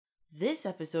This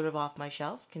episode of Off My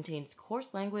Shelf contains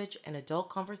coarse language and adult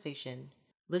conversation.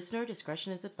 Listener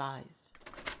discretion is advised.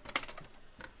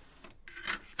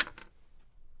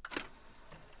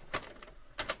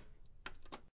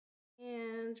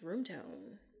 And room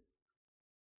tone.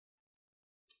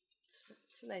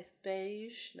 It's a nice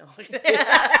beige. No.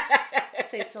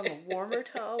 Say it's on the warmer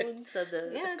tones or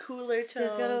the cooler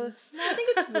tones. I think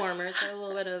it's warmer. It's got a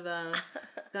little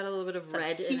bit of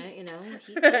red in it, you know.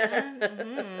 Heat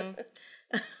to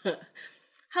it.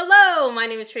 Hello, my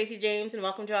name is Tracy James, and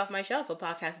welcome to Off My Shelf, a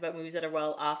podcast about movies that are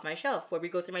well off my shelf, where we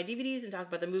go through my DVDs and talk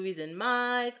about the movies in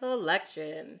my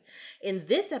collection. In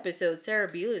this episode, Sarah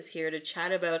Beale is here to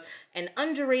chat about an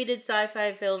underrated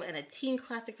sci-fi film and a teen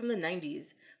classic from the 90s,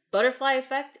 Butterfly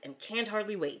Effect and Can't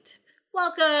Hardly Wait.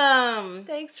 Welcome!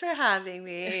 Thanks for having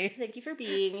me. Thank you for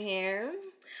being here.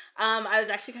 I was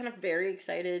actually kind of very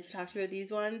excited to talk to you about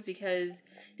these ones because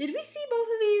did we see both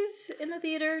of these in the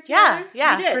theater together?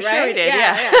 Yeah, we did, for right? sure we did,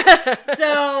 yeah.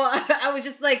 So I was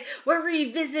just like, we're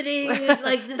revisiting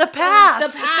like this the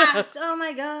past. The past. Oh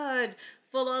my god.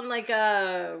 Full on like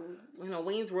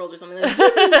Wayne's World or something. Like,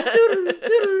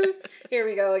 here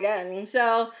we go again.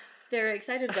 So very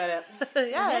excited about it.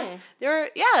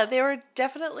 They were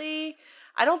definitely.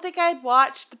 I don't think I'd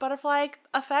watched the Butterfly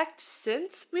Effect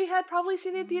since we had probably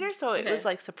seen it in theater, so it was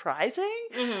like surprising.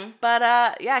 Mm-hmm. But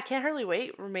Can't Hardly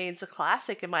Wait remains a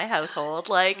classic in my household.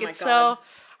 Like so,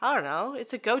 I don't know,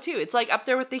 it's a go-to. It's like up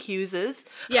there with the Hugheses.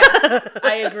 Yeah,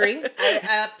 I agree. I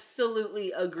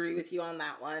absolutely agree with you on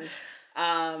that one.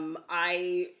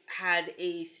 I had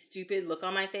a stupid look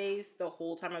on my face the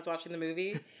whole time I was watching the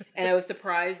movie, and I was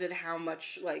surprised at how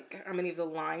many of the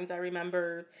lines I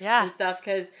remember and stuff,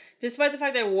 because despite the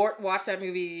fact that I watched that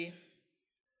movie,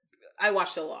 I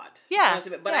watched it a lot.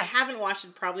 But I haven't watched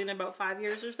it probably in about 5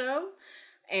 years or so,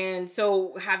 and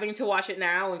so having to watch it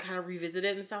now and kind of revisit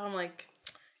it and stuff, I'm like,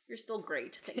 you're still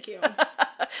great. Thank you.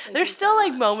 There's still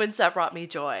like moments that brought me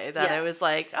joy that I was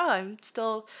like, oh, I'm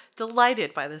still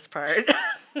delighted by this part.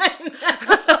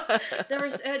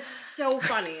 It's so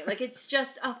funny. Like, it's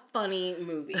just a funny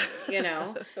movie, you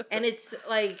know? And it's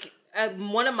like,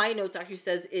 one of my notes actually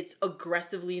says it's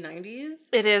aggressively 90s.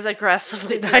 It is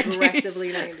aggressively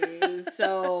 90s.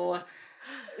 So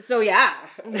yeah.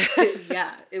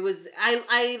 Yeah. It was,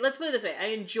 let's put it this way. I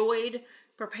enjoyed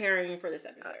preparing for this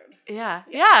episode.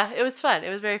 It was fun. It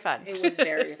was very fun. It was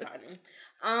very fun.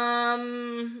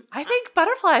 I think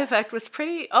Butterfly Effect was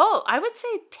I would say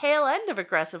tail end of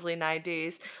aggressively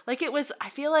 90s. Like it was, I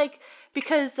feel like,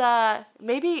 because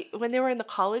maybe when they were in the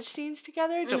college scenes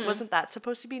together, wasn't that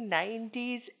supposed to be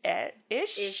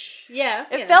 90s-ish? Yeah.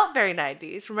 It felt very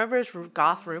 90s. Remember his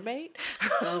goth roommate?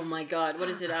 Oh my god, what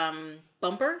is it?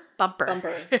 Bumper?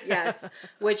 Bumper. Yes.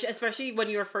 Which, especially when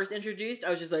you were first introduced, I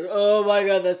was just like, oh my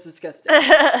god, that's disgusting.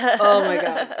 Oh my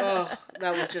god. Oh,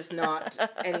 that was just not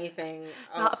anything.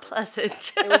 Not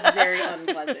pleasant. It was very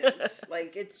unpleasant.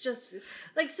 Like, it's just,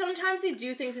 like, sometimes they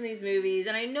do things in these movies,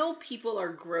 and I know people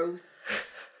are gross.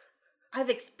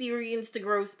 I've experienced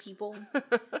gross people.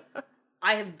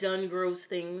 I have done gross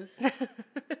things.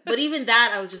 But even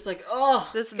that, I was just like, oh,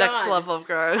 this God. Next level of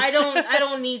gross. I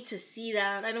don't need to see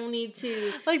that. I don't need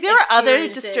to. Like, there were other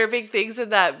disturbing things in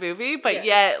that movie, but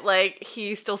yet, like,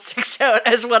 he still sticks out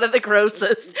as one of the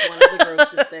grossest. It's one of the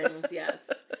grossest things, yes.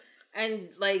 And,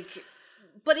 like,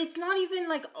 but it's not even,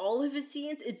 like, all of his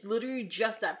scenes. It's literally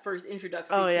just that first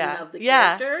introductory scene of the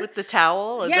character. With the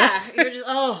towel. And you're just,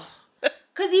 oh.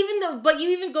 Because you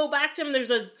even go back to him,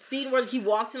 there's a scene where he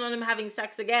walks in on him having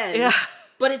sex again. Yeah.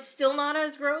 But it's still not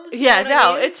as gross. Yeah,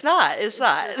 no, it's not. It's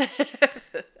not.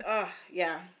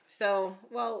 Yeah. So,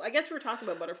 well, I guess we're talking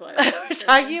about Butterfly. We're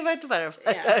talking about the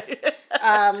Butterfly. Yeah.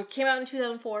 Came out in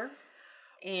 2004.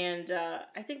 And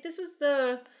I think this was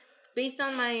based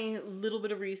on my little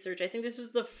bit of research, I think this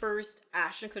was the first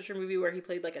Ashton Kutcher movie where he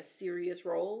played like a serious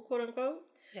role, quote unquote.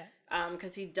 Yeah.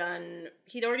 Because he'd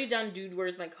already done Dude,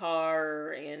 Where's My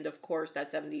Car? And of course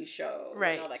that 70s show.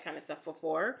 Right. And all that kind of stuff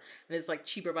before. And it's like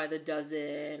Cheaper by the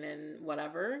Dozen and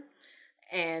whatever.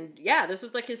 And yeah, this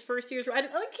was like his first serious role.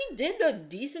 Like, he did a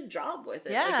decent job with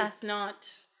it. Yeah. Like,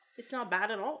 it's not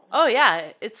bad at all. Oh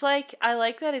yeah. It's like, I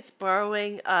like that it's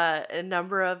borrowing a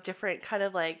number of different kind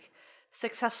of like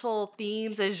successful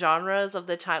themes and genres of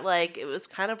the time. Like, it was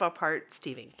kind of a part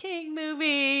Stephen King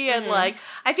movie, and like,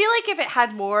 I feel like if it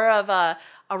had more of a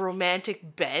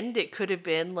romantic bend, it could have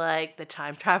been like The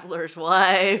Time Traveler's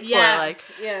Wife, or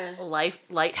like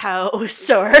Lighthouse,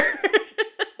 or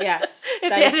yes,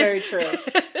 that is very true.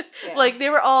 Yeah. Like, they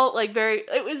were all like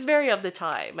it was very of the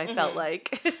time, I felt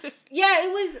like. Yeah,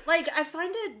 it was like, I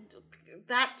find it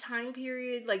that time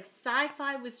period, like,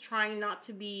 sci-fi was trying not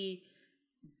to be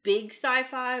big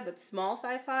sci-fi, but small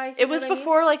sci-fi. It was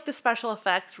before like the special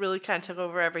effects really kind of took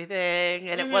over everything,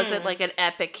 and it wasn't like an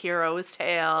epic hero's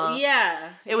tale. Yeah.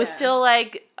 It was still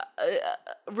like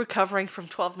recovering from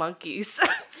 12 Monkeys.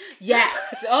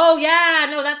 Yes. Oh, yeah.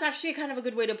 No, that's actually kind of a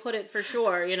good way to put it for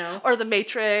sure, you know? Or The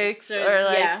Matrix, or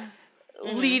like yeah.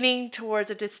 leaning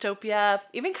towards a dystopia,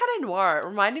 even kind of noir. It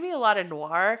reminded me a lot of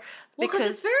noir. Well,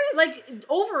 because it's very, like,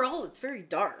 overall, it's very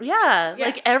dark. Yeah,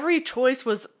 like every choice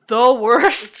was the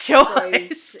worst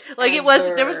choice. Like it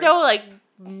was, there was no like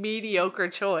mediocre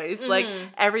choice. Like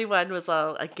everyone was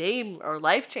a game or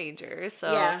life changer.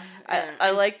 So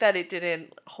I like that it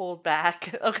didn't hold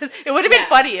back. Because it would have been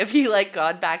funny if he like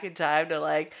gone back in time to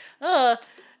like,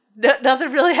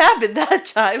 nothing really happened that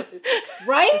time.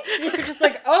 Right? You're just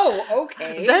like, oh,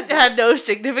 okay. That had no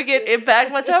significant impact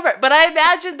whatsoever. But I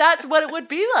imagine that's what it would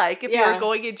be like if you were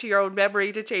going into your own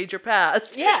memory to change your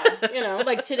past. Yeah. You know,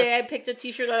 like today I picked a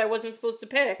t-shirt that I wasn't supposed to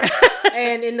pick.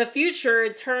 And in the future,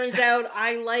 it turns out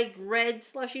I like red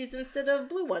slushies instead of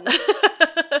blue ones.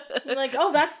 I'm like,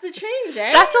 oh, that's the change,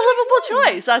 eh? That's a livable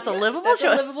choice. That's a livable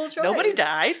choice. A livable choice. Nobody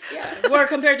died. Yeah. Where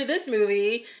compared to this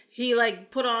movie, he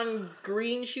like put on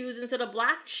green shoes instead of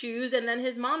black shoes, and then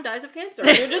his mom dies of cancer.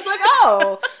 And you're just like,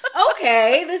 oh,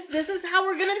 okay, this is how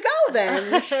we're gonna go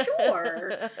then.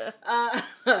 Sure.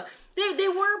 They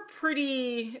were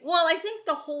pretty. Well, I think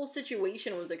the whole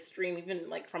situation was extreme, even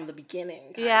like from the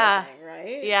beginning. Kind of thing,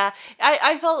 right? Yeah.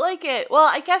 I felt like it. Well,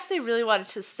 I guess they really wanted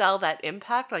to sell that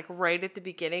impact like right at the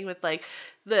beginning with like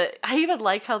I even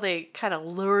like how they kind of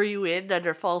lure you in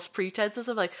under false pretenses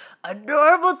of like a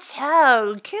normal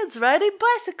town, kids riding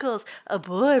bicycles, a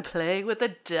boy playing with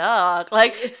a dog,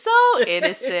 like so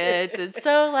innocent and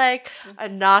so like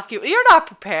innocuous. You're not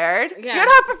prepared. Yeah, you're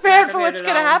not prepared for what's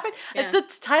gonna happen. Yeah. And the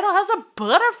title has a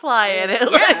butterfly in it.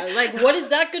 Yeah, like what is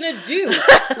that gonna do?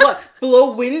 What,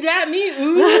 blow wind at me?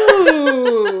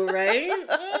 Ooh, right?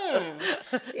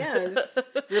 Yes.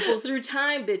 Ripple through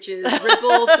time, bitches.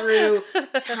 Ripple through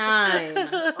time.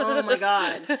 Oh my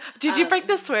god. Did you break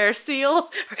the swear seal?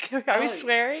 Are we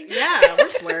swearing? Yeah, we're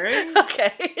swearing.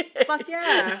 Okay. Fuck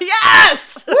yeah.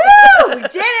 Yes! Woo! We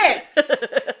did it!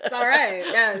 It's alright,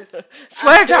 yes.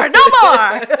 Swear jar, no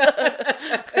more!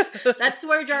 That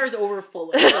swear jar is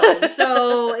overflowing.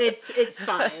 So it's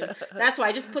fine. That's why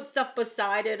I just put stuff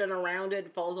beside it and around it.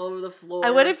 It falls all over the floor.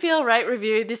 I wouldn't feel right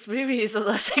reviewing this movie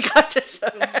unless I got to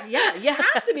swear. Yeah, you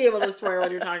have to be able to swear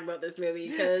when you're talking about this movie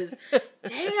because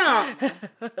damn.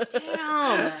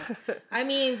 I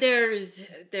mean,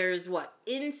 there's what,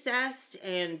 incest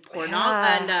and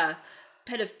and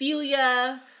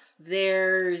pedophilia.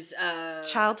 There's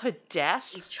childhood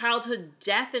death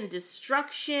and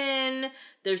destruction.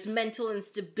 There's mental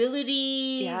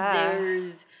instability. Yeah.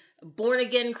 There's born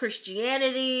again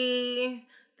Christianity.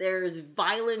 There's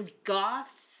violent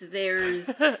goths. There's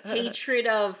hatred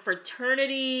of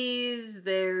fraternities.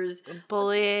 There's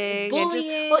bullying. And just,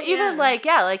 even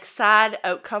like sad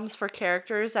outcomes for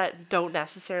characters that don't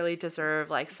necessarily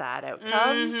deserve like sad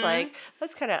outcomes. Mm-hmm. Like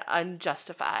that's kind of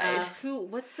unjustified.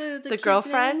 What's the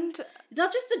girlfriend? Name?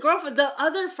 Not just the girlfriend, the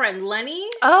other friend, Lenny.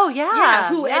 Oh, yeah. Yeah,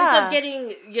 who ends up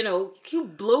getting, who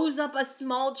blows up a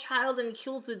small child and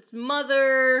kills its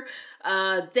mother,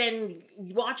 then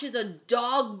watches a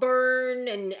dog burn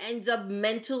and ends up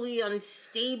mentally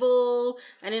unstable.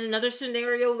 And in another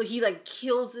scenario, he,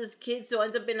 kills this kid, so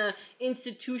ends up in an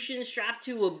institution strapped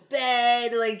to a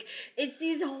bed. Like, it's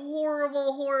these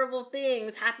horrible, horrible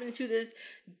things happen to this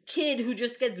kid who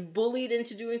just gets bullied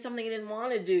into doing something he didn't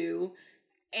want to do.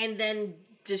 And then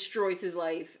destroys his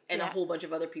life and a whole bunch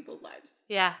of other people's lives.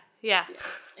 Yeah.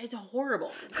 It's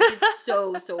horrible. It's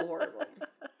so horrible.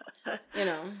 And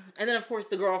then of course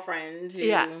the girlfriend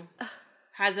who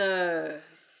has a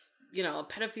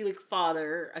pedophilic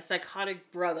father, a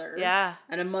psychotic brother,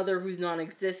 and a mother who's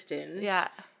non-existent. Yeah.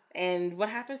 And what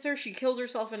happens to her? She kills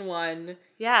herself in one.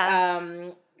 Yeah.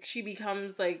 She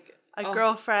becomes like a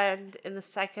girlfriend in the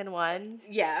second one.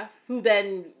 Yeah. Who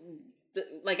then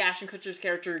Ashton Kutcher's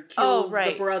character kills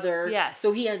the brother. Yes.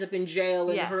 So he ends up in jail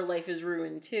and her life is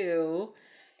ruined too.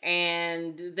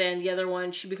 And then the other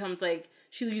one, she becomes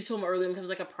she leaves home early and becomes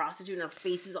a prostitute and her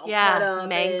face is all cut up.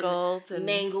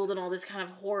 Mangled and all this kind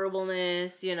of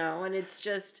horribleness, and it's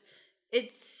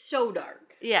so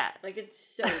dark. Yeah. It's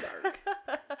so dark.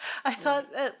 I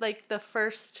thought that the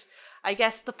first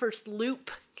loop,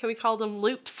 can we call them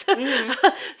loops? Mm-hmm.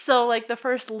 So the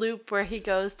first loop where he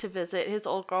goes to visit his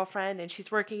old girlfriend and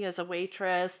she's working as a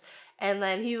waitress, and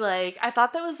then he I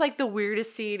thought that was the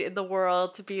weirdest scene in the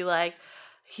world to be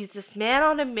he's this man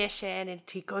on a mission, and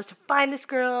he goes to find this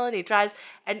girl, and he drives,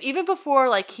 and even before,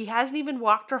 like, he hasn't even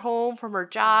walked her home from her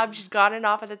job, she's gotten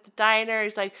off at the diner,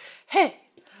 he's like, hey,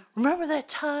 remember that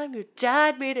time your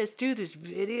dad made us do this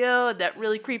video and that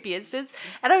really creepy instance?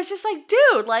 And I was just like,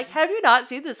 dude, like, have you not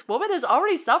seen this woman has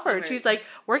already suffered? Right. She's like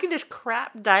working this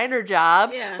crap diner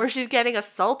job Yeah. where she's getting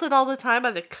assaulted all the time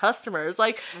by the customers.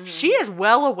 Like, she is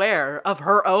well aware of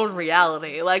her own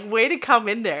reality. Like, way to come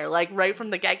in there, like, right from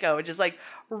the get-go and just, like,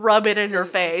 rub it in your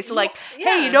face. Like,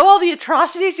 hey, you know all the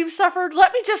atrocities you've suffered?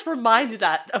 Let me just remind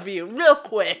that of you real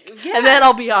quick. Yeah. And then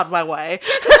I'll be on my way.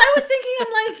 I was thinking, I'm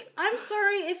like, I'm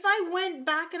sorry, if I went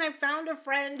back and I found a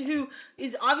friend who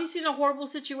is obviously in a horrible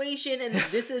situation and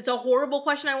this is a horrible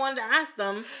question I wanted to ask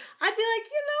them, I'd be like,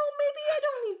 maybe I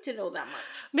don't need to know that much.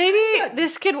 Maybe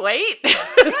this can wait.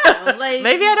 Yeah, like,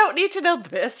 maybe I don't need to know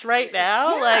this right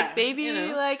now. Yeah, like, maybe,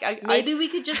 like, maybe we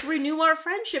could just renew our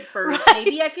friendship first. Right.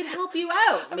 Maybe I could help you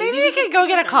out. Maybe we could go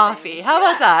get a coffee. How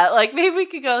about that? Like, maybe we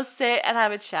could go sit and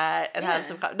have a chat and have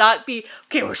some coffee. Not be,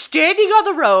 okay, we're standing on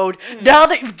the road now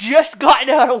that you've just gotten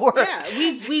out of work.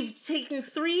 Yeah, we've taken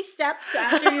 3 steps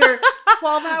after your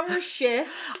 12-hour shift.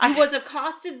 You was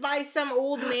accosted by some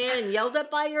old man and yelled at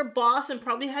by your boss and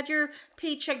probably had your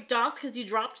paycheck docked because you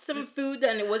dropped some food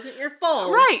and it wasn't your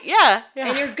fault. Right, yeah.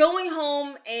 And you're going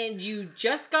home and you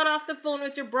just got off the phone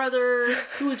with your brother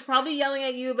who was probably yelling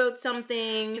at you about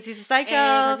something. Because he's a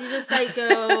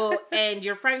psycho. And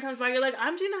your friend comes by, you're like,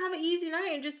 I'm just going to have an easy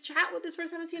night and just chat with this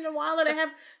person I haven't seen in a while that I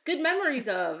have good memories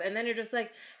of. And then you're just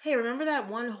like, hey, remember that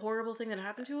one horrible thing that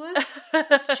happened to us?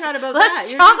 Let's chat about that.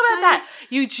 Let's talk about that.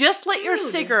 You just lit your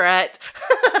cigarette.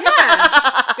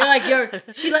 Yeah. You're like,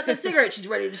 she lit the cigarette. She's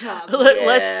ready to talk.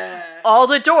 Let's, all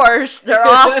the doors, they're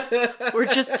off. We're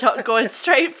just going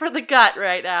straight for the gut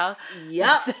right now.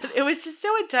 Yep. It was just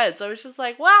so intense. I was just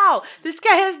like, wow, this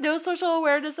guy has no social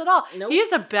awareness at all. Nope. He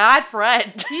is a bad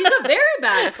friend. He's a very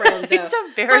bad friend, though. He's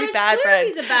a very bad friend.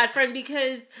 He's a bad friend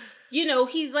because,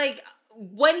 he's like,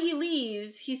 when he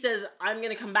leaves, he says, I'm going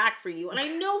to come back for you. And I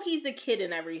know he's a kid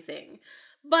and everything.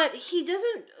 But he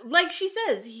doesn't, like she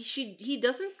says, he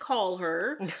doesn't call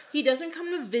her. He doesn't come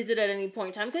to visit at any point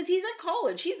in time because he's at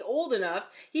college. He's old enough.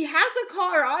 He has a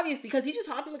car, obviously, because he just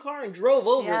hopped in the car and drove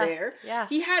over there. Yeah.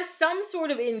 He has some sort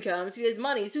of income, so he has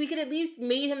money. So he could at least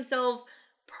make himself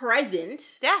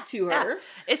present to her. Yeah.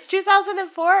 It's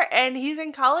 2004 and he's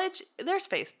in college. There's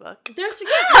Facebook. There's,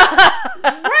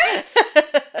 right?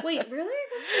 Wait, really?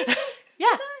 That's Facebook?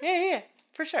 Yeah.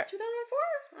 For sure. 2004?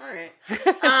 All right.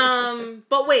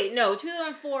 But wait, no,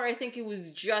 2004, I think it was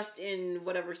just in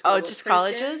whatever school. Oh, just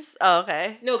colleges? Oh,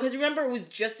 okay. No, because remember, it was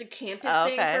just a campus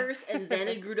thing first, and then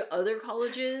it grew to other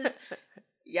colleges.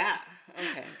 Yeah.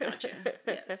 Okay, gotcha.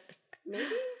 Yes. Maybe?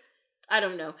 I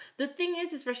don't know. The thing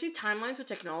is, especially timelines with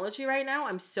technology right now,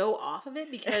 I'm so off of it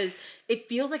because it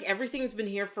feels like everything's been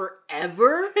here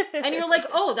forever. And you're like,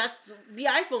 oh, the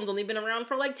iPhone's only been around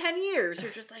for like 10 years.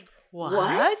 You're just like,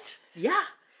 what? Yeah.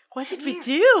 What did we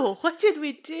do? What did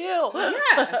we do?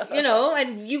 Yeah,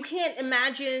 and you can't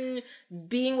imagine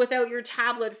being without your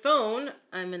tablet phone.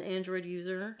 I'm an Android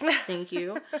user. Thank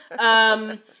you.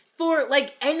 For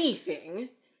like anything.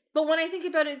 But when I think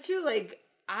about it too, like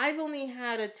I've only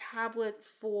had a tablet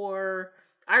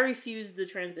I refused the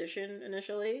transition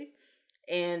initially.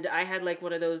 And I had like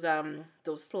one of those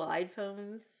slide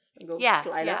phones.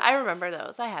 Slide up. I remember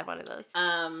those. I had one of those.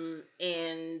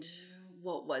 And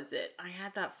what was it? I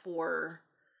had that for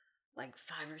like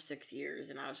 5 or 6 years,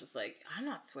 and I was just like, I'm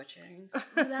not switching.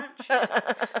 Screw that shit.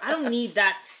 I don't need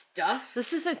that stuff.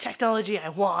 This isn't technology I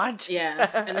want. Yeah.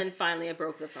 And then finally I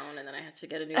broke the phone, and then I had to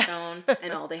get a new phone,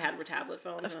 and all they had were tablet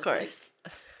phones. Of course.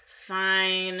 Like,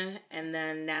 fine. And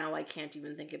then now I can't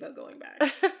even think about going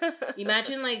back.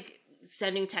 Imagine like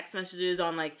sending text messages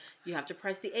on like, you have to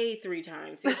press the A 3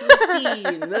 times, you have to do C,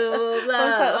 and blah, blah, blah. What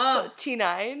was that?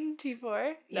 T9?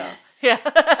 T4? Yes. No.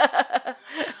 Yeah.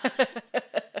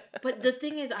 But the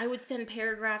thing is, I would send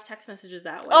paragraph text messages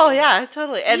that way. Oh, yeah,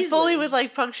 totally. And Easily. fully with,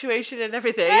 like, punctuation and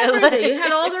everything. Everything. It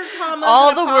had all their commas.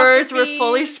 All the words were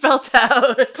fully spelled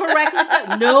out. Correctly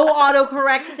spelled. No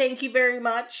autocorrect. Thank you very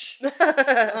much.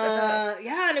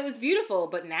 Yeah, and it was beautiful.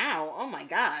 But now, oh my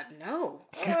God, no.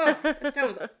 Ugh, that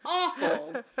sounds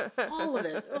awful. All of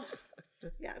it. Ugh.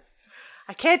 Yes.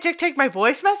 I can't dictate my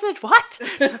voice message? What?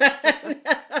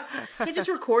 Can't just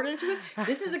record into it?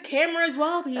 This is a camera as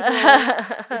well, people.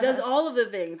 It does all of the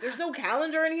things. There's no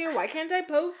calendar in here. Why can't I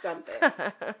post something?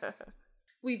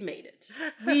 We've made it.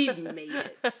 We've made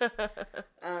it.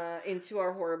 Into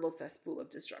our horrible cesspool of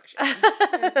destruction.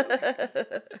 It's okay.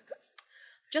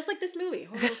 Just like this movie.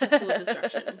 Horrible cesspool of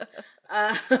destruction.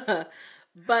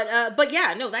 But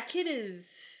yeah, no, that kid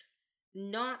is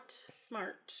not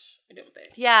smart, I don't think.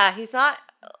 Yeah, he's not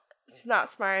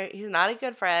smart. He's not a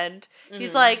good friend.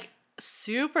 He's Mhm. like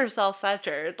super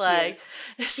self-centered. Like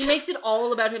He makes it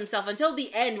all about himself until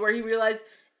the end where he realized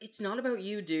it's not about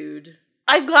you, dude.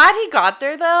 I'm glad he got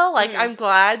there though. Like Mhm. I'm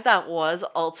glad that was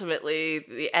ultimately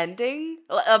the ending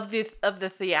of the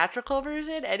theatrical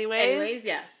version anyways,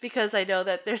 Yes. because I know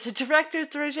that there's a director's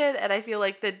version and I feel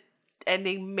like the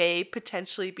ending may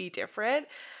potentially be different.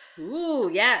 Ooh,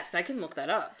 yes, I can look that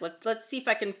up. Let's see if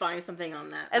I can find something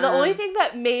on that. And the only thing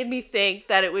that made me think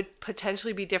that it would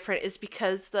potentially be different is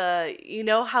because you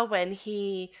know how when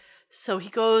he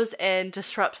goes and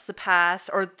disrupts the past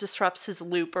or disrupts his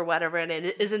loop or whatever, and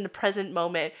it is in the present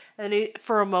moment, and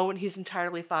for a moment he's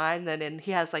entirely fine, then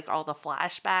he has like all the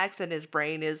flashbacks and his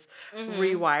brain is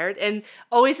rewired, and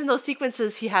always in those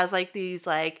sequences he has like these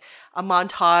like a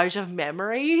montage of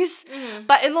memories,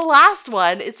 but in the last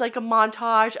one it's like a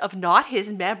montage of not his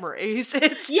memories.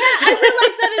 It's I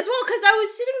realized that as well, because I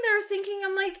was sitting there thinking,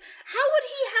 I'm like, how would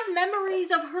he have memories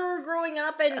of her growing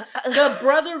up and the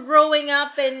brother growing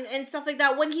up and stuff like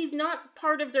that when he's not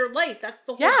part of their life? That's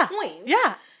the whole point.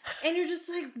 Yeah. And you're just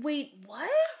like, wait, what?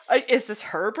 Is this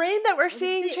her brain that we're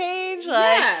seeing change?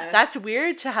 Like, that's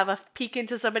weird to have a peek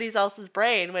into somebody else's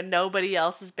brain when nobody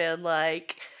else has been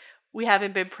like, we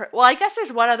haven't been, well, I guess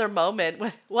there's one other moment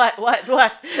with, what?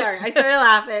 Sorry, I started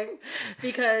laughing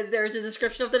because there's a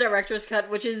description of the director's cut,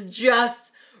 which is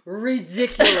just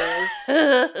ridiculous.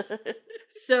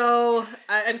 So,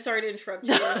 I'm sorry to interrupt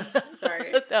you.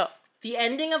 Sorry. No. The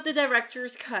ending of the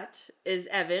director's cut is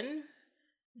Evan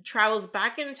travels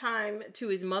back in time to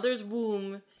his mother's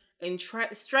womb and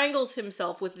strangles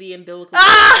himself with the umbilical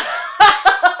cord.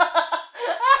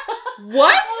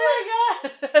 What? Oh my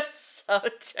god. That's so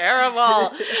terrible. How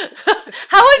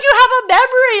would you have a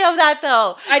memory of that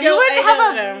though? You wouldn't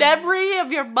have a memory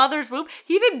of your mother's womb?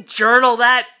 He didn't journal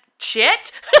that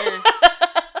shit. Yeah.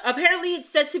 Apparently it's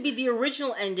said to be the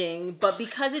original ending, but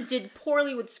because it did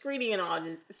poorly with screening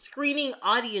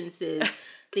audiences,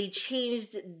 they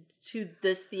changed to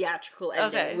this theatrical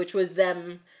ending, which was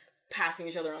them passing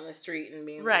each other on the street and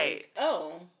being like,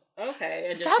 oh, okay.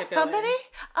 And is that somebody?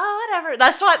 Oh, whatever.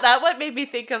 That what made me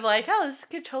think of like, oh, this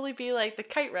could totally be like the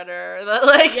Kite Runner. Or the,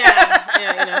 like you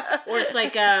know. Or it's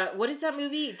like, what is that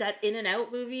movie? That In and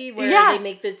Out movie where they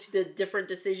make the different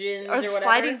decisions or whatever.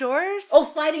 Sliding Doors? Oh,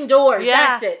 Sliding Doors.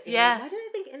 Yeah. That's it. Yeah. Why did I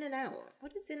think In and Out?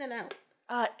 What is In and Out?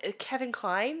 Kevin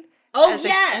Kline. Oh,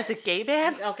 as a gay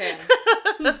man? Okay.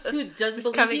 Who doesn't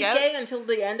believe he's gay until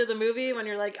the end of the movie when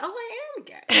you're like, oh, I am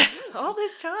gay. All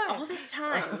this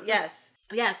time. Yes.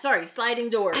 Yeah, sorry, Sliding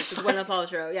Doors with Gwyneth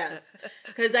Paltrow, yes.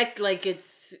 Because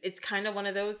it's kind of one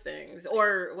of those things.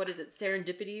 Or, what is it,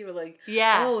 serendipity? Or like,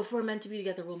 oh, if we're meant to be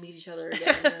together, we'll meet each other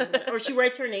again. Or she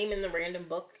writes her name in the random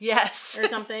book. Yes. Or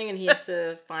something, and he has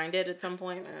to find it at some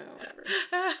point.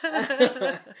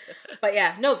 Whatever. But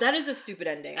yeah, no, that is a stupid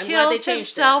ending. I'm glad they changed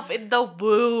himself it. in the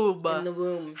womb. In the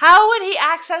womb. How would he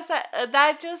access that?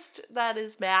 That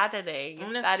is maddening.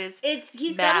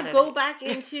 He's got to go back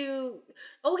into...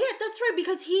 Oh yeah, that's right,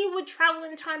 because he would travel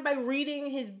in time by reading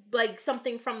his, like,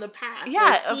 something from the past.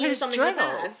 Yeah, of his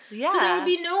journals. Yeah. So there would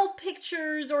be no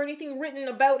pictures or anything written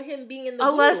about him being in the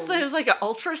Unless womb. there's, like, an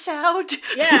ultrasound.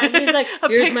 Yeah, he's like,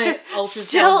 here's my ultrasound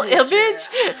still image.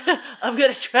 I'm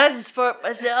gonna transport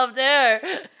myself there.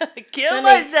 Kill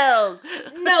myself.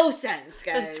 No sense,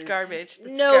 guys. It's garbage.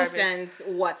 No sense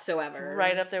whatsoever. It's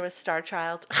right up there with Star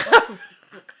Child.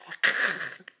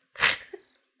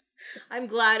 I'm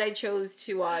glad I chose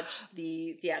to watch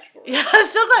the theatrical. Yeah,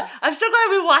 I'm so glad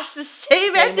we watched the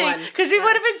same ending because he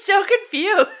would have been so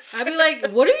confused. I'd be like,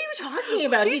 "What are you talking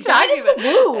about? He died in the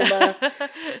womb."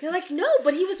 They're like, "No,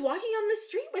 but he was walking on the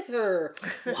street with her."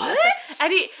 What?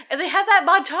 and they had that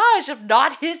montage of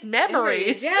not his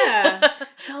memories. Yeah,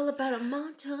 it's all about a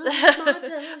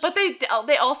montage. But they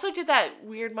also did that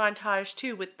weird montage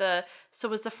too with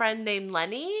was the friend named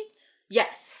Lenny?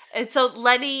 Yes. And so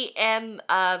Lenny and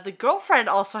the girlfriend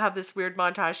also have this weird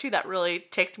montage too that really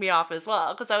ticked me off as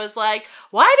well. Because I was like,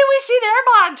 why do we see their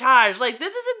montage? Like,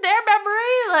 this isn't their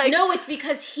memory? Like, no, it's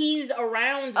because he's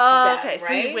around okay, right?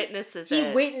 so he witnesses it.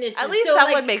 He witnesses it. At least that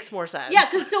one makes more sense. Yeah,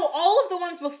 because so all of the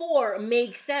ones before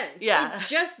make sense. Yeah. It's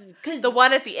just because... The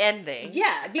one at the ending.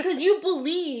 Yeah, because you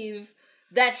believe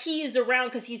that he is around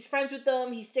because he's friends with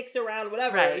them, he sticks around,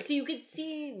 whatever. Right. So you could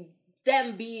see...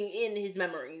 them being in his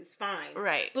memories, fine.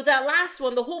 Right. But that last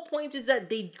one, the whole point is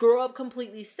that they grow up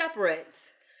completely separate.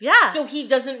 Yeah. So he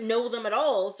doesn't know them at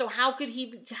all. So how could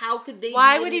they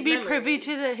Why be would in he his be memories? privy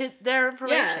to their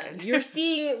information? Yeah, you're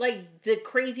seeing like the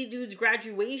crazy dude's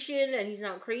graduation and he's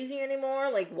not crazy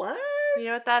anymore. Like what? You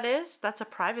know what that is? That's a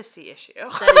privacy issue.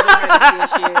 That is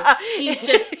a privacy issue. He's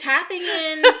just tapping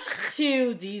in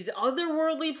to these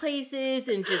otherworldly places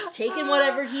and just taking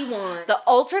whatever he wants. The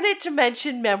alternate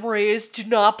dimension memories do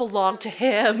not belong to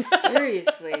him.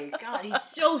 Seriously. God, he's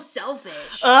so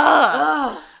selfish.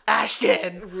 Ugh.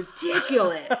 Ashton.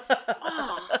 Ridiculous.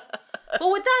 Ugh.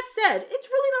 But with that said, it's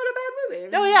really not a bad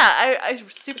movie. No, yeah, I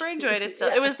super enjoyed it still.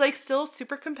 Yeah. It was like still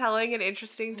super compelling and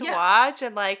interesting to Yeah. watch,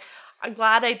 and like I'm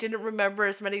glad I didn't remember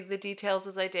as many of the details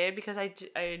as I did because I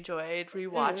enjoyed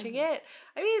rewatching it.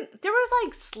 I mean, there were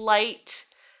like slight,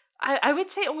 I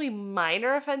would say only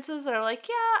minor offenses that are like,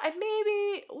 yeah, I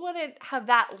maybe wouldn't have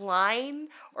that line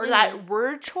or that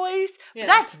word choice, but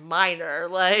that's minor.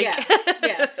 Like,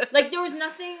 yeah. Like there was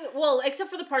nothing, well, except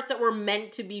for the parts that were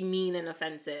meant to be mean and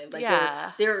offensive. Like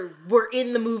they were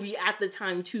in the movie at the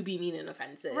time to be mean and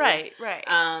offensive. Right.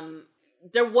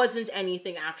 There wasn't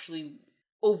anything actually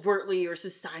overtly or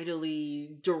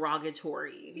societally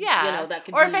derogatory. Yeah. You know, that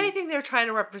could or be... if anything, they're trying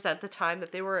to represent the time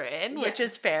that they were in, which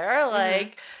is fair.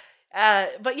 Like,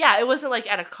 but yeah, it wasn't like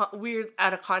weird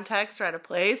out of context or out of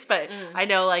place. But I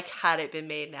know, like, had it been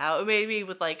made now, maybe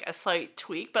with like a slight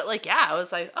tweak. But like, yeah, I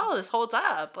was like, oh, this holds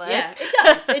up. Like, yeah, it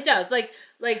does. It does.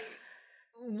 Like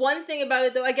one thing about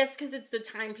it though, I guess because it's the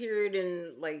time period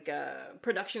and like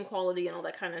production quality and all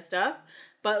that kind of stuff.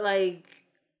 But like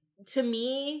to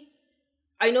me,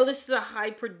 I know this is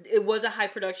it was a high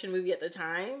production movie at the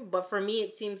time, but for me,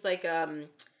 it seems like a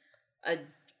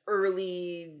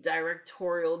early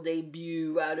directorial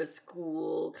debut out of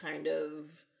school kind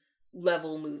of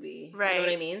level movie. Right. You know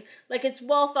what I mean? Like it's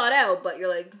well thought out, but you're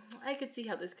like, I could see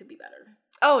how this could be better.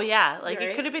 Oh yeah, like Right?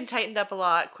 it could have been tightened up a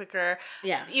lot quicker.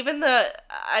 Yeah. Even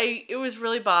it was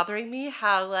really bothering me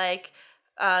how like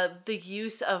the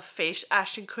use of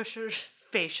Ashton Kutcher's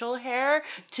facial hair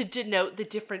to denote the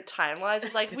different timelines.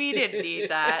 It's like, we didn't need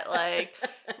that. Like,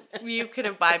 you could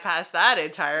have bypassed that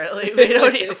entirely. We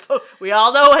don't need. We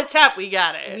all know what's up. We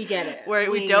got it. We get it. Where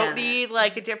we don't need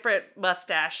like a different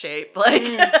mustache shape. Like,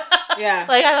 yeah.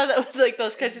 Like I thought that, like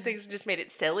those kinds of things just made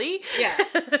it silly. Yeah.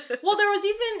 Well, there was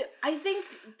even, I think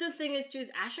the thing is too is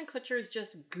Ashton Kutcher is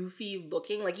just goofy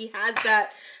looking. Like he has that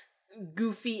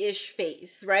goofy-ish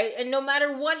face, right? And no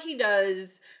matter what he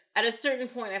does, at a certain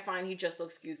point, I find he just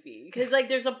looks goofy. Because, like,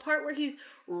 there's a part where he's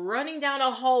running down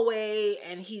a hallway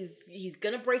and he's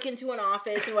gonna break into an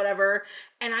office or whatever.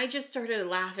 And I just started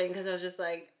laughing because I was just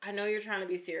like, I know you're trying to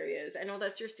be serious. I know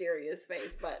that's your serious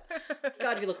face, but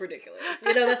God, you look ridiculous.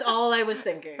 You know, that's all I was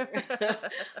thinking.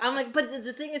 I'm like, but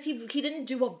the thing is, he didn't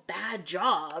do a bad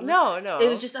job. No. It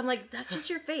was just, I'm like, that's just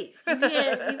your face. You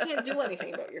can't do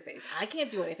anything about your face. I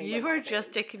can't do anything about my face. You are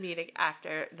just a comedic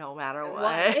actor no matter what.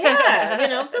 Well, yeah, you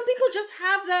know, some people just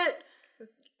have that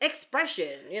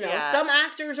expression, you know. Yeah. Some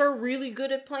actors are really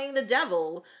good at playing the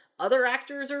devil. Other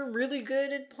actors are really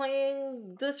good at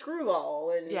playing the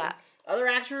screwball. And other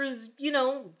actors, you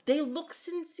know, they look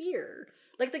sincere.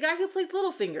 Like the guy who plays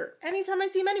Littlefinger. Anytime I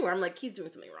see him anywhere, I'm like, he's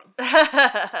doing something wrong.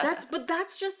 But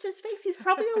that's just his face. He's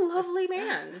probably a lovely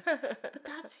man. But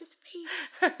that's his face.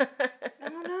 I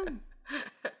don't know.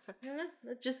 Yeah,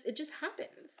 it just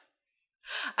happens.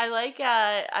 I like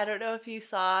I don't know if you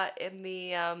saw in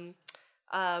the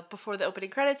before the opening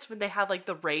credits when they have like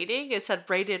the rating, it said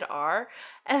rated R,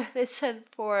 and it said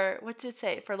for, what did it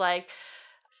say, for like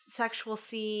sexual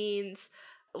scenes,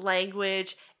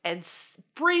 language, and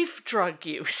brief drug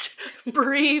use.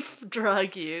 Brief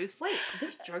drug use. Wait,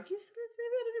 there's drug use in this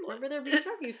movie? I didn't remember there being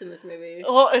drug use in this movie.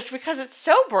 Well, it's because it's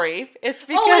so brief. It's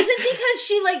because... Oh, is it because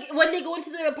she, like, when they go into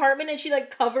the apartment and she,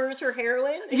 like, covers her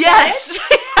heroin? Yes!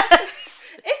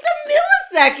 It's a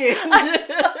millisecond!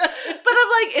 But I'm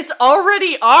like, it's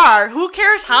already R. Who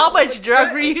cares how much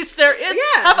drug use there is?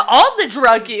 Yeah. Have all the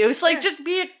drug use. Like, just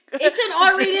be a... It's an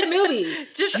R-rated movie.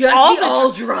 Just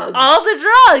all drugs. All the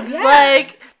drugs. Yeah.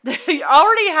 Like, you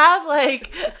already have,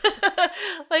 like,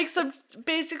 like some,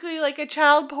 basically, like, a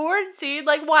child porn scene.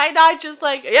 Like, why not just,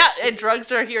 like, yeah, and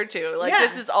drugs are here, too. Like,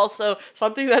 this is also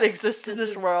something that exists in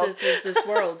this world. This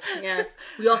world, yes.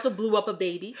 We also blew up a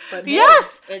baby. But hey,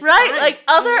 yes, it's right? fine. Like,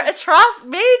 other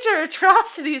major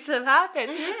atrocities have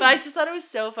happened. Mm-hmm. But I just thought it was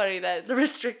so funny that the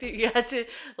restricting, you had to,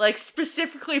 like,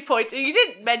 specifically point, you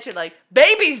didn't mention, like,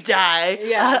 babies die.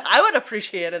 Yeah. I would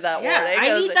appreciate that warning.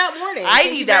 I need that warning. I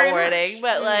need that warning,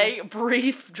 but, like,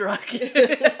 brief drug use.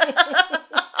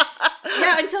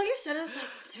 Yeah, until you said it, I was like,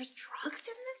 there's drugs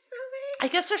in this movie? I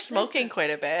guess they're smoking quite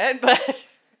a bit, but...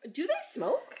 Do they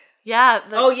smoke? Yeah.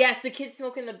 Oh yes, the kids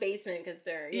smoke in the basement because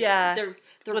they're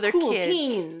they're cool kids.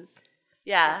 teens.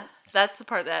 Yeah. Yes. That's the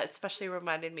part that especially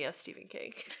reminded me of Stephen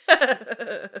King. Yeah,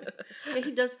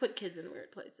 he does put kids in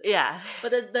weird places. Yeah.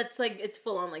 But that's like, it's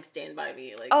full on like Stand By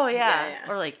Me. Like, Oh yeah.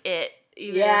 Or like It.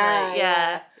 Even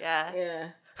Yeah, yeah.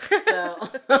 So,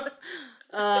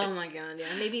 oh my god,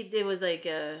 yeah. Maybe it was like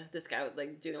this guy was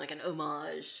like doing like an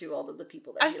homage to all of the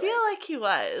people that I feel like he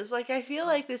was. Like, I feel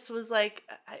like this was like,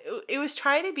 it was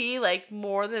trying to be like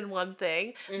more than one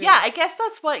thing. Mm-hmm. Yeah, I guess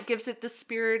that's what gives it the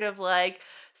spirit of like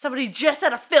somebody just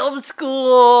at a film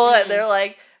school and they're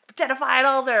like identifying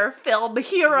all their film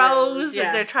heroes yeah.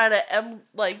 and they're trying to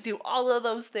like do all of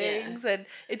those things. And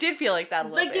it did feel like that a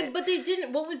little bit. But they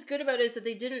didn't, what was good about it is that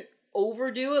they didn't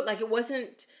overdo it. Like, it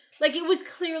wasn't, like, it was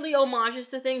clearly homages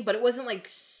to things, but it wasn't like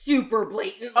super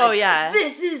blatant. Like, oh yeah,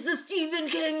 this is the Stephen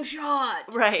King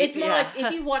shot. Right. It's more like,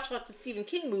 if you watch lots of Stephen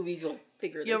King movies, you'll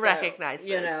figure this you'll out. recognize this.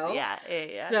 You know?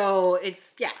 Yeah. So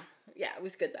it's, yeah, it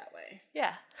was good that way.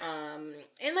 Yeah.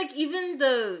 And like, even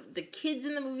the kids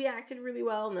in the movie acted really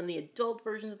well, and then the adult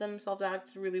versions of themselves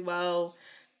acted really well.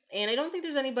 And I don't think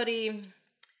there's nobody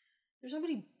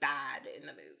bad in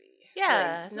the movie.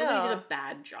 Yeah, like, nobody did a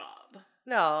bad job.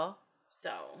 No. So,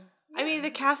 I mean,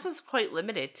 the cast was quite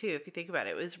limited too. If you think about it,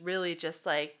 it was really just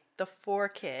like the 4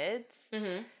 kids,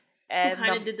 mm-hmm. and who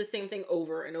kind of did the same thing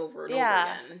over and over and over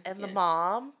again. And the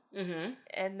mom, mm-hmm.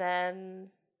 and then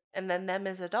them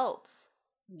as adults.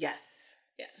 Yes.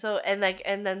 So and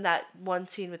then that one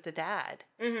scene with the dad.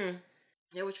 Mm-hmm.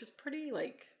 Yeah, which was pretty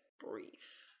like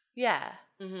brief. Yeah.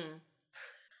 Mm-hmm.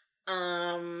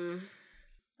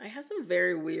 I have some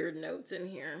very weird notes in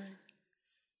here.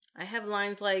 I have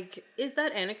lines like, "Is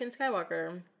that Anakin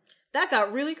Skywalker? That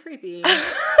got really creepy.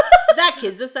 That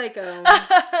kid's a psycho."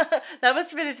 That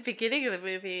must have been at the beginning of the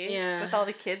movie. Yeah. With all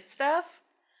the kid stuff.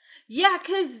 Yeah,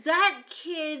 because that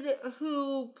kid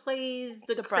who plays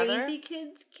the crazy brother?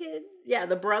 kid's kid. Yeah,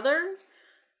 the brother.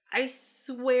 I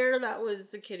swear that was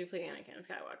the kid who played Anakin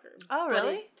Skywalker. Oh,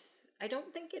 really? I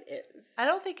don't think it is. I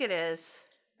don't think it is.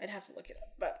 I'd have to look it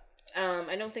up, but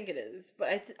I don't think it is.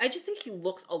 But I just think he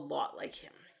looks a lot like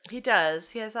him. He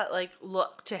does. He has that like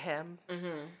look to him.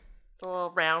 Mm-hmm. The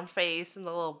little round face and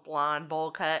the little blonde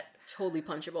bowl cut. Totally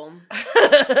punchable.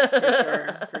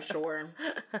 For sure.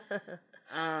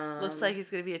 Looks like he's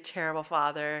gonna be a terrible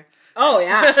father. Oh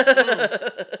yeah.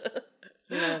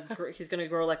 He's gonna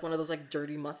grow like one of those like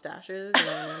dirty mustaches. You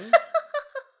know what I mean?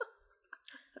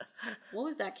 What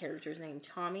was that character's name?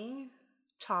 Tommy,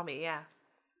 yeah.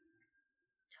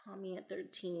 Tommy at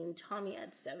 13, Tommy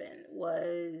at 7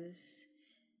 was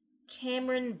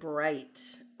Cameron Bright.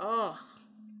 Oh,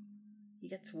 he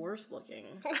gets worse looking.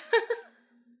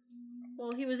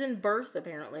 Well, he was in Birth,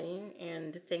 apparently,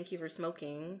 and Thank You for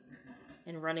Smoking,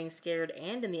 and Running Scared,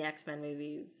 and in the X-Men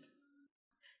movies.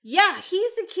 Yeah,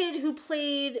 he's the kid who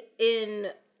played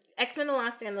in X-Men The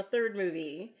Last Stand, the 3rd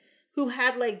movie, who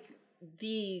had, like,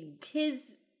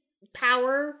 his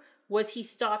power was he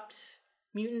stopped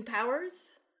mutant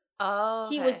powers. Oh,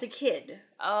 okay. He was the kid.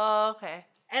 Oh, okay.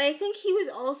 And I think he was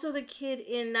also the kid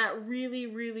in that really,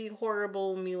 really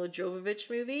horrible Mila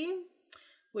Jovovich movie,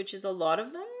 which is a lot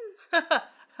of them.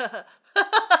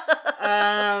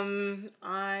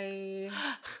 I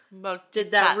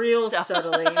did that real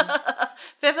subtly.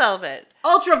 Fifth Element.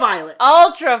 Ultraviolet.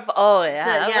 Oh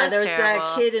yeah. Yeah, there's terrible.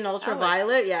 that kid in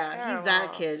Ultraviolet. Yeah, terrible. he's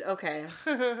that kid. Okay.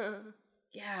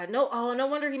 Yeah, no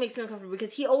wonder he makes me uncomfortable,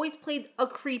 because he always played a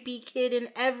creepy kid in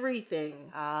everything.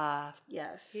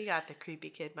 Yes. He got the creepy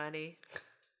kid money.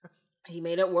 He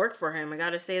made it work for him, I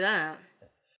gotta say that.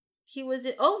 He was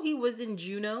in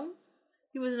Juno.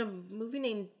 He was in a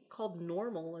movie called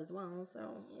Normal as well,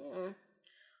 so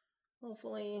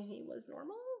hopefully he was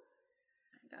normal.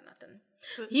 I got nothing.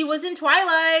 He was in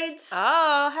Twilight.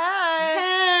 Oh, hi.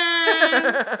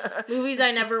 Movies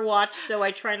I never watched, so I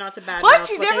try not to badmouth. What?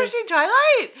 You've never seen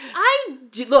Twilight?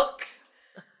 Look,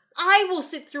 I will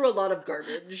sit through a lot of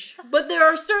garbage, but there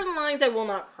are certain lines I will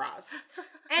not cross.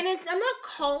 And I'm not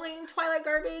calling Twilight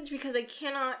garbage because I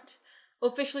cannot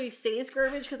officially say it's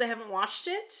garbage because I haven't watched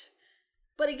it.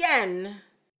 But again,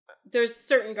 there's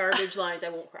certain garbage lines I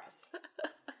won't cross.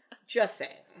 Just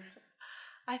saying.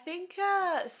 I think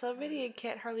somebody in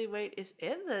Can't Hardly Wait is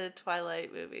in the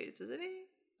Twilight movies, isn't he?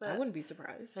 I wouldn't be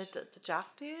surprised. The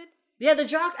jock dude? Yeah, the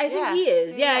jock. I think he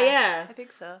is. Yeah. I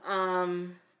think so.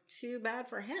 Too bad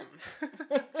for him.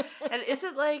 And is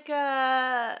it like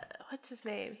what's his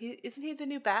name? Isn't he the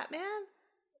new Batman?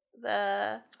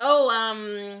 The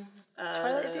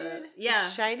Twilight dude? Yeah.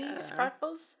 Shiny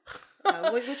sparkles.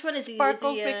 Which one is he?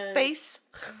 Sparkles is he, McFace.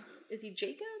 Is he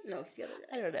Jacob? No, he's the other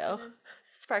guy. I don't know. They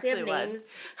Sparkly have one. names.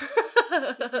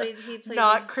 He played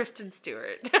Not Kristen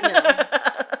Stewart. No.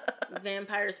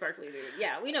 Vampire Sparkly Dude.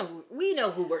 Yeah, we know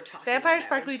who we're talking Vampire about.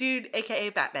 Sparkly Dude, aka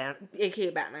Batman. AKA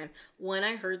Batman. When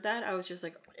I heard that, I was just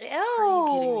like, Ew. are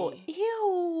you kidding me?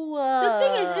 Ew. The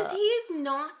thing is he is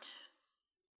not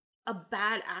a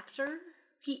bad actor.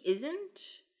 He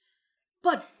isn't.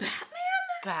 But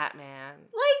Batman.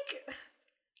 like,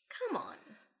 come on.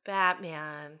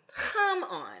 Batman. Come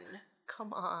on.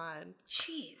 Come on.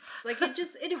 Jeez. Like,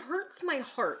 it hurts my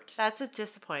heart. That's a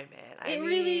disappointment. It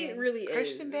really is.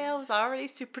 Christian Bale was already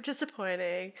super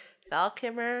disappointing. Val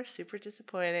Kilmer, super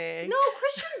disappointing. No,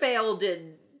 Christian Bale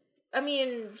did. I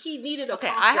mean, he needed a Okay,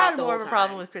 cough I drop had the more whole of a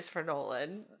problem time. with Christopher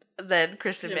Nolan than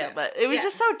Christian Yeah. Bale, but it was Yeah.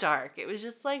 just so dark. It was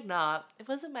just like, nah, it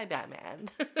wasn't my Batman.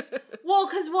 Well,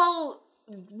 because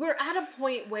we're at a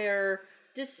point where,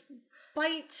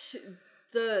 despite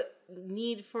the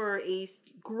need for a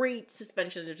great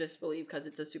suspension of disbelief because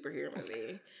it's a superhero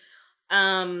movie,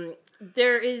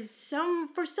 there is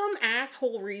for some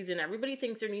asshole reason, everybody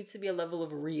thinks there needs to be a level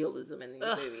of realism in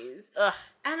these movies. Ugh.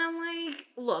 And I'm like,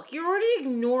 look, you're already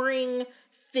ignoring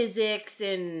physics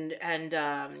and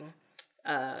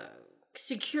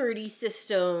security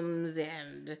systems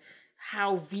and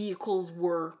how vehicles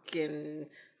work and,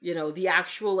 you know, the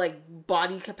actual like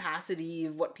body capacity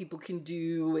of what people can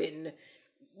do and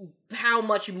how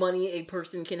much money a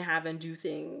person can have and do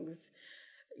things,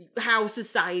 how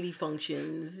society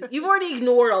functions. You've already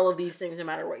ignored all of these things no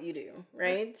matter what you do,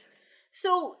 right?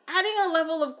 So adding a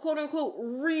level of quote unquote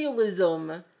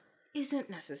realism isn't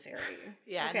necessary.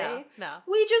 Yeah, okay? no.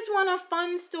 We just want a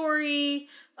fun story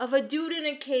of a dude in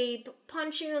a cape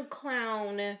punching a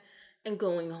clown and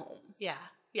going home. Yeah,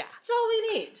 yeah. That's all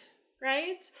we need,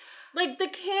 right? Like the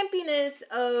campiness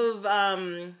of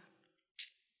oh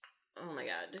my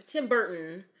god, Tim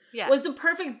Burton Yeah. was the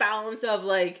perfect balance of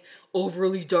like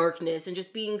overly darkness and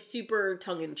just being super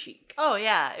tongue-in-cheek. Oh,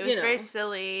 yeah. It was You know. very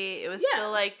silly. It was Yeah.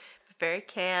 still like very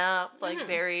camp, like Mhm.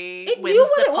 very It whimsical.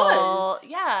 knew what it was.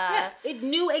 Yeah. Yeah, it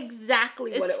knew exactly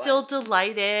what it It's was. still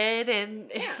delighted and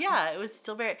Yeah. yeah, it was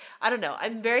still very, I don't know.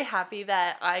 I'm very happy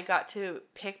that I got to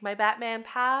pick my Batman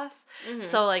path. Mhm.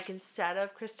 So like instead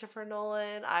of Christopher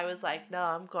Nolan, I was like, no,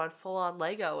 I'm going full on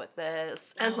Lego with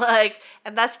this. And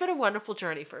and that's been a wonderful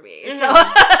journey for me. Mhm. So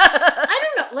I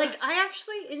don't know. Like, I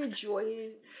actually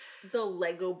enjoyed the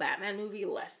Lego Batman movie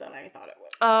less than I thought it would.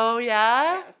 Oh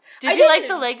yeah? Yes. Did I you like didn't-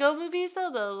 the Lego movies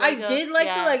though? The I Lego, did like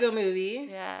yeah. the Lego movie.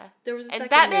 Yeah. There was a And second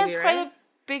Batman's movie, quite right? a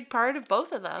big part of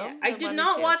both of them. Yeah. I the did one and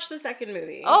not two. watch the second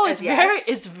movie. Oh, as it's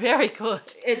yet. very good.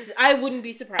 I wouldn't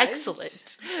be surprised.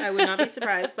 Excellent. I would not be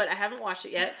surprised, but I haven't watched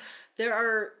it yet.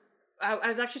 I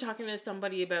was actually talking to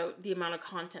somebody about the amount of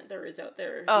content there is out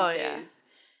there these days.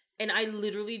 And I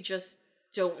literally just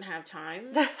don't have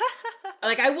time.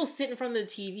 Like, I will sit in front of the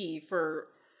TV for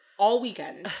all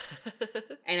weekend,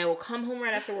 and I will come home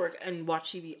right after work and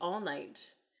watch TV all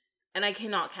night, and I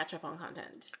cannot catch up on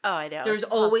content. Oh, I know. There's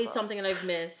it's always impossible. something that I've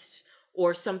missed,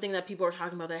 or something that people are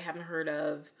talking about that I haven't heard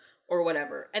of, or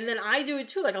whatever. And then I do it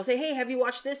too. Like, I'll say, hey, have you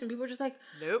watched this? And people are just like,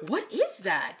 Nope. what is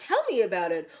that? Tell me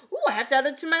about it. Ooh, I have to add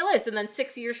that to my list. And then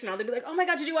 6 years from now, they'll be like, oh my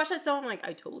god, did you watch that? So I'm like,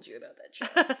 I told you about that show.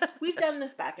 We've done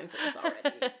this back and forth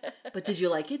already. But did you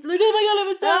like it? Like, oh my god, it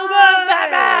was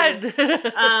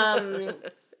so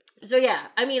good! So yeah,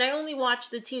 I mean, I only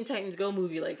watched the Teen Titans Go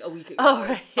movie like a week ago. Oh,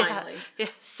 right. Finally. Yeah.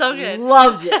 So good.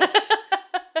 Loved it.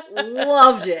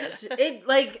 Loved it. It,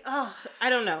 like, oh, I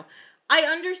don't know. I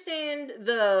understand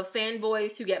the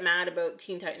fanboys who get mad about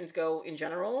Teen Titans Go in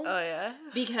general. Oh, yeah.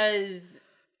 Because,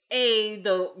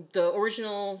 the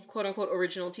original, quote unquote,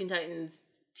 original Teen Titans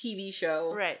TV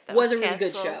show Right, that was was a really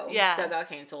good canceled. show. Yeah. That got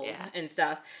canceled Yeah. and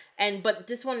stuff. But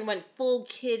this one went full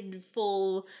kid,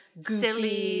 full goofy,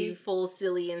 Silly. full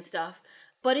silly and stuff.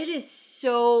 But it is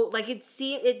so, like,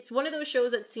 it's one of those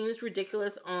shows that seems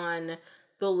ridiculous on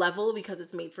the level because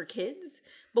it's made for kids.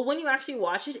 But when you actually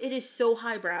watch it, it is so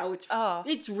highbrow.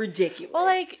 It's ridiculous. Well,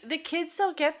 like, the kids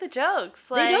don't get the jokes.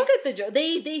 Like, They don't get the joke.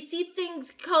 They see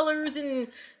things, colors, and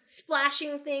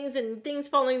splashing things and things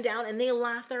falling down, and they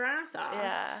laugh their ass off.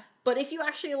 Yeah. But if you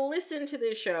actually listen to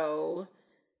the show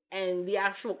and the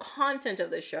actual content of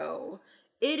the show,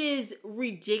 it is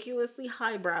ridiculously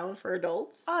highbrow for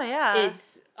adults. Oh, yeah.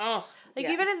 It's, Like,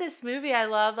 yeah. even in this movie, I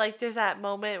love, like, there's that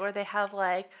moment where they have,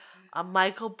 like, a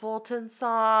Michael Bolton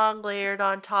song layered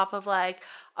on top of, like,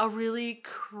 a really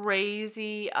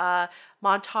crazy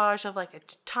montage of, like, a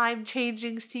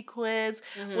time-changing sequence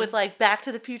with, like, Back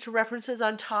to the Future references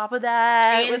on top of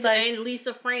that. And, with, like, and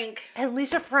Lisa Frank. and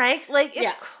Lisa Frank. Like, it's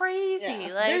Yeah. crazy.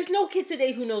 Yeah. Like, There's no kid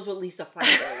today who knows what Lisa Frank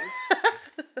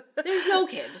is. There's no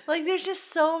kid. Like, there's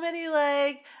just so many,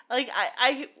 like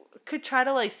I could try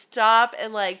to, like, stop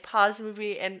and, like, pause the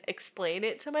movie and explain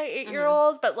it to my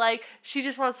 8-year-old, but, like, she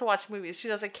just wants to watch movies. She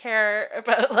doesn't care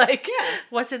about, like,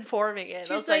 what's informing it.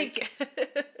 She's like,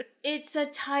 it's a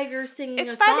tiger singing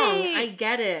It's a funny. song. I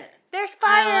get it. There's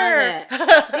fire. I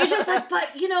love it. You're just like, but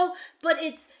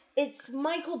it's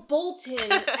Michael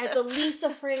Bolton as a Lisa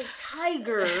Frank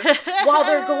tiger while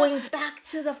they're going back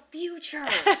to the future.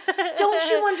 Don't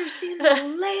you understand the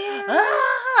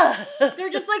layers? They're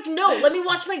just like, no, let me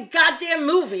watch my goddamn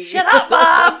movie. Shut up,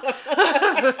 Mom.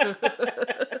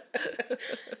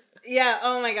 Yeah,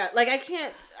 oh my god. Like,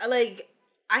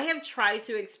 I have tried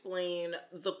to explain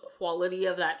the quality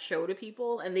of that show to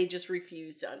people, and they just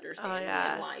refuse to understand me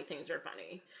and why things are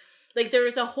funny. Like, there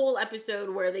was a whole episode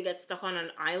where they get stuck on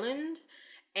an island,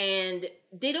 and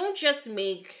they don't just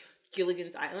make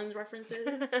Gilligan's Island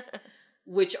references,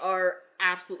 which are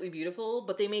absolutely beautiful,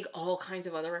 but they make all kinds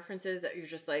of other references that you're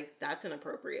just like, that's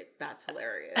inappropriate. That's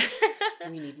hilarious.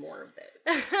 We need more of this.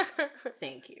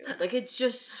 Thank you. Like, it's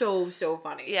just so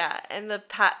funny. Yeah, and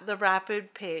the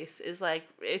rapid pace is like,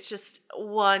 it's just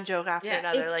one joke after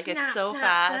another. Like, snap, it's so snap,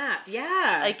 fast. snap.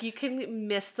 Yeah. Like, you can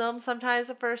miss them sometimes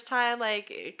the first time, like,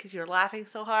 because you're laughing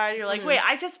so hard. You're like, wait,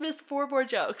 I just missed 4 more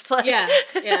jokes. Like, yeah.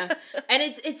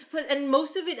 And and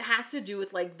most of it has to do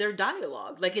with, like, their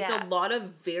dialogue. Like, it's a lot of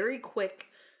very quick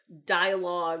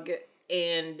dialogue,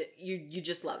 and you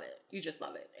just love it. You just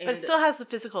love it. And but it still has the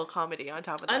physical comedy on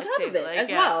top of that, like, as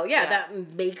well. Yeah,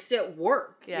 that makes it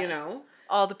work, you know?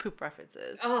 All the poop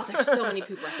references. Oh, there's so many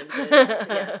poop references.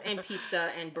 Yes, and pizza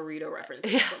and burrito references.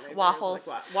 Yeah. Waffles.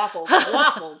 Like, waffles.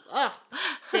 Ugh,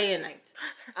 day and night.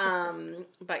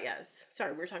 But yes.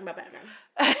 Sorry, we were talking about Batman.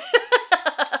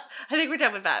 I think we're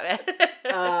done with Batman.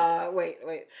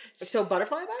 Wait. So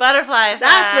Butterfly Effect? Butterfly Effect.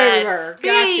 That's where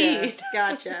we were.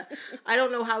 Gotcha. I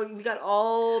don't know how we got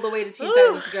all the way to Teen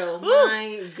Titans Go.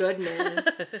 My goodness.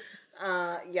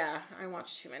 Yeah, I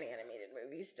watched too many animated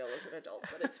movies still as an adult,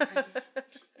 but it's fine.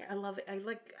 Yeah, I love it.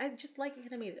 I just like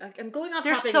animated. I'm going off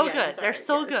topic so again. Good. Sorry. They're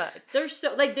so good.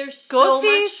 There's Go so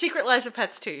see much. Secret Lives of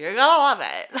Pets 2. You're gonna love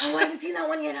it. Oh, I haven't seen that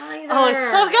one yet either. Oh,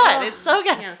 it's so good. It's so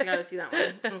good. Yes, I gotta see that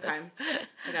one. Okay.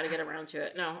 I gotta get around to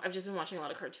it. No, I've just been watching a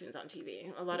lot of cartoons on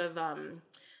TV. A lot of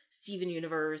Steven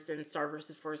Universe and Star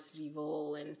vs. Force of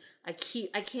Evil, and I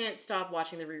can't stop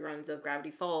watching the reruns of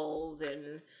Gravity Falls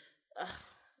and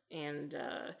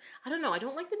I don't know. I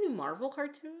don't like the new Marvel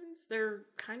cartoons. They're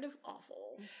kind of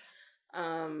awful.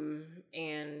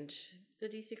 And the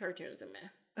DC cartoons are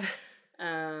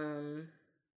meh.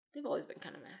 They've always been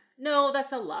kind of meh. No,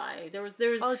 that's a lie. There was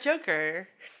Joker.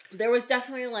 There was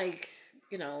definitely, like,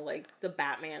 you know, like the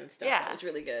Batman stuff that was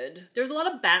really good. There's a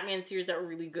lot of Batman series that were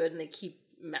really good, and they keep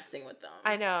messing with them.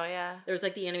 I know, yeah. There was,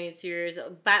 like, the animated series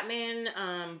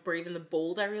Batman Brave and the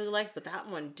Bold I really liked, but that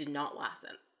one did not last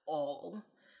at all.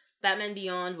 Batman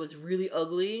Beyond was really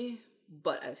ugly,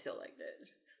 but I still liked it.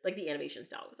 Like, the animation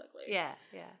style was ugly. Yeah.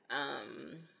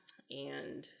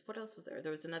 And what else was there?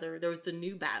 There was the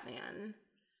new Batman.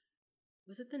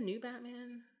 Was it the new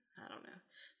Batman? I don't know.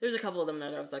 There's a couple of them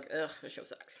that I was like, ugh, the show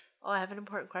sucks. Oh, I have an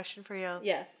important question for you.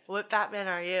 Yes. What Batman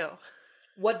are you?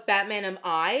 What Batman am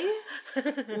I?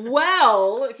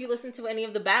 Well, if you listen to any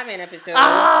of the Batman episodes.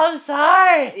 Oh,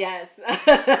 sorry. Yes.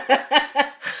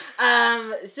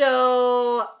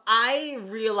 So I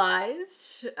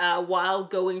realized while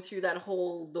going through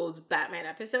those Batman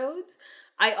episodes,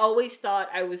 I always thought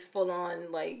I was full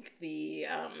on like the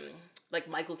like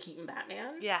Michael Keaton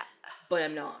Batman. Yeah. But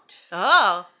I'm not.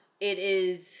 Oh. It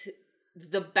is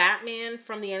the Batman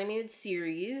from the animated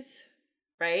series,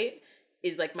 right?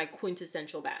 Is like my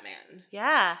quintessential Batman.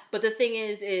 Yeah. But the thing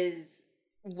is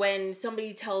when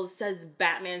somebody says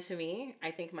Batman to me,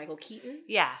 I think Michael Keaton.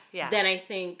 Yeah. Then I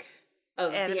think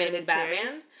of animated the animated Batman.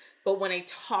 series. But when I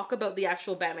talk about the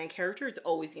actual Batman character, it's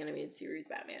always the animated series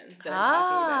Batman that I'm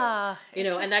talking about. You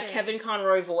know, and that Kevin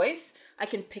Conroy voice, I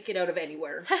can pick it out of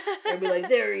anywhere. I'd be like,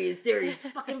 there he is,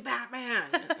 fucking Batman.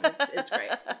 It's great.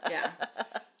 Yeah.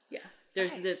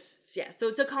 There's this, so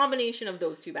it's a combination of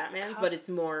those two Batmans, but it's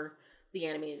more the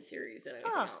animated series than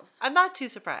anything else. I'm not too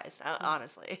surprised,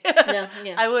 honestly. Yeah.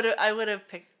 I would have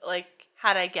picked, like,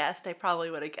 had I guessed, I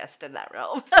probably would have guessed in that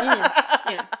realm.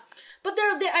 Yeah. But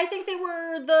I think they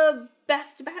were the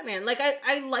best Batman. Like,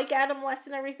 I like Adam West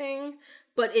and everything,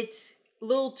 but it's a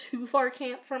little too far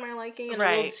camp for my liking and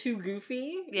a little too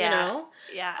goofy, you know?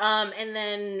 Yeah. And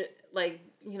then, like,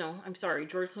 you know, I'm sorry,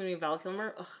 George Clooney and Val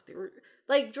Kilmer, they were,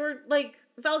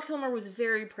 Val Kilmer was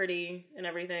very pretty and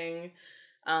everything.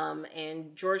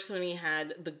 And George Clooney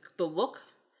had the look.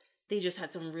 They just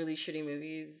had some really shitty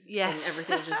movies. Yes. And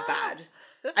everything was just bad.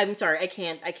 I'm sorry, I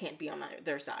can't be on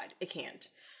their side. I can't.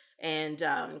 And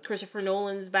Christopher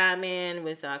Nolan's Batman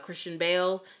with Christian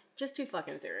Bale, just too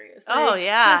fucking serious. Oh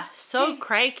yeah, so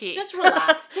cranky. Just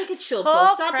relax. Take a chill pill.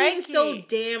 Stop being so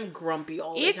damn grumpy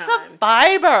all the time. Eat some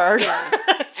fiber. Yeah.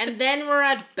 And then we're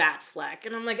at Batfleck,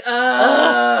 and I'm like,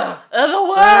 ugh, the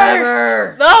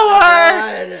worst.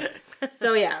 The worst.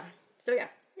 So yeah.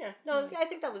 No, I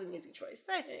think that was an easy choice.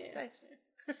 Nice.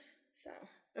 So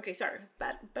okay, sorry.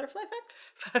 Butterfly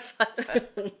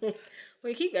effect.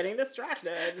 We keep getting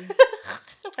distracted.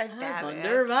 I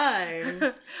wonder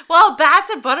why. Well,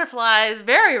 bats and butterflies,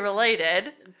 very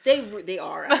related. They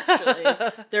are actually.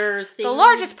 They're things... The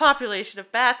largest population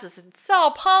of bats is in Sao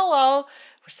Paulo,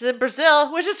 which is in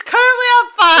Brazil, which is currently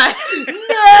on fire.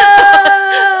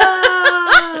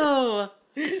 No.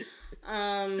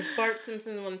 Bart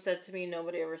Simpson once said to me,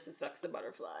 "Nobody ever suspects the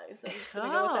butterflies." So I'm just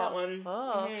gonna go with that one.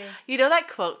 Oh, you know that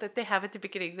quote that they have at the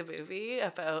beginning of the movie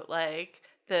about like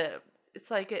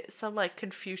some like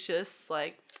Confucius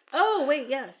like. Oh wait,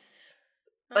 yes.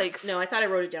 Like no, I thought I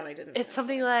wrote it down. I didn't. It's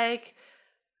something like.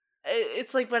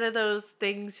 It's like one of those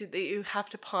things that you have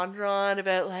to ponder on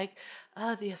about like.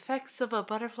 The effects of a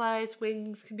butterfly's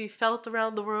wings can be felt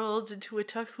around the world into a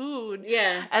typhoon.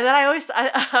 Yeah. And then I always,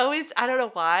 I don't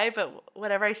know why, but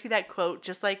whenever I see that quote,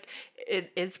 just like in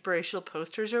inspirational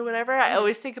posters or whatever, I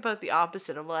always think about the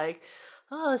opposite. I'm like,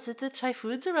 oh, is it the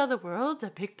typhoons around the world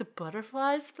that make the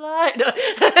butterflies fly? No.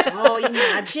 Oh,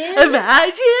 imagine.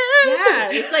 Yeah,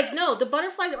 it's like, no, the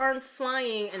butterflies aren't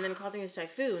flying and then causing a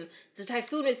typhoon. The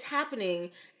typhoon is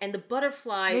happening and the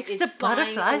butterfly makes is the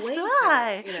flying butterflies away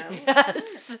fly. from it, you know?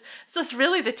 Yes. So it's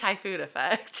really the typhoon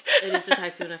effect. It is the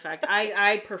typhoon effect.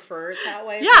 I prefer it that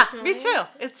way. Yeah, personally. me too.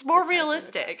 It's more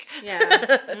realistic. Yeah.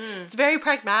 It's very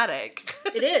pragmatic.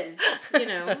 It is, you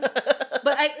know.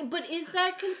 But is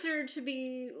that considered to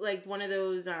be like one of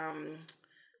those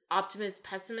optimist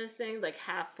pessimist things, like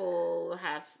half full,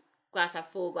 glass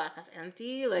half full, glass half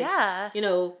empty? Like, yeah. You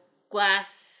know,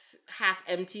 glass half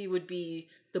empty would be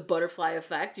the butterfly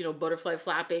effect, you know, butterfly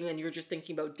flapping and you're just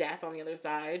thinking about death on the other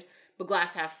side. But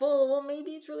glass half full, well,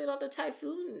 maybe it's really not the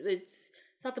typhoon. It's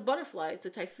not the butterfly, it's a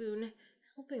typhoon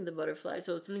helping the butterfly.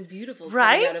 So it's something beautiful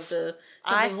coming out of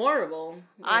something horrible.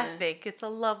 Yeah. I think it's a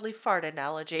lovely fart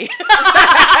analogy.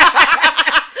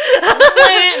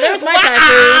 There's my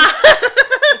typhoon.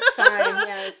 It's fine,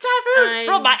 yes. Typhoon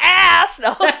from my ass.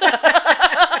 No.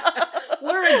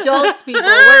 We're adults, people.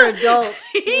 We're adults.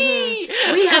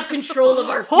 Mm-hmm. We have control of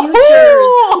our futures.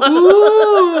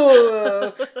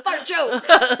 Ooh. Fart joke.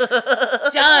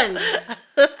 Done.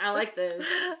 I like this.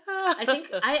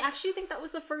 I actually think that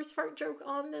was the first fart joke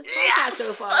on this podcast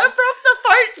so far. I broke the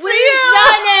fart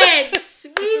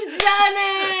seal. We've done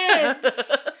it.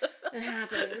 It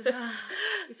happens.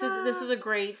 This is a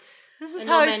great. This is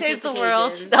how I saved the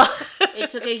world. No.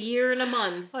 It took a year and a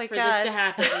month for this to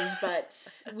happen,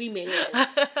 but we made it.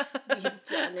 We've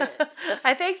done it.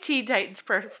 I thank Teen Titans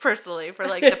personally for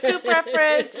like the poop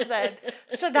reference, and then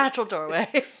it's a natural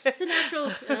doorway. It's a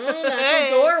natural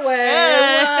doorway.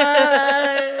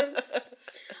 What?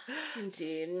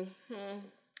 Indeed.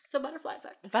 So butterfly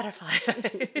effect. Butterfly.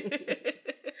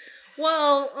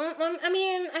 Well, I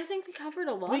mean, I think we covered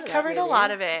a lot. We covered a lot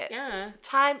of it. Yeah.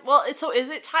 So is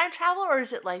it time travel or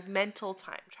is it like mental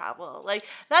time travel? Like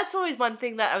that's always one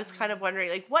thing that I was kind of wondering.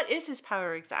 Like, what is his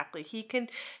power exactly? He can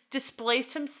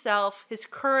displace himself, his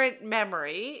current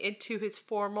memory, into his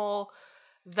formal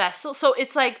vessel. So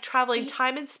it's like traveling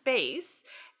time and space.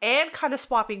 And kind of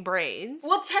swapping brains.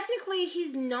 Well, technically,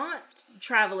 he's not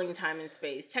traveling time and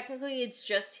space. Technically, it's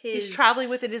just his... He's traveling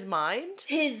within his mind?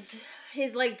 His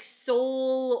like,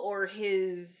 soul or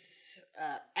his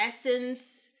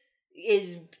essence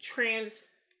is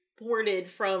transported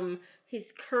from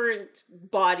his current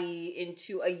body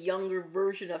into a younger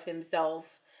version of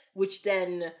himself, which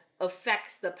then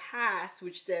affects the past,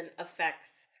 which then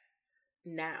affects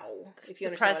now, if you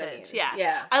understand present, what I mean.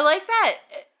 Yeah. I like that.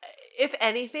 If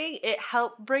anything, it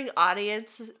helped bring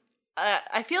audience.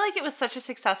 I feel like it was such a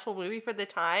successful movie for the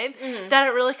time that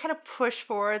it really kind of pushed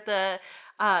forward the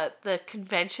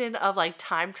convention of like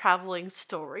time traveling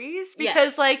stories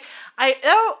because like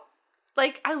I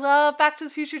love Back to the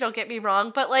Future. Don't get me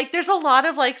wrong, but like there's a lot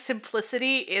of like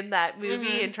simplicity in that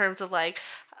movie in terms of like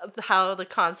how the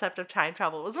concept of time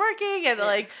travel was working and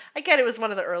like I get it was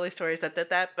one of the early stories that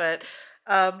did that,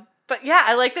 but yeah,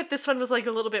 I like that this one was like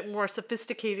a little bit more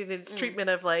sophisticated in its treatment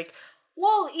of like.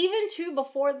 Well, even too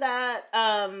before that,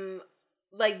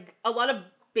 like a lot of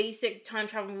basic time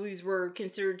travel movies were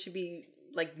considered to be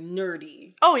like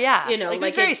nerdy. Oh yeah, You know, like like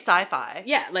it's very it's- sci-fi.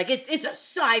 Yeah, like it's a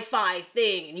sci-fi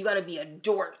thing, and you got to be a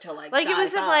dork to like. Like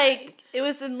sci-fi. it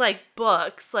was in like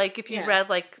books. Like if you Yeah. read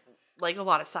like a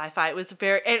lot of sci-fi, it was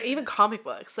very, and even comic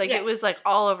books. Like Yes. it was like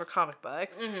all over comic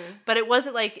books, Mhm. but it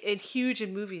wasn't like huge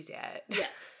in movies yet. Yes.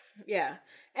 Yeah.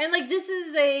 And like this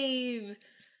is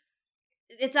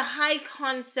it's a high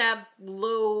concept,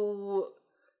 low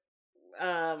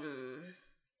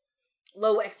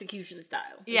execution style.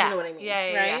 if Yeah, You know what I mean? yeah,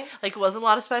 right? yeah. Like it wasn't a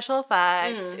lot of special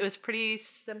effects. Mhm. It was pretty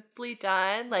simply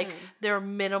done. Like Mhm. there were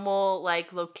minimal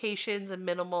like locations and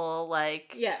minimal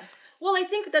like Yeah. Well, I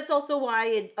think that's also why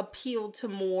it appealed to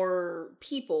more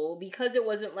people, because it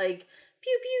wasn't like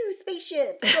pew pew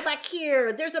spaceships, go back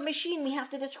here. There's a machine we have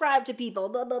to describe to people.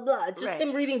 Blah blah blah. It's just Right.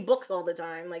 him reading books all the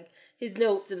time, like his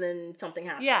notes, and then something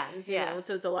happens. Yeah, you yeah. know?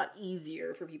 So it's a lot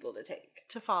easier for people to take.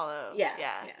 to follow. Yeah,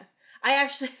 yeah. I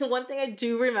actually, one thing I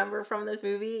do remember from this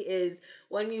movie is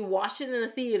when we watched it in the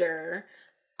theater,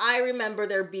 I remember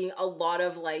there being a lot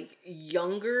of like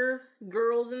younger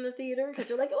girls in the theater because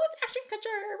they're like, "Oh, it's Ashton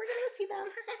Kutcher, we're gonna go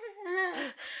see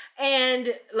them,"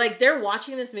 and like they're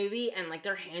watching this movie and like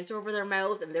their hands are over their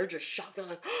mouth and they're just shocked. They're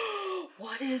like,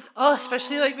 "What is?" Oh,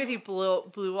 especially like when he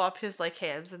blew up his like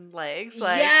hands and legs.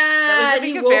 Like yeah, that was and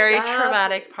he like a woke very up.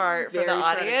 traumatic part for Very the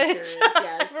traumatic audience. experience,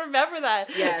 yes. I remember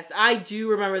that. Yes, I do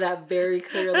remember that very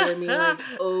clearly. I mean, like,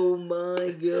 oh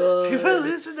my god, People are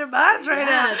losing their minds right yeah,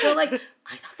 now. they're like,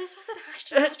 I thought this was an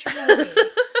Ashton Kutcher movie.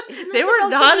 Isn't They this were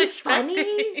supposed to not be expecting.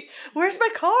 funny? Where's my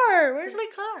car? Where's my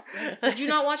car? Did you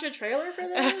not watch a trailer for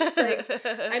this? Like,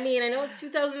 I mean, I know it's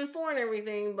 2004 and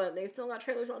everything, but they still got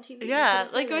trailers on TV. You yeah,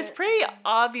 could've like seen it was pretty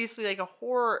obviously like a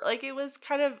horror. Like it was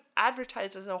kind of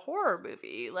advertised as a horror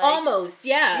movie. Like Almost,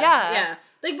 yeah, Yeah. yeah.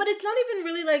 Like, but it's not even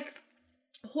really like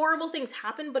horrible things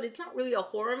happen. But it's not really a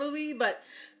horror movie. But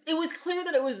it was clear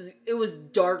that it was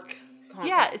dark content.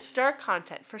 yeah, it's dark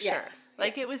content for Yeah, sure.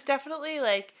 Like it was definitely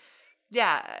like.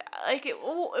 Yeah, like it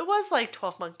was like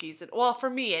 12 Monkeys, and well, for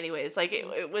me anyways, like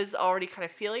it was already kind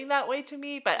of feeling that way to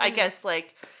me, but I Mhm. guess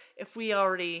like if we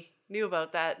already knew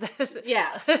about that, then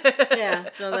Yeah. Yeah,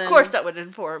 so of then- course that would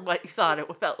inform what you thought it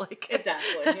felt like.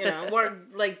 Exactly. You know, or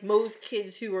like most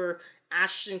kids who were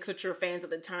Ashton Kutcher fans at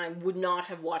the time would not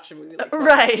have watched a movie like that.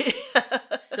 Right.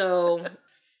 So, well,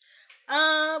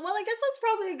 I guess that's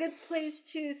probably a good place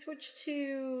to switch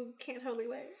to Can't Hardly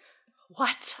Wait.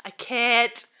 What? I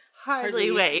can't hardly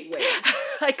wait. wait.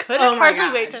 I couldn't Oh my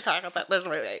hardly wait God. to talk about this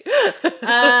movie.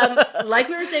 Like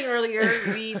we were saying earlier,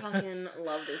 we fucking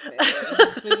love this movie.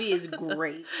 This movie is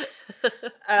great.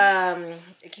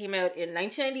 It came out in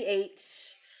 1998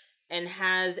 and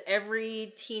has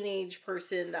every teenage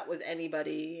person that was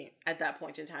anybody at that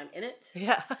point in time in it.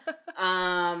 Yeah.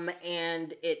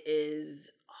 And it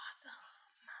is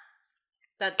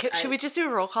awesome. Should we just do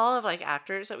a roll call of like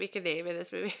actors that we can name in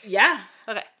this movie? Yeah.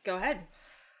 Okay. Go ahead.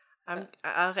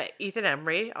 Okay. Ethan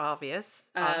Embry, obvious.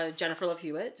 Obs. Jennifer Love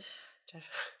Hewitt.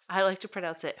 I like to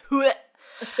pronounce it.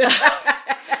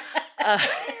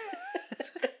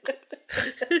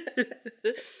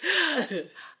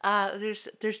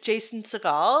 There's Jason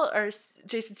Segel or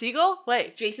Jason Segel.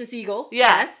 Wait. Jason Segel.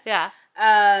 Yeah. Yes.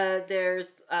 Yeah. There's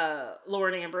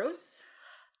Lauren Ambrose.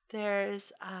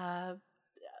 There's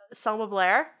Selma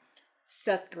Blair.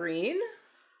 Seth Green.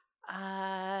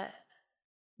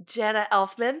 Jenna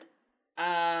Elfman.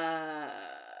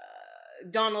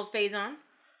 Donald Faison.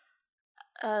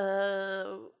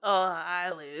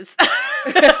 I lose.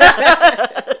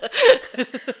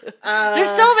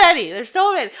 There's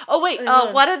so many. Oh wait,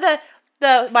 one of the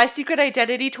My Secret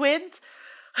Identity twins.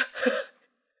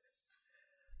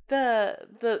 the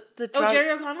drunk... Jerry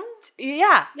O'Connell.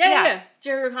 Yeah.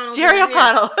 Jerry O'Connell. Jerry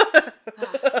O'Connell.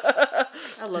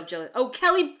 I love Jelly. Oh,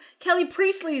 Kelly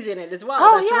Priestley's in it as well.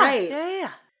 Oh, That's yeah. right.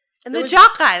 Yeah. And There the was-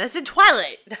 jock guy that's in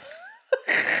Twilight.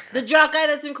 The jock guy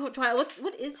that's in Twilight.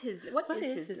 What is his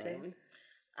name?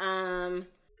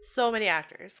 So many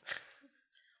actors.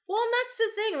 Well, and that's the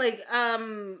thing. Like,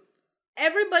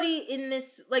 everybody in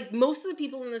this, like, most of the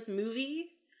people in this movie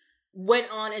went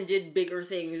on and did bigger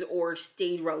things or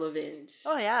stayed relevant.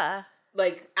 Oh yeah.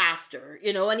 Like after,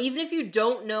 you know, and even if you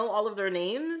don't know all of their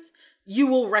names, you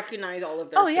will recognize all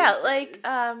of their faces. Yeah, like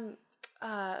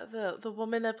the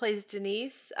woman that plays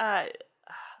Denise,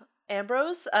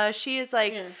 Ambrose, she is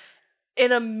like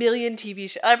in a million TV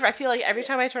shows. I feel like every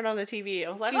time I turn on the TV, I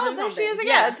was like, She's in there she is something.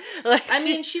 again. Like, I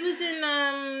mean, she was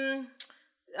in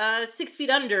 6 Feet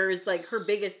Under is like her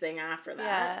biggest thing after that.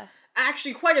 yeah,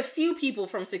 Actually, quite a few people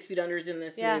from 6 Feet Under is in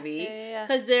this movie. Yeah.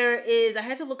 Because there is, I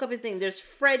had to look up his name. There's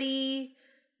Freddie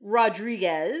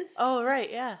Rodriguez. Oh, right,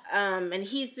 yeah. And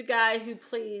he's the guy who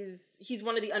he's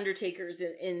one of the Undertakers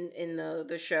in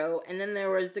the show. And then there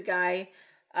was the guy,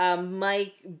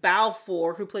 Mike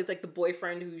Balfour, who plays like the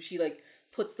boyfriend who she like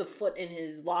puts the foot in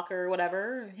his locker or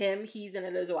whatever. He's in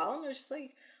it as well. And it's just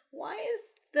like, why is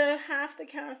half the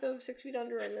cast of 6 Feet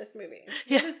Under in this movie?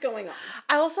 What is going on?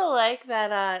 I also like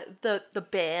that the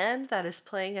band that is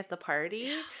playing at the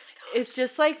party is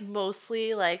just like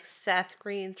mostly like Seth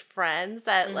Green's friends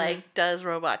that like does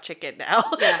Robot Chicken now.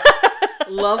 Yeah.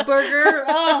 Love Burger.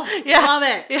 Oh, yeah. Love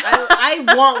it. Yeah. I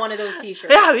want one of those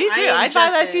t-shirts. Yeah, me too. I'd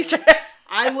buy that t-shirt.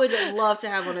 I would love to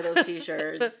have one of those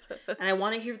t-shirts. And I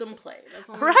want to hear them play. That's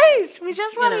all. Right. We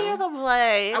just want to hear them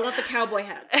play. I want the cowboy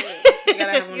hat too. I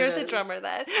gotta have one You're of those. the drummer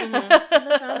then. I'm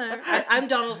the drummer. I'm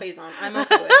Donald Faison. I'm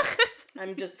okay with it.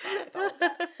 I'm just fine with all of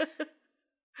that.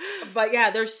 But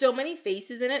yeah, there's so many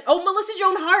faces in it. Oh, Melissa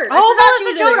Joan Hart.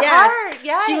 Melissa Joan Hart.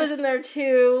 Yes. She was in there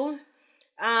too.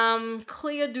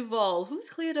 Clea Duvall. Who's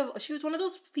Clea Duvall? She was one of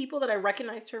those people that I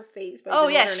recognized her face.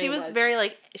 But she was very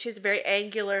like, she's a very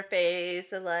angular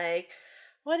face and like,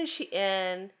 what is she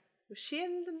in? Was she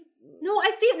in the... No,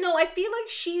 I feel like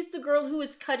she's the girl who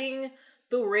is cutting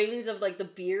the rings of like the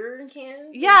beer cans.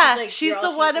 Yeah, she's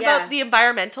the one about the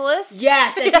environmentalist.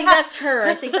 Yes, I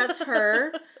think that's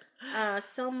her.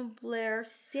 Selma Blair,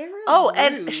 Sarah Rue.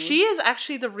 And she is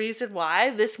actually the reason why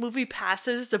this movie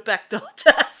passes the Bechdel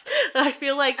test. I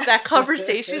feel like that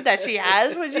conversation that she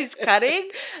has when she's cutting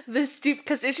this stupid,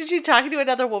 because isn't she talking to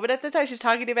another woman at the time? She's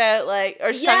talking about like,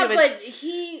 or she's talking about,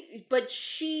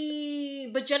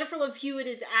 but Jennifer Love Hewitt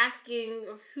is asking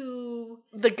who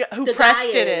the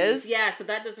Preston is. Yeah, so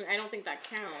that doesn't. I don't think that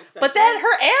counts. But then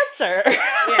her answer,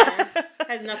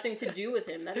 has nothing to do with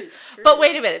him. That is true. But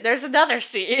wait a minute, there's another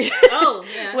scene. Oh,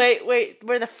 yeah. Wait,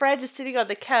 where the friend is sitting on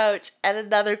the couch and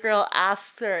another girl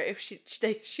asks her if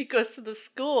she goes to the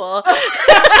school. And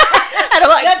I'm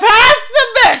like, pass the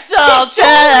Bechdel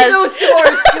test! She goes to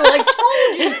our school. I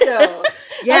told you so.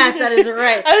 Yes, that is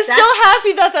right. I was so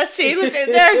happy that scene was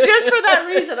in there just for that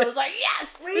reason. I was like,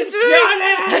 yes! We did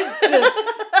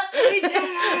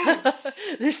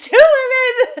it! There's 2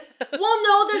 women! Well,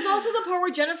 no, there's also the part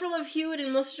where Jennifer Love Hewitt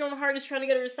and Melissa Joan Hart is trying to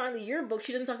get her to sign the yearbook.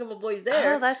 She doesn't talk about boys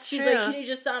there. Oh, that's She's true. like, can you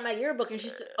just sign my yearbook? And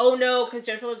she's oh no, because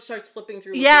Jennifer Love starts flipping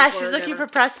through. Yeah, she's looking for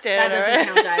Preston. That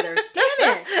doesn't count either.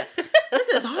 Damn it! This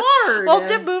is hard. Well,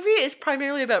 the movie is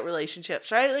primarily about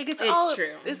relationships, right? Like it's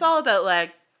true. It's all about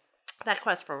like that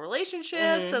quest for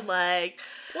relationships and like.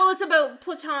 Well, it's about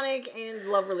platonic and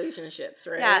love relationships,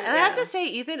 right? Yeah, and I have to say,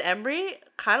 Ethan Embry,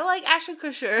 kind of like Ashton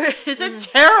Kutcher, is a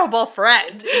terrible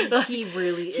friend. He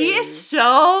really is. He is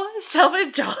so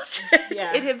self-indulgent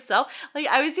in himself. Like,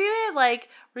 I was even, like,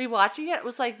 rewatching it,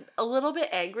 was, like, a little bit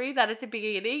angry that at the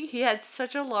beginning, he had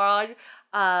such a long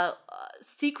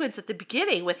sequence at the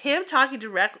beginning with him talking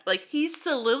direct, like he's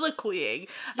soliloquying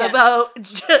about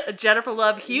Jennifer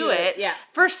Love Hewitt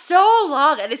for so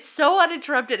long, and it's so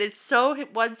uninterrupted, it's so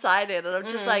one-sided, and I'm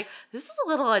just like, this is a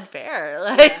little unfair.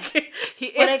 Like,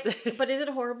 but is it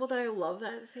horrible that I love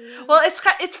that scene? Well,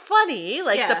 it's funny,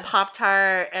 like the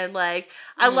Pop-Tart, and like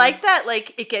I like that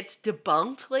like it gets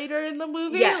debunked later in the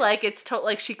movie. Like it's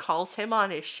like she calls him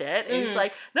on his shit, and he's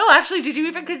like, no, actually, did you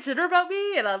even consider about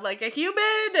me? And I'm like a human.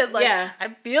 And like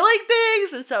I'm feeling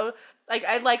things, and so like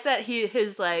I like that he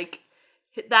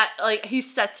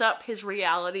sets up his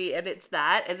reality, and it's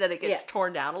that, and then it gets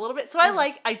torn down a little bit. So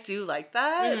I do like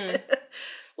that.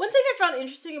 One thing I found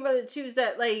interesting about it too is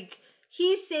that like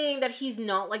he's saying that he's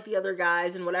not like the other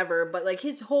guys and whatever, but like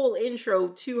his whole intro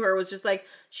to her was just like,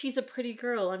 she's a pretty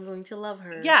girl, I'm going to love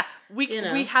her. Yeah,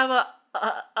 we have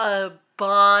a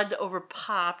bond over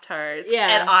Pop-Tarts,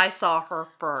 and I saw her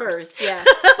first.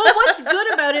 But what's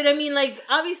good about it, I mean, like,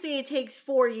 obviously it takes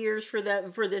 4 years for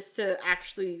this to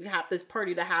actually have this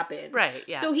party to happen. Right,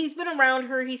 yeah. So he's been around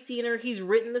her, he's seen her, he's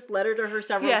written this letter to her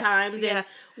several times, and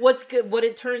what's good, what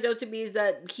it turns out to be is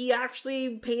that he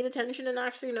actually paid attention and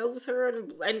actually knows her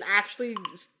and actually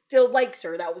still likes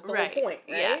her. That was the whole point,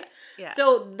 right? Yeah.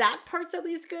 So that part's at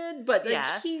least good, but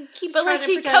like he keeps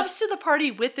he comes to the party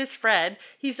with his friend.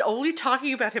 He's only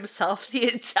talking about himself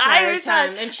the entire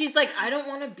time. And she's like, I don't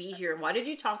want to be here. Why did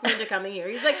you talk me into coming here?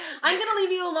 He's like, I'm going to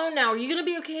leave you alone now. Are you going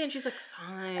to be okay? And she's like,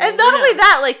 fine. And not only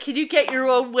that, like, can you get your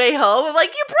own way home? I'm like,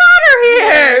 you brought her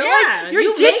here. Yeah. Like,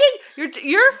 you're ditching.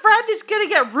 Your friend is going to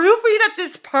get roofied at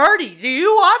this party. Do you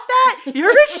want that?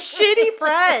 You're a shitty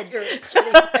friend. You're a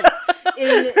shitty friend.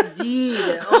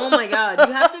 Indeed. Oh my God.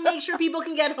 You have to make sure people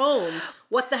can get home.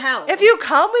 What the hell? If you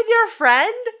come with your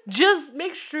friend, just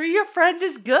make sure your friend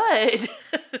is good.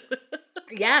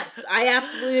 Yes, I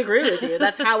absolutely agree with you.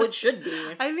 That's how it should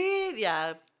be. I mean,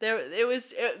 yeah,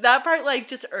 that part like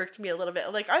just irked me a little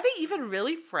bit. Like, are they even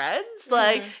really friends?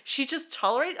 Like, she just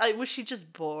tolerates. Was she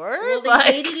just bored? Well,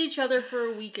 they dated each other for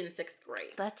a week in 6th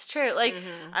grade. That's true. Like,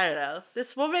 I don't know.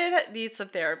 This woman needs some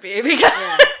therapy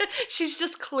because she's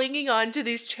just clinging on to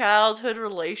these childhood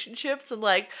relationships in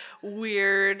like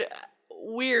weird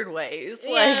ways.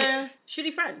 Yeah, like,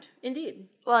 shitty friend, indeed.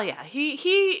 Well, yeah,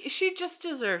 she just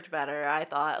deserved better, I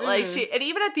thought. Like, and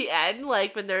even at the end,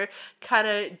 like, when they're kind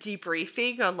of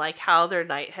debriefing on, like, how their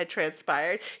night had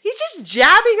transpired, he's just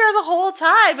jabbing her the whole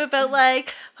time about,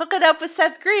 like, hooking up with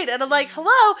Seth Green. And I'm like,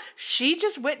 hello, she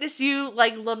just witnessed you,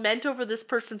 like, lament over this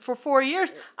person for 4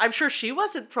 years. I'm sure she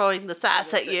wasn't throwing the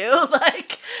sass at you.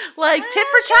 like tit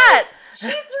for tat. She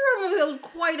threw him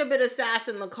quite a bit of sass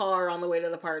in the car on the way to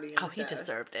the party. Oh, he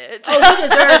deserved it. Oh, he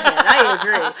deserved it. I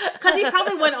agree. Because he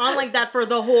probably went on like that for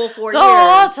the whole 4 years. The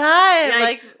whole time.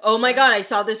 Like, oh my God, I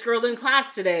saw this girl in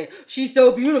class today. She's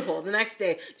so beautiful. The next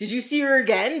day, did you see her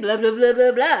again? Blah, blah, blah,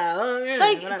 blah, blah. Oh, yeah,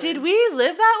 like, whatever. Did we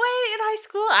live that way in high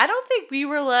school? I don't think we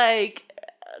were, like,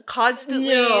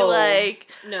 constantly,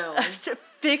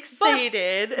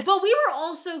 fixated. But we were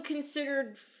also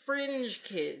considered fringe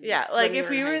kids. Yeah, like if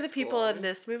we were the people in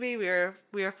this movie, we were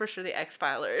for sure the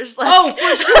X-Filers. Like, oh,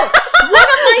 for sure. One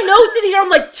of my notes in here, I'm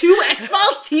like, 2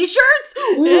 X-Files t-shirts?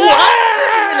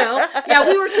 What? Yeah,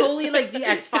 we were totally like the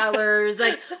X-Filers.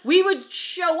 Like, we would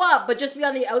show up, but just be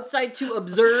on the outside to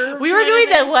observe. We were doing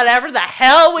whatever the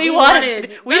hell we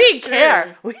wanted. We didn't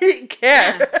care. We didn't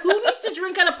care. Yeah. Who needs to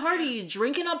drink at a party?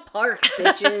 Drink in a park,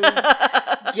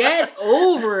 bitches. Get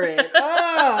over it.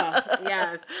 Oh,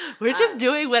 yes. We're just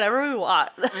doing whatever we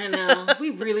want. I know. We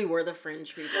really were the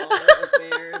fringe people. That was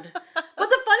weird. But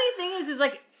the funny thing is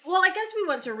like, well, I guess we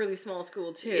went to a really small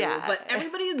school too. Yeah. But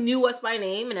everybody knew us by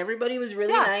name and everybody was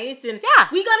really nice. And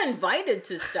we got invited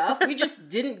to stuff. We just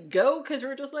didn't go because we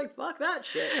were just like, fuck that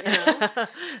shit. You know?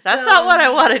 That's not what I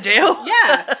want to do.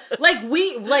 Yeah. Like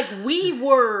we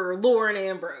were Lauren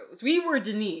Ambrose. We were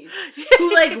Denise.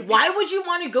 Who like, why would you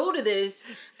want to go to this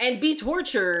and be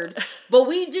tortured? But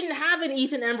we didn't have an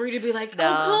Ethan Embry to be like, oh,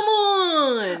 come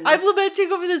on. I'm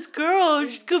lamenting over this girl.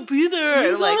 She's gonna be there.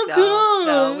 You like,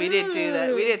 no, we didn't do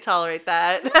that. We didn't tolerate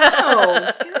that. No,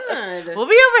 God. We'll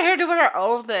be over here doing our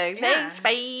own thing. Yeah. Thanks,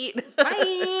 bye.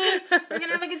 Bye. We're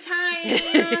gonna have a good time.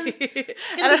 It's gonna be good.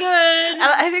 And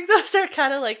I think those are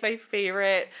kind of like my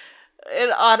favorite, in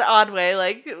an odd way.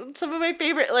 Like some of my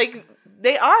favorite, like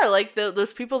they are like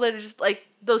those people that are just like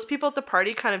those people at the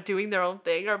party kind of doing their own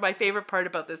thing are my favorite part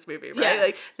about this movie, right? Yeah.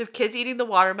 Like the kids eating the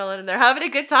watermelon and they're having a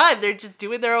good time. They're just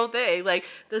doing their own thing. Like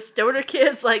the stoner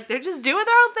kids, like they're just doing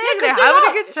their own thing. Yeah, they're having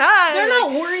a good time.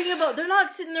 They're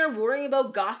not sitting there worrying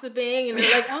about gossiping and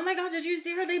they're like, oh my God, did you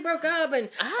see her? They broke up and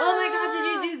oh my God, did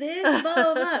you do this? Blah,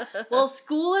 blah, blah. Well,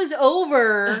 school is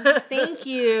over. Thank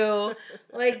you.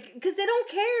 Like, because they don't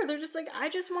care. They're just like, I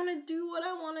just want to do what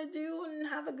I want to do and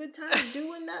have a good time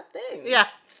doing that thing. Yeah.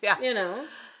 Yeah. You know?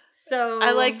 So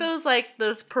I like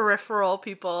those peripheral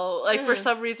people, like for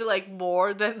some reason, like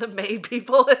more than the main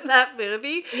people in that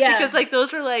movie. Yeah. Because like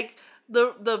those are like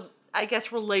the I guess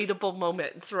relatable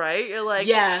moments, right? You're like,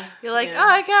 oh,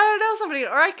 I gotta know somebody,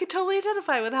 or I could totally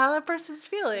identify with how that person's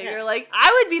feeling. Or like,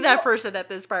 I would be that person at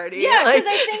this party. Yeah, because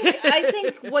like, I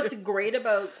think what's great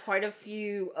about quite a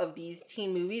few of these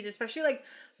teen movies, especially like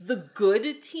the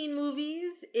good teen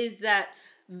movies, is that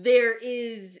there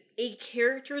is a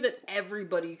character that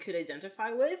everybody could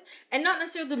identify with, and not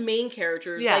necessarily the main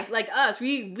characters. Yeah. Like us,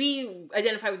 we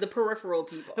identify with the peripheral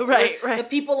people, right? The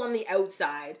people on the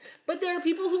outside. But there are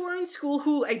people who are in school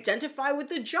who identify with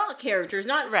the jock characters,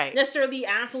 not necessarily the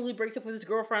asshole who breaks up with his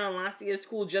girlfriend on last day of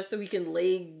school just so he can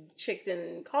lay chicks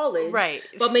in college, right?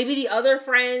 But maybe the other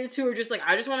friends who are just like,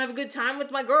 I just want to have a good time with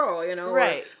my girl, you know,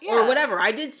 right? Or whatever.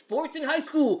 I did sports in high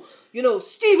school. You know,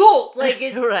 Steve Holt, like,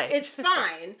 it's, it's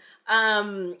fine.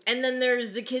 And then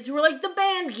there's the kids who are, like, the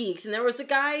band geeks. And there was the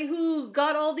guy who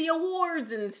got all the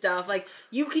awards and stuff. Like,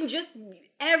 you can just,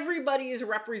 everybody is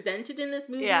represented in this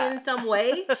movie in some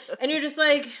way. And you're just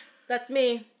like, that's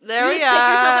me. There we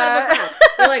are.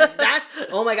 You're like,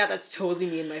 oh my God, that's totally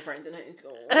me and my friends in high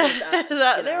school.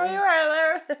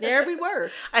 There we were.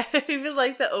 I even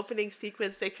like the opening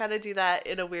sequence. They kind of do that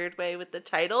in a weird way with the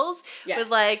titles. Yes.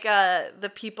 With like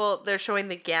the people, they're showing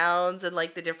the gowns and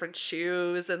like the different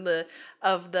shoes and the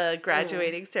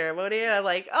graduating ceremony. And I'm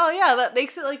like, oh yeah, that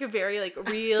makes it like a very like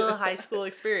real high school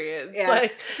experience. Yeah.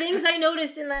 Like, things I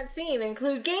noticed in that scene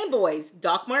include Game Boys,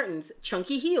 Doc Martens,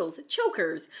 chunky heels,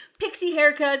 chokers, pixie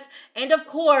haircuts, and of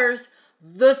course,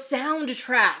 the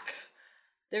soundtrack.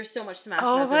 There's so much Smash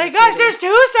Oh Mouth in my this gosh, movie. there's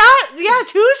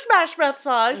two Smash Mouth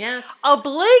songs. Yes. A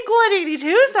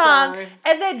Blink-182 song, Song.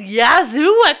 and then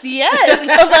Yazoo at the end.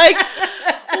 I'm like,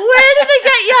 where did they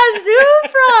get Yazoo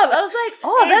from? I was like,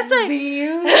 oh, that's like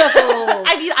beautiful.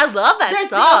 I mean, I love that They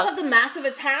song. also have the Massive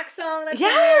Attack song that's in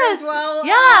there as well.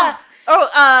 Yeah.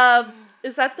 Oh,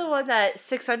 is that the one that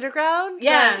Six Underground?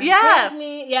 Yeah. Yeah. Take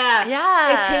me, yeah.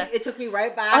 Yeah. It took me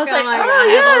right back. I was like, I'm oh I have all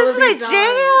yeah, of this these is songs. my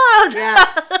jam. Yeah,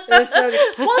 it was so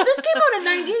good. Well, this came out in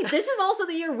 '98. This is also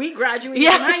the year we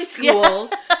graduated from high school.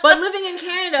 Yeah. But living in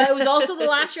Canada, it was also the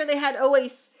last year they had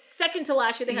OAC. Second to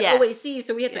last year, they had OAC,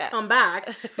 so we had to come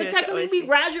back. But technically, we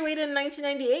graduated in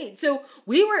 1998. So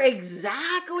we were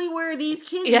exactly where these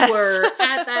kids were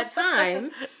at that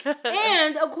time.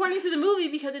 And according to the movie,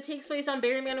 because it takes place on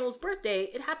Barry Manilow's birthday,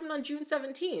 it happened on June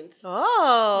 17th.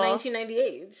 Oh.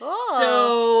 1998. Oh.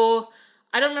 So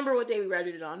I don't remember what day we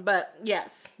graduated on, but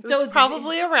yes. So it's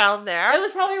probably around there. It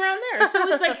was probably around there. So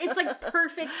it's like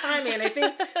perfect timing. And I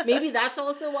think maybe that's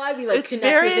also why we it's connect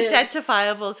very with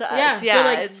identifiable to us. Yeah,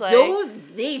 like, it's like those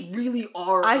they really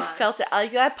are. I us. felt it.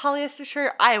 Like that polyester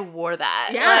shirt, I wore that.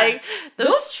 Yeah, like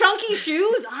those chunky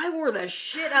shoes, I wore the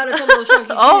shit out of some of those chunky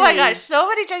shoes. Oh my gosh, so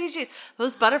many chunky shoes.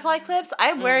 Those butterfly clips,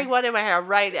 I'm wearing one in my hair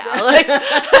right now. Like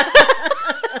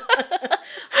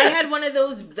I had one of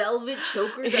those velvet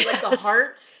chokers that like the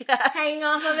hearts hanging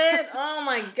off of it. Oh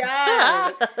my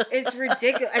god, it's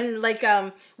ridiculous. And like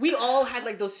we all had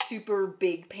like those super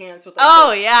big pants with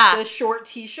like the short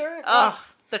t-shirt. Oh,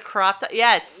 the crop top.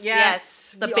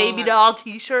 Yes. The baby doll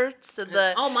t-shirts.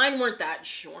 Oh, mine weren't that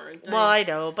short. Well, I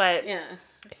know, but yeah.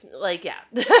 Like, yeah.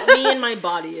 Me and my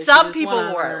body. Some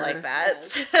people wore it like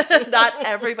that. Not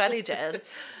everybody did.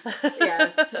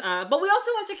 Yes. But we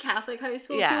also went to Catholic high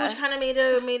school, too, which kind of made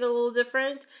a little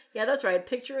different. Yeah, that's right.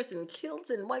 Picture us in kilts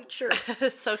and white shirts.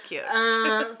 So cute.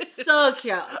 So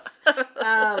cute.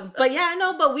 But yeah,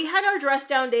 no, but we had our dress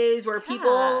down days where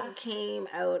people came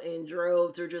out in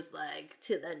droves or just like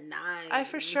to the nines. I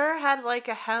for sure had like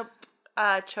a hemp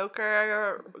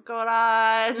choker going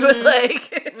on, but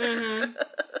like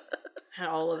had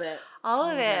all of it. All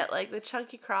of it, like the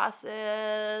chunky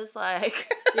crosses,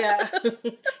 like yeah. Well,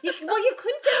 you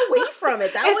couldn't get away from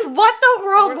it. That it's was what the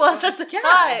world was at the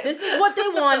time. This is what they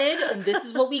wanted, and this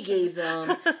is what we gave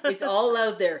them. It's all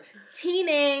out there. Teen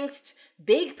angst,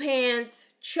 big pants,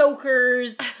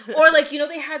 chokers, or like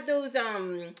they had those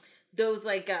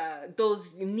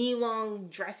knee-long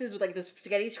dresses with like the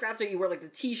spaghetti scraps that you wear like the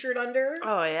t-shirt under.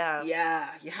 Oh yeah. Yeah,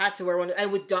 you had to wear one,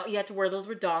 and you had to wear those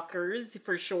with Dockers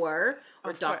for sure,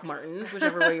 or Doc Martens,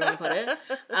 whichever way you want to put it.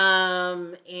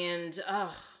 And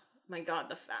oh my god,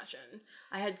 the fashion!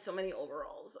 I had so many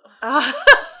overalls.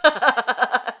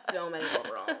 So many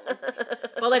overalls.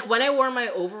 But like when I wore my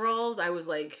overalls, I was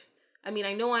like, I mean,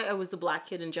 I know I was the black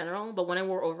kid in general, but when I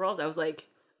wore overalls, I was like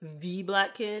the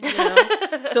black kid,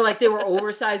 So like they were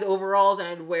oversized overalls, and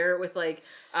I'd wear it with like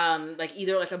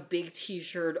either like a big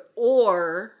t-shirt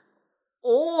or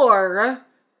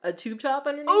a tube top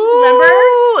underneath. Ooh,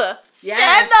 remember?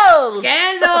 Yes.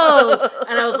 Scandal.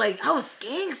 And I was like,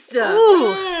 gangsta.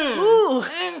 Ooh.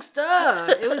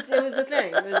 Gangsta. It was a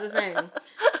thing. It was a thing.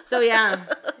 So yeah.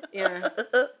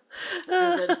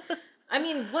 I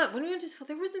mean, when we went to school,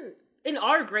 there wasn't in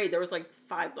our grade. There was like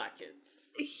 5 black kids.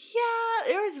 Yeah,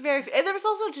 there was very few. And there was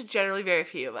also just generally very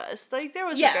few of us. Like there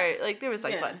was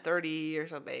what, 30 or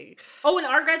something. Oh, in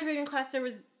our graduating class there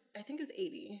was, I think it was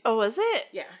 80. Oh, was it?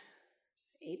 Yeah.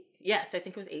 80? Yes, I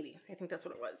think it was 80. I think that's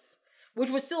what it was. Which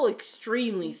was still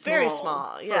extremely small. Very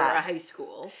small, for a high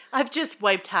school. I've just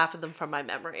wiped half of them from my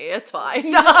memory. It's fine.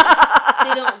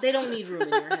 They don't need room in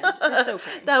your head. It's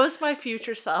okay. That was my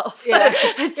future self. Yeah.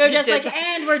 They're just like,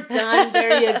 and we're done.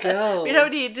 There you go. We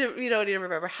don't need to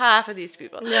remember half of these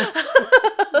people. No.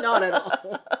 Not at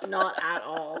all. Not at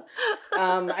all.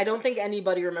 I don't think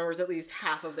anybody remembers at least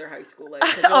half of their high school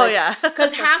life.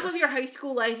 Because half of your high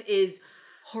school life is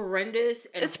horrendous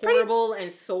and it's horrible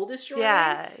and soul destroying.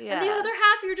 Yeah. And the other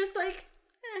half, you're just like,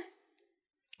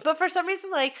 But for some reason,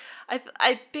 like,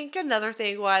 I think another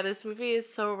thing why this movie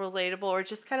is so relatable or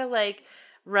just kind of, like,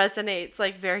 resonates,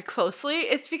 like, very closely,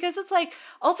 it's because it's, like,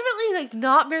 ultimately, like,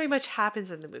 not very much happens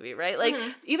in the movie, right? Like,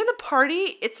 even the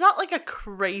party, it's not, like, a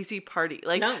crazy party.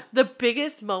 Like, the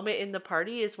biggest moment in the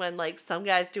party is when, like, some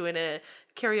guy's doing a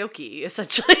karaoke,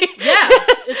 essentially. Yeah,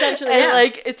 essentially, and,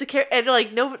 like, it's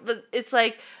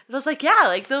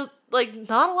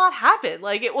not a lot happened.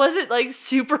 Like, it wasn't, like,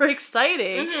 super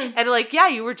exciting. And, like,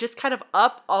 you were just kind of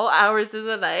up all hours of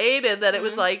the night, and then it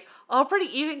was, like, all pretty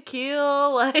even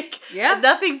keel, like Yeah.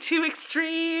 nothing too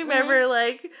extreme Mhm. ever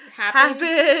like Happened.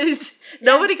 happened.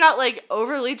 Nobody got like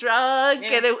overly drunk,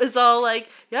 Yeah. and it was all like,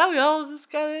 yeah, we all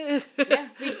just got it. Yeah,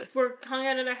 we were hung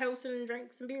out at a house and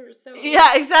drank some beers. So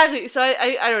Yeah, exactly. So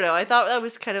I don't know. I thought that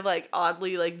was kind of like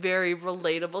oddly like very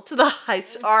relatable to the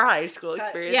our high school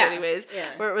experience, yeah, anyways. yeah.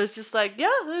 Where it was just like, yeah,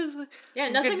 it was like, Yeah,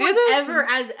 we nothing could do was this. ever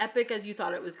as epic as you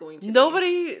thought it was going to be.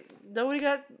 Nobody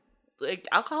got like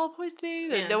alcohol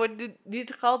poisoning. Yeah. No one needed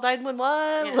to call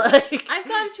 911. Yeah. Like I've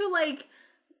gone to like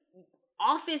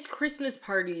office Christmas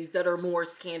parties that are more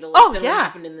scandalous Oh, than yeah. what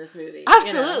happened in this movie. you know?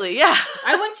 absolutely, yeah.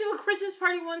 I went to a Christmas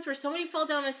party once where somebody fell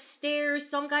down a stairs.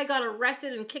 Some guy got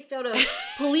arrested and kicked out a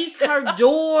police car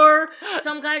door.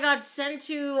 Some guy got sent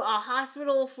to a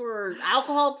hospital for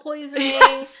alcohol poisoning.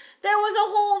 Yes. There was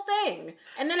a whole thing.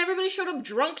 And then everybody showed up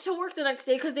drunk to work the next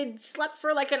day because they slept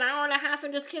for like an hour and a half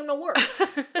and just came to work.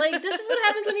 Like, this is what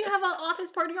happens when you have an office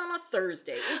party on a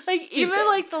Thursday. It's Like stupid. even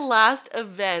like the last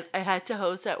event I had to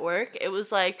host at work, it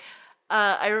was like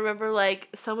I remember like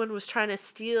someone was trying to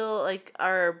steal like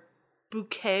our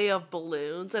bouquet of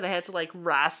balloons, and I had to like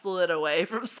wrestle it away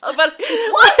from somebody.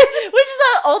 What? Which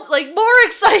is like more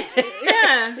exciting.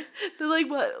 Yeah. They're like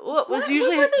what was What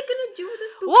usually were they gonna do with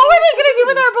this bouquet? what were they of gonna do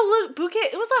with our balloons? balloon bouquet?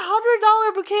 It was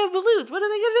 $100 bouquet of balloons. What are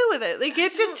they gonna do with it? They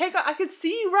can't just take. I could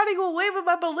see you running away with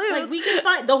my balloons. Like, we can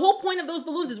find the whole point of those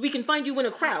balloons is we can find you in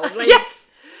a crowd. Like, Yes,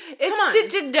 come it's on.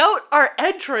 to denote our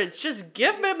entrance. Just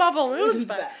give me my balloons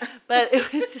back. But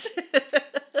it was just.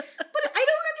 But I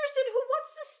don't understand who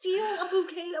wants to steal a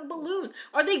bouquet of balloons.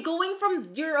 Are they going from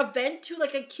your event to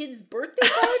like a kid's birthday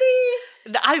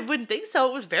party? I wouldn't think so.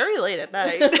 It was very late at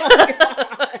night. Oh,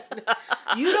 God.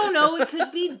 You don't know. It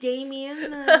could be Damien,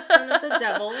 the son of the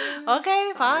devil.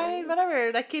 Okay, fine,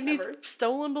 whatever. That kid needs Whatever.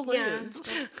 stolen balloons.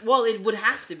 Yeah. Well, it would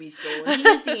have to be stolen. He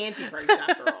is the Antichrist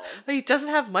after all. He doesn't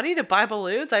have money to buy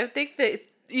balloons. I think the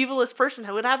evilest person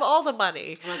would have all the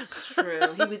money. That's true.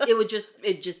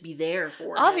 It'd just be there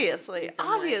for him Obviously, in some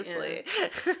way, obviously.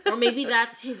 yeah. Or maybe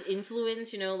that's his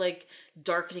influence, like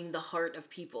darkening the heart of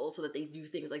people so that they do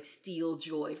things like steal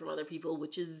joy from other people,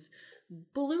 which is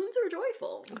balloons are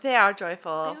joyful. They are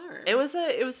joyful. They are. It was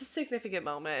a significant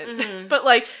moment, Mhm. but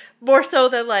like more so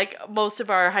than like most of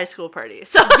our high school parties.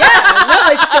 So Yeah,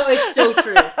 no, it's so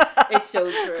true. It's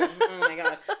so true. Oh my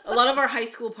god. A lot of our high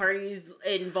school parties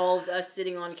involved us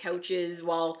sitting on couches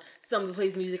while someone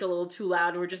plays music a little too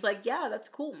loud and we're just like, yeah, that's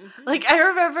cool. Mhm. like I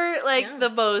remember like Yeah. the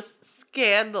most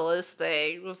scandalous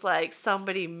thing was like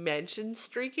somebody mentioned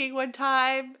streaking one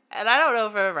time, and I don't know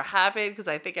if it ever happened because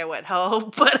I think I went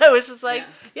home, but I was just like,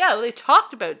 yeah, well, they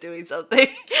talked about doing something.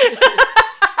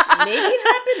 Maybe it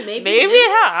happened, maybe it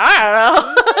didn't. I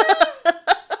don't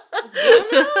know.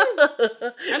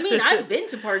 I mean, I've been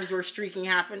to parties where streaking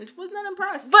happened. Wasn't that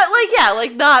impressed? But like, yeah,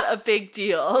 like not a big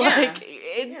deal. Yeah. Like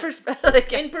in Yeah. perspective,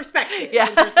 like, In perspective. yeah.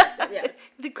 In perspective, yes.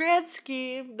 The grand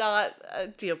scheme, not a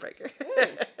deal breaker.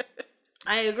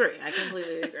 I agree. I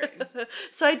completely agree.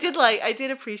 So I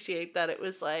did appreciate that it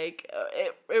was like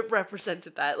it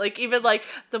represented that, like even like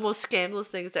the most scandalous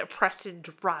things that Preston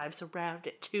drives around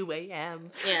at 2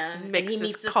 a.m. Yeah. and And makes he this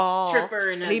meets call, a stripper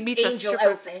in and an he meets a angel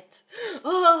stripper. outfit.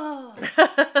 Oh.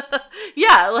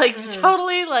 Yeah, like Mhm.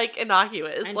 totally like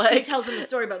innocuous. And like she tells him a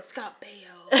story about Scott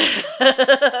Baio.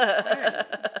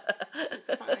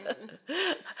 It's fine.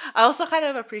 I also kind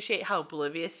of appreciate how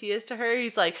oblivious he is to her.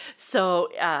 He's like so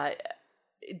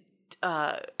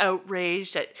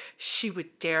outraged that she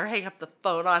would dare hang up the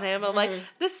phone on him. I'm like, Mhm.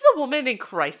 this is a woman in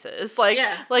crisis. Like,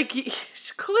 Yeah.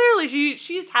 clearly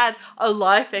she's had a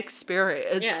life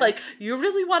experience. Yeah. Like, you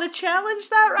really want to challenge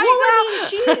that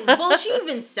right now? Well, she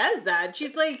even says that.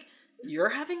 She's like, you're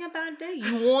having a bad day.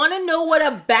 You want to know what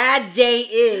a bad day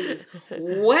is?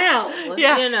 Well,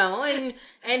 Yeah.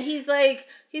 and he's like,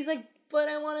 but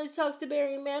I want to talk to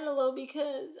Barry Manilow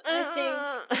because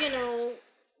I think,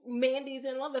 Mandy's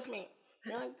in love with me.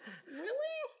 You're like, really?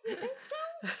 You think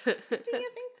so? Do you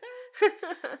think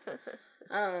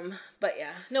so? But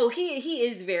yeah, no, he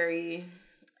is very.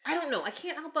 I don't know. I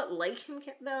can't help but like him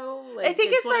though. Like, I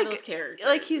think it's one of like- those characters.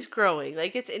 Like he's growing,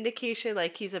 like it's indication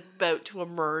like he's about to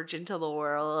emerge into the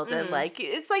world, and Mhm. like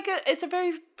it's a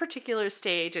very particular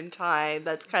stage in time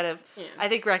that's kind of Yeah. I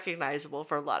think recognizable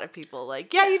for a lot of people.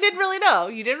 Like, yeah, you didn't really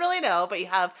know, but you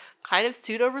have kind of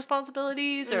pseudo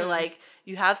responsibilities, or Mhm. like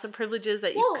you have some privileges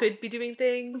that you Well, could be doing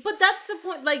things. But that's the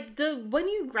point. Like when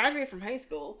you graduate from high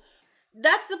school,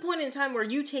 that's the point in time where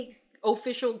you take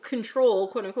official control,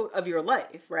 quote unquote, of your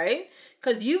life, right?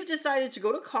 Because you've decided to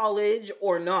go to college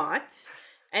or not,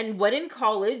 And when in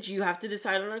college, you have to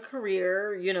decide on a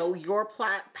career, you know, your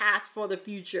path for the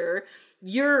future.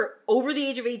 You're over the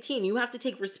age of 18. You have to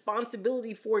take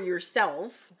responsibility for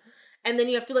yourself. And then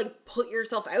you have to, like, put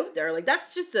yourself out there. Like,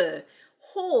 that's just a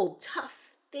whole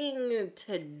tough thing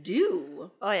to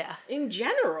do. Oh, yeah. In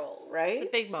general, right? It's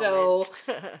a big moment.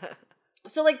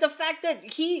 So, like, the fact that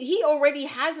he already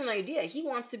has an idea. He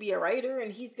wants to be a writer,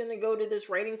 and he's going to go to this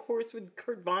writing course with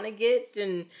Kurt Vonnegut,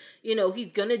 and, you know,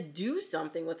 he's going to do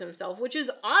something with himself, which is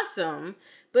awesome.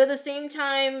 But at the same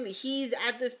time, he's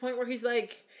at this point where he's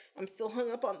like, I'm still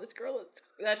hung up on this girl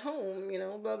at home, you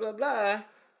know, blah, blah, blah.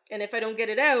 And if I don't get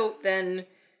it out, then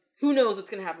who knows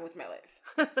what's going to happen with my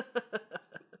life.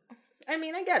 I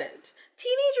mean, I get it.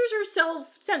 Teenagers are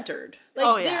self-centered.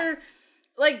 Like, they're...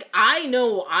 Like, I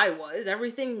know I was.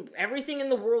 Everything in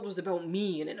the world was about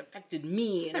me, and it affected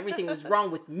me, and everything was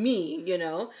wrong with me, you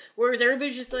know? Whereas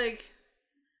everybody's just like,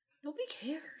 nobody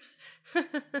cares.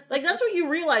 Like, that's what you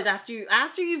realize after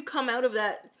you've come out of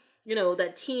that, you know,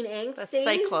 that teen angst that stage.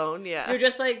 cyclone, yeah. You're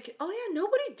just like, oh yeah,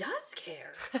 nobody does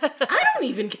care. I don't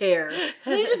even care. And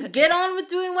then you just get on with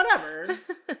doing whatever.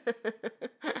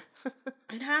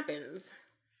 It happens.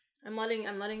 I'm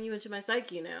letting you into my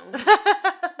psyche now.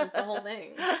 That's the whole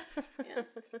thing. Yes.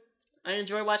 I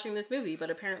enjoy watching this movie, but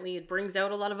apparently it brings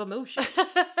out a lot of emotion.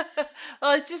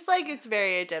 Well, it's just like, it's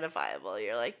very identifiable.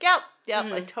 You're like, yep,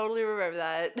 I totally remember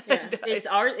that. Yeah.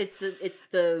 It's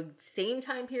the same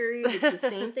time period. It's the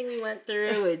same thing we went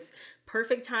through. It's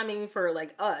perfect timing for,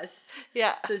 like, us.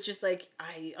 Yeah. So it's just like,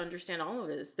 I understand all of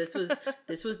this. This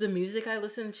was the music I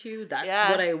listened to.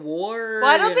 That's what I wore. Well,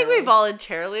 I don't think we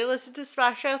voluntarily listened to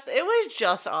Smash Mouth. It was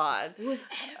just on. It was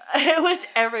It was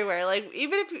everywhere. Like,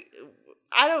 even if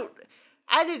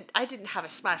I didn't have a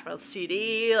Smash Mouth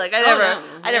CD. Like, I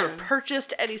never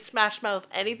purchased any Smash Mouth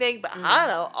anything, but I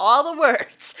know all the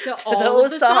words to all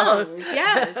the songs.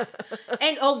 Yes.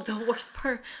 And the worst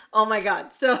part. Oh my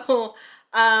God. So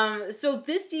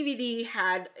this DVD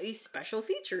had a special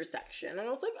features section, and I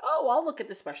was like, oh, I'll look at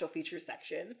the special features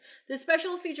section. The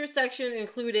special features section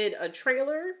included a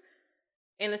trailer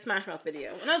and a Smash Mouth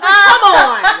video. And I was like,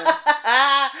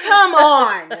 come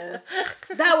on!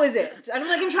 That was it. And I'm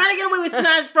like, I'm trying to get away with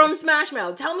Smash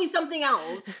Mouth. Tell me something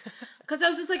else. Because I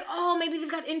was just like, oh, maybe they've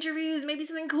got interviews, maybe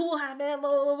something cool happened,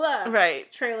 blah, blah, blah.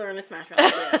 Right. Trailer and a Smash Mouth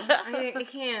video. I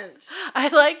can't. I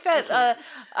like that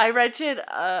I rented,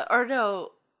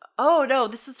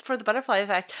 this is for the Butterfly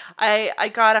Effect.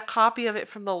 I got a copy of it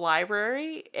from the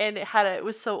library, and it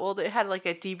was so old, it had like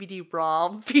a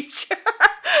DVD-ROM feature.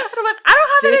 And I'm like, I don't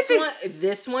have anything.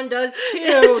 This one does too.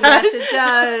 Yes, it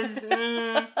does.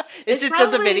 Is it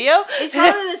the video? It's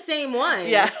probably the same one.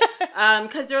 Yeah.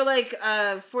 Because they're like,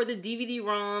 for the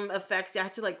DVD-ROM effects, you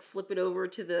have to like flip it over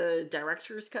to the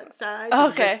director's cut side. Okay.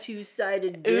 It's like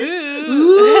two-sided disc.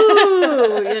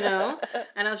 Ooh, you know?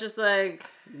 And I was just like,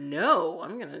 no,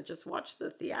 I'm going to just watch the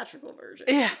theatrical version.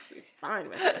 Yeah. Just be fine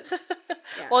with it.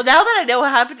 Yeah. Well, now that I know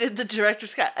what happened in the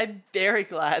director's cut, I'm very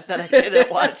glad that I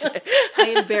didn't watch it. I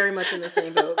am very much in the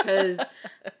same boat, because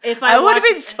if I would have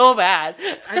been so bad.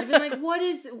 I'd have been like, what?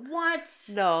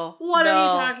 No. What are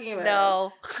you talking about?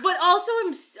 No. But also,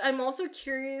 I'm also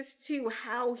curious to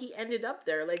how he ended up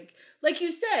there. Like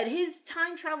you said, his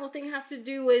time travel thing has to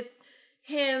do with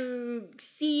him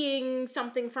seeing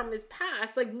something from his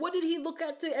past. Like, what did he look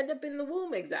at to end up in the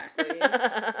womb exactly?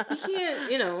 He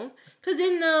can't, you know, because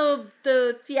in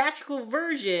the theatrical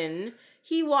version,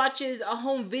 he watches a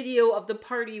home video of the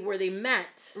party where they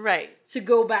met. Right. To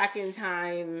go back in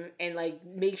time and, like,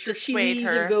 make sure she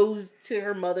leaves and goes to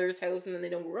her mother's house, and then they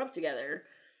don't grow up together.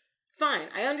 Fine.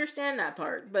 I understand that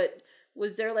part, but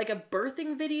was there, like, a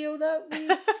birthing video that we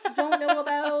don't know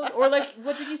about? Or, like,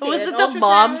 what did you say? Was it the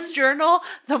mom's journal?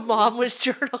 The mom was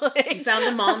journaling. You found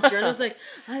the mom's journal. It's like,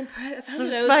 I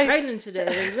was pregnant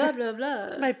today. Like, blah, blah, blah.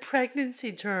 It's my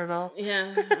pregnancy journal.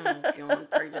 Yeah. Oh,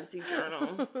 God. Pregnancy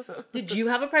journal. Did you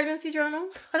have a pregnancy journal?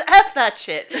 F that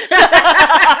shit.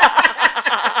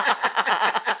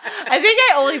 I think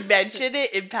I only mentioned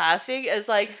it in passing as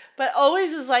like, but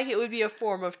always as like it would be a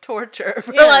form of torture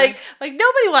for like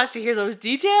nobody wants to hear those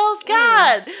details.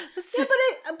 God, yeah,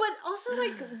 but also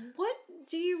like, what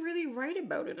do you really write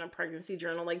about in a pregnancy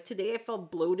journal? Like, today I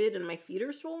felt bloated and my feet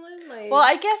are swollen. Like, well,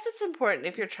 I guess it's important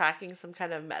if you're tracking some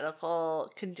kind of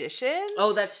medical condition.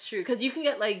 Oh, that's true, because you can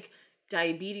get like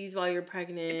diabetes while you're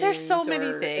pregnant. There's so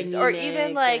many things, or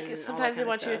even like sometimes they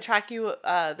want you to track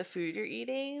the food you're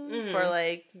eating for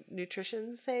like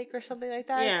nutrition's sake or something like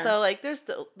that. Yeah. So like there's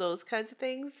those kinds of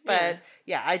things, but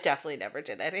yeah, I definitely never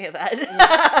did any of that.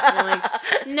 Yeah.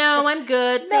 Like, no, I'm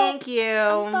good, thank you.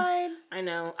 I'm fine. I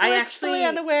know. I actually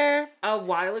unaware. A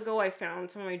while ago, I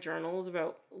found some of my journals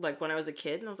about like when I was a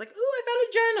kid, and I was like, ooh, I found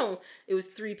a journal. It was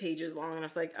 3 pages long, and I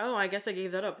was like, oh, I guess I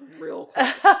gave that up real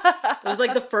quick. It was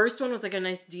like the first one was like a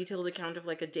nice detailed account of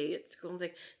like a day at school. I was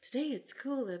like, today at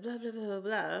school, blah, blah, blah, blah,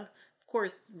 blah. Of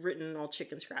course, written all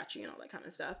chicken scratchy and all that kind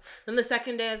of stuff. Then the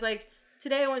second day, I was like,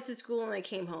 today I went to school and I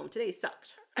came home. Today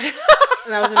sucked. And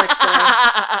that was the next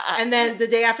day. And then the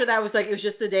day after that was like, it was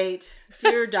just a date.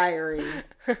 Dear diary.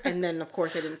 And then, of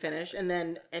course, I didn't finish. And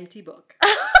then empty book.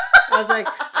 I was like,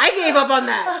 I gave up on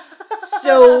that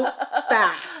so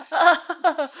fast.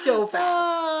 So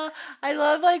fast. I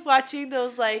love like watching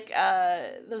those like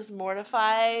those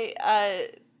Mortify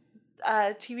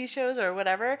TV shows or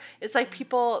whatever. It's like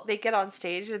people, they get on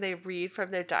stage and they read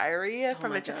from their diary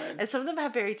from a journal, and some of them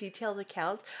have very detailed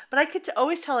accounts, but I could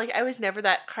always tell like I was never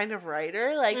that kind of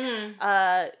writer. Like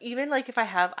even like if I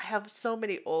have so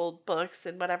many old books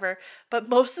and whatever, but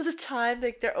most of the time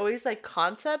like they're always like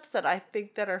concepts that I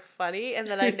think that are funny and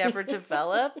that I never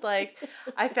developed. Like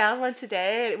I found one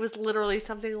today and it was literally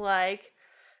something like,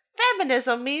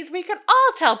 feminism means we can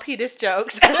all tell penis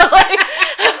jokes. And I'm like,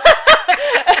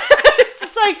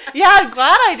 it's like, yeah, I'm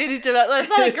glad I didn't do that. That's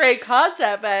not a great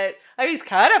concept, but I mean, it's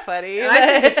kind of funny.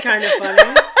 I think it's kind of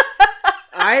funny.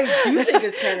 I do think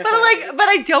it's kind of funny. But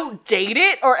I don't date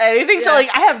it or anything, so like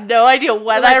I have no idea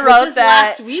when I wrote this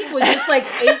that. Last week? Was this like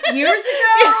 8 years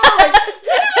ago? Like, where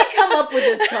did I come up with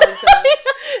this concept?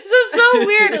 So it's so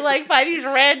weird to like find these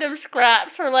random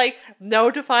scraps for like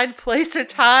no defined place or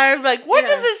time. Like, what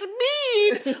does this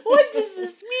mean? What does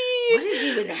this mean? What is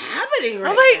even happening right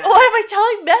I'm like, now? what am I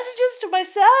telling messages to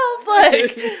myself?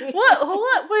 Like,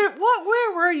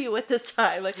 where were you at this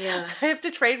time? Like, I have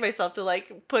to train myself to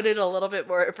like put in a little bit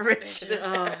more information.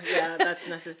 Oh, yeah, that's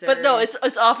necessary. But no,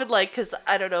 it's often like, because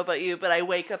I don't know about you, but I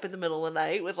wake up in the middle of the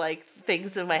night with like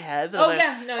things in my head.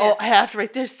 That I have to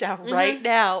write this down right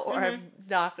now, or I'm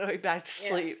not going back to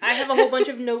sleep. I have a whole bunch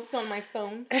of notes on my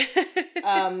phone.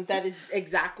 That is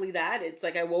exactly that. It's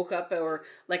like I woke up or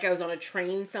like I was on a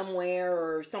train somewhere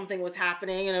or something was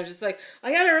happening and I was just like,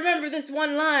 I gotta remember this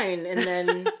one line. And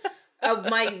then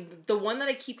the one that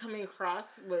I keep coming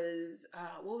across was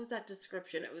what was that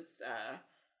description?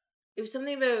 It was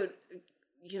something about,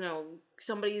 you know,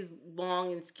 somebody's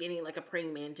long and skinny like a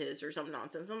praying mantis or some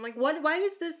nonsense. I'm like, what? Why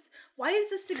is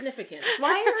this significant?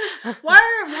 Why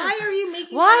are you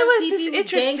making fun of people with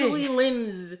gangly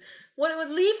limbs? What?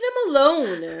 Leave them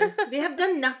alone. They have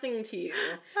done nothing to you.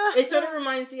 It sort of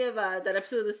reminds me of that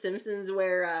episode of The Simpsons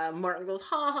where Martin goes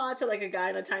ha ha to like a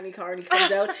guy in a tiny car and he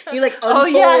comes out. He like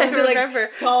unfolds to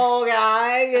like tall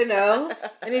guy, you know,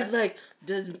 and he's like,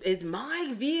 is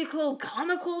my vehicle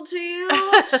comical to you?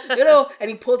 You know, and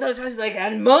he pulls out his phone, he's like,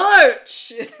 and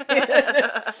march.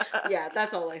 Yeah,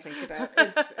 that's all I think about.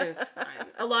 It's fine.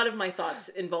 A lot of my thoughts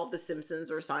involve The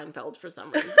Simpsons or Seinfeld for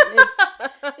some reason.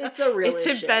 It's a real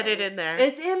issue. It's embedded in there.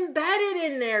 It's embedded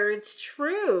in there. It's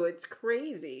true. It's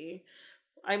crazy.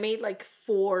 I made like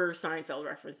 4 Seinfeld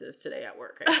references today at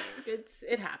work. I think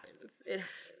it happens. It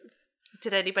happens.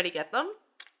 Did anybody get them?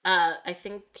 I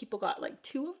think people got like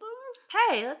 2 of them.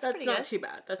 Hey, that's not too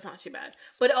bad. That's not too bad.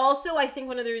 But also, I think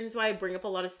one of the reasons why I bring up a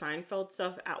lot of Seinfeld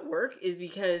stuff at work is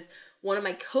because one of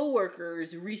my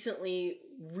coworkers recently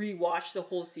rewatched the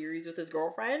whole series with his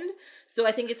girlfriend. So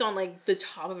I think it's on like the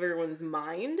top of everyone's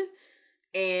mind.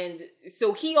 And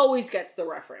so he always gets the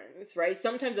reference, right?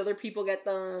 Sometimes other people get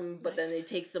them, but then it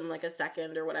takes them like a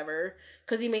second or whatever.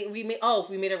 Because we made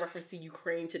a reference to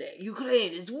Ukraine today.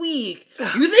 Ukraine is weak.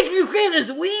 You think Ukraine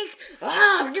is weak?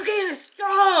 Ukraine is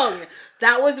strong.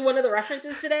 That was one of the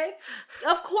references today.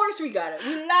 Of course we got it.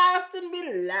 We laughed and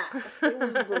we laughed. It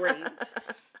was great.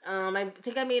 I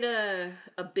think I made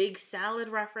a big salad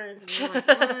reference. Like,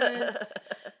 what?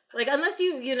 Like, unless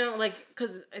you know, like,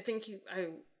 because I think I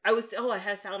had a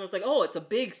salad and I was like, oh, it's a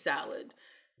big salad.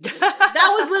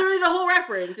 That was literally the whole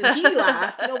reference. And he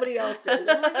laughed. Nobody else did.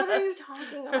 I'm like, what are you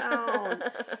talking about?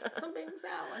 It's a big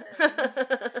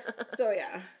salad. So,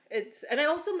 yeah. And I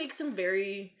also make some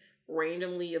very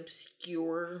randomly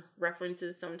obscure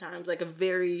references sometimes. Like a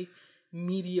very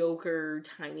mediocre,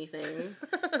 tiny thing.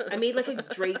 I made like a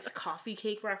Drake's coffee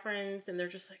cake reference. And they're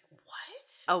just like, what?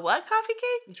 A what coffee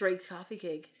cake? Drake's coffee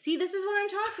cake. See, this is what I'm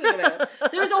talking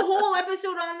about. There's a whole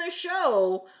episode on the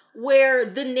show where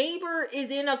the neighbor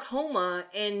is in a coma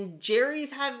and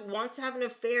Jerry's wants to have an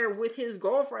affair with his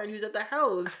girlfriend who's at the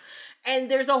house.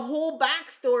 And there's a whole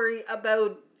backstory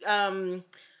about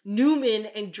Newman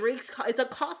and Drake's. It's a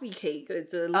coffee cake.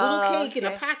 It's a little cake in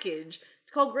a package.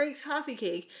 It's called Drake's coffee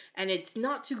cake, and it's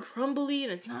not too crumbly,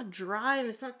 and it's not dry, and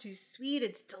it's not too sweet.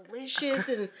 It's delicious,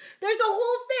 and there's a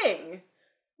whole thing.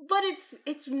 But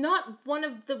it's not one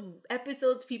of the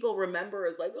episodes people remember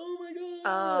as like, oh my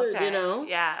god, Okay. you know?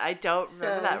 Yeah, I don't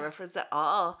remember that reference at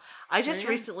all. I just Yeah.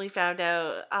 recently found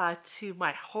out, to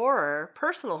my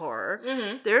personal horror,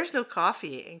 Mm-hmm. there's no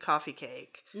coffee in Coffee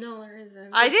Cake. No, there isn't.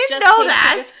 I It's didn't just know cake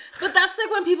that. sugar. But that's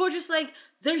like when people are just like,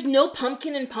 there's no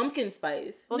pumpkin in pumpkin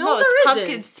spice. Well, no, no, there it's isn't.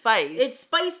 pumpkin spice. It's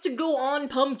spice to go on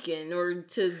pumpkin or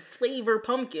to flavor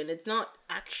pumpkin. It's not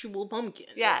actual pumpkin.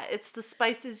 yeah, it's the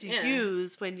spices you Yeah.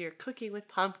 use when you're cooking with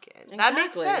pumpkin. That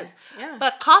makes Exactly. sense. Yeah.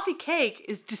 But coffee cake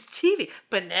is deceiving.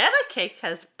 Banana cake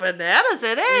has bananas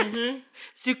in it. Mhm.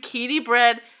 Zucchini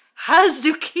bread has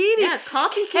zucchini. Yeah,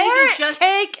 coffee cake Carrot is just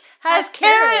cake has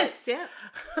carrots. Yeah.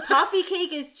 Coffee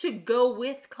cake is to go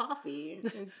with coffee.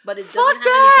 But it doesn't Fuck have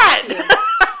that! any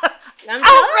coffee. I'm telling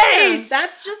you, Outrage!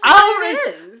 that's just what Outrage!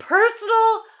 it is.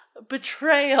 Personal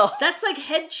betrayal. That's like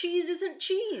head cheese isn't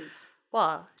cheese.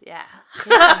 Well, yeah.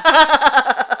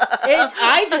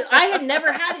 I had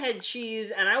never had head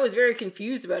cheese, and I was very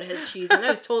confused about head cheese. And I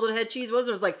was told what head cheese was,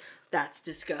 and I was like, "That's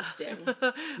disgusting."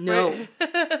 No,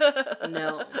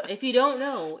 no. If you don't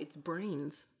know, it's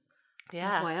brains.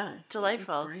 Yeah. FYI.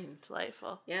 Delightful. It's brains.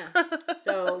 Delightful. Yeah.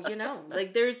 So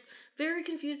like there's very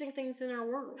confusing things in our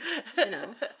world.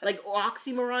 Like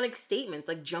oxymoronic statements,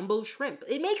 like jumbo shrimp.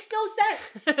 It makes no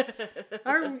sense.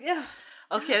 Yeah.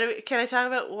 Okay, can I talk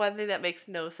about one thing that makes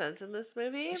no sense in this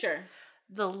movie? Sure.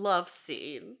 The love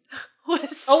scene.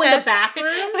 With Oh, in the Seth-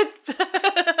 bathroom?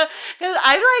 Because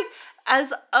I'm like,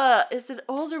 as an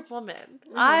older woman,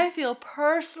 I feel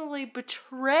personally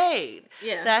betrayed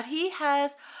Yeah. that he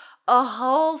has a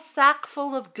whole sack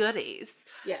full of goodies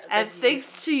Yeah. and that you-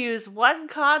 thinks to use one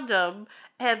condom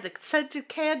and the scented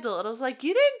candle. And I was like,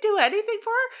 you didn't do anything for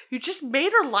her? You just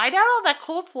made her lie down on that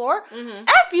cold floor? Mhm.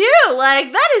 F you!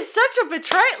 Like, that is such a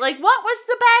betrayal. Like, what was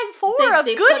the bag for of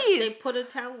goodies? They put a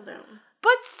towel down.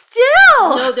 But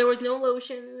still! No, there was no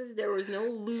lotions. There was no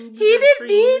lube. He didn't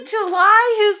need to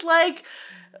lie his, like,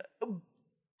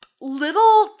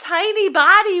 little tiny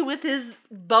body with his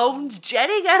bones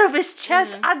jetting out of his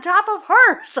chest on top of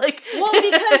hers. Like,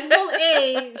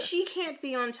 A, she can't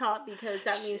be on top because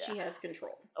that means she has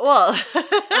control. well,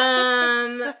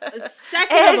 Second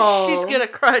and of all, she's gonna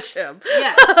crush him.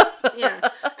 yeah.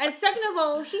 And second of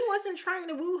all, he wasn't trying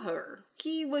to woo her.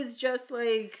 He was just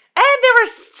like, And they were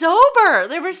sober.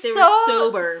 They were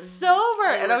sober.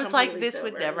 Sober. They And were I was like, completely this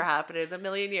would sober. never happen in a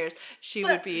million years. She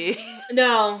would be.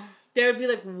 no. They would be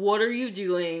like, "What are you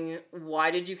doing?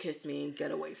 Why did you kiss me? Get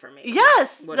away from me!"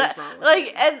 Yes. What is wrong with like,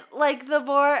 you? and like the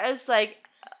more as like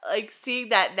seeing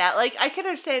that now, like I can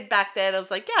understand back then. I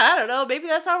was like, yeah, I don't know, maybe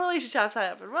that's how relationships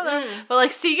happen, whatever. But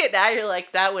like seeing it now, you're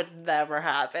like, that would never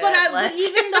happen. But, like, but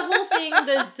even the whole thing,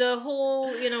 the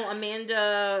whole,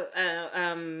 Amanda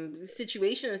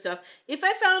situation and stuff, if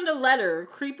I found a letter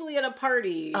creepily at a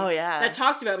party oh yeah, that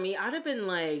talked about me, I'd have been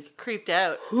like, creeped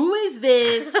out. who is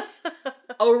this?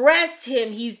 Arrest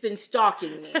him, he's been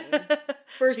stalking me.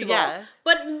 First of all.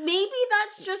 But maybe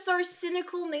that's just our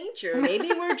cynical nature. Maybe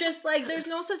we're just like, there's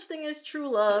no such thing as true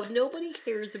love. Nobody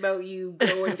cares about you.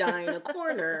 Go and die in a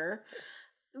corner.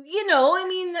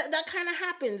 That kind of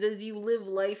happens as you live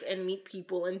life and meet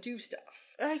people and do stuff.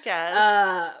 I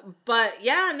guess. But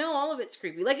yeah, no, all of it's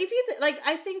creepy. Like if you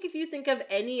I think if you think of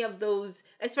any of those,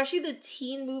 especially the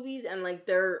teen movies and like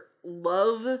their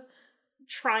love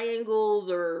triangles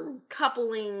or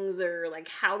couplings or like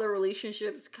how their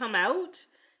relationships come out,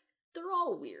 they're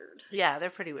all weird. Yeah, they're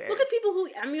pretty weird. Look at people who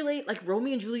emulate like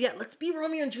Romeo and Juliet. Let's be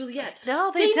Romeo and Juliet.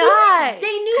 No, they die.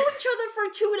 They knew each other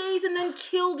for 2 days and then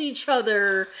killed each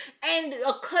other. And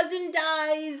a cousin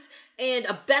dies and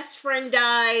a best friend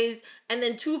dies and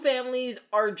then two families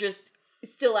are just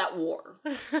still at war.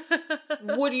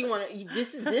 What do you want to?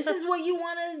 This is what you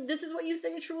want to? This is what you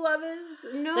think true love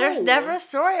is? No. There's never a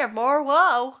story of more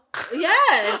woe.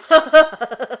 Yes.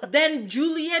 Than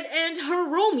Juliet and her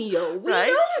Romeo. We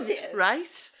know this,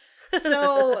 right?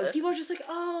 So people are just like,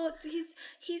 oh,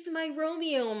 he's my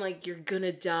Romeo. I'm like, you're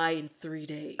gonna die in 3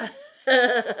 days.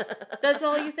 That's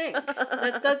all you think.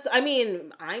 That's. I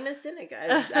mean, I'm a cynic.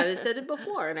 I've said it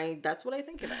before, and that's what I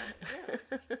think about.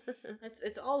 Yes,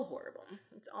 it's all horrible.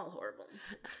 It's all horrible.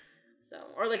 So,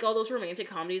 or like all those romantic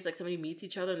comedies, like somebody meets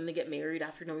each other and they get married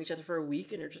after knowing each other for a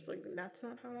week, and you're just like, that's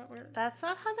not how that works. That's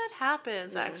not how that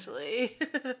happens, actually.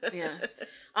 Yeah.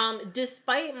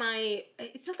 Despite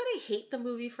it's not that I hate the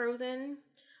movie Frozen.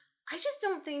 I just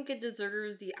don't think it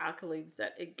deserves the accolades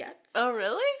that it gets. Oh,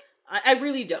 really? I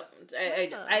really don't.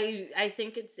 I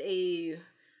think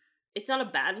it's not a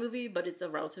bad movie, but it's a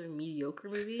relatively mediocre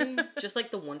movie. Just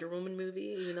like the Wonder Woman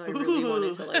movie, even though I really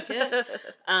wanted to like it.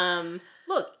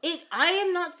 Look, I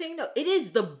am not saying no. It is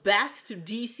the best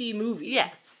DC movie.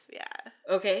 Yes, yeah.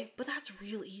 Okay, but that's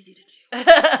real easy to do.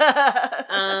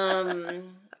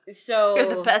 So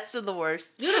You're the best of the worst.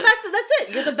 You're the best. That's it.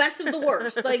 You're the best of the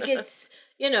worst. Like, it's,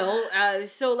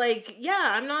 so like,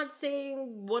 yeah, I'm not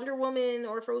saying Wonder Woman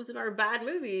or Frozen are bad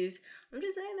movies. I'm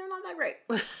just saying they're not that great.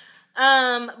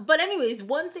 But anyways,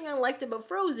 one thing I liked about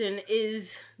Frozen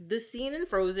is the scene in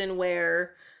Frozen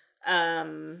where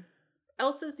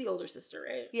Elsa's the older sister,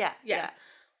 right? Yeah.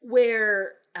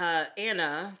 Where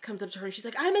Anna comes up to her and she's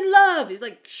like, I'm in love. He's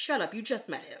like, shut up, you just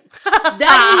met him.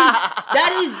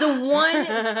 That is the one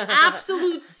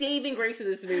absolute saving grace of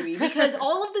this movie, because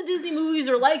all of the Disney movies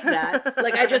are like that.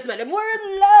 Like, I just met him, we're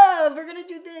in love, we're gonna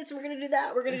do this, we're gonna do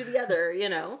that, we're gonna do the other,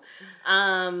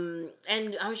 and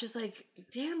I was just like,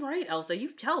 damn right, Elsa,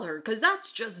 you tell her, because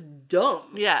that's just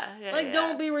dumb. Yeah.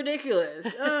 Don't be ridiculous.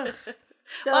 Ugh.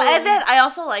 So, well, and then I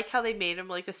also like how they made him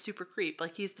like a super creep,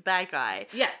 like he's the bad guy.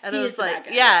 Yes, and he it was is the like,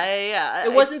 bad guy. Yeah.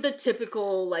 It wasn't the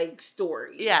typical like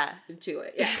story. Yeah. To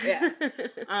it. Yeah.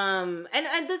 And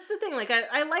that's the thing. Like,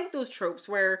 I like those tropes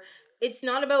where it's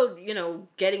not about,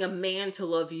 getting a man to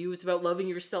love you. It's about loving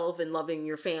yourself and loving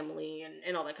your family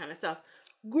and all that kind of stuff.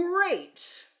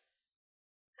 Great.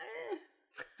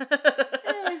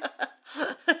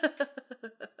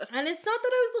 And it's not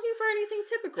that I was looking for anything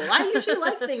typical. I usually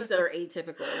like things that are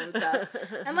atypical and stuff.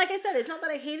 And like I said, it's not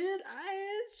that I hated it.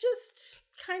 It's just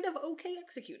kind of okay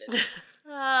executed.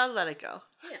 Let it go.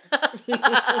 Yeah.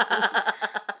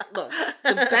 Look,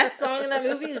 the best song in that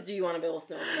movie is Do You Want to Build a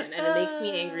Snowman? And it makes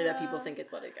me angry that people think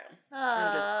it's Let It Go.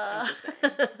 I'm just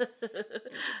saying.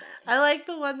 I like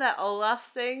the one that Olaf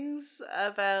sings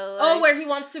about, where he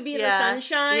wants to be in the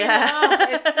sunshine? Yeah. Oh,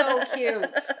 it's so cute.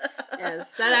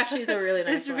 Yes, that actually is a really nice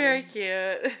one. It's very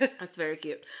cute. That's very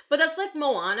cute. But that's like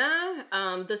Moana,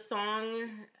 the song,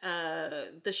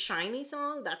 the Shiny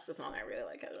song, that's the song I really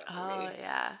like out of that movie.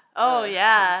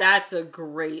 Yeah. That's a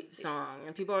great song.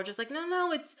 And people are just like,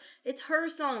 no, it's her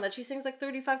song that she sings like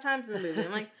 35 times in the movie.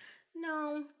 I'm like,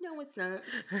 no, it's not.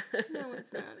 No,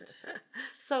 it's not.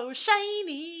 So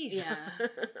shiny. Yeah.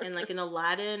 And like in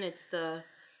Aladdin,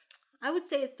 I would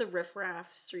say it's the Riff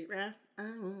Raff Street Rap.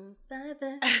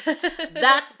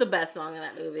 That's the best song in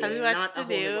that movie. Have you watched the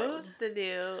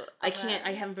new? I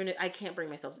can't bring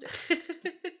myself to do it.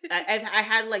 I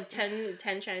had like 10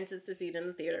 chances to see it in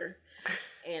the theater.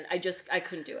 And I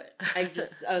couldn't do it. I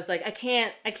was like, I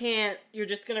can't, you're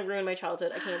just going to ruin my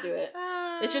childhood. I can't do it.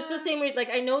 It's just the same way, like,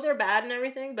 I know they're bad and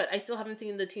everything, but I still haven't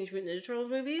seen the Teenage Mutant Ninja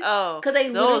Turtles movies. Oh,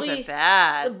 because those are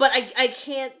bad. But I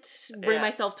can't bring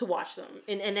myself to watch them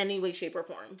in any way, shape, or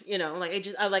form. Like,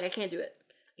 I can't do it.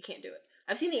 I can't do it.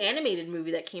 I've seen the animated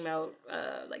movie that came out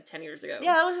like 10 years ago.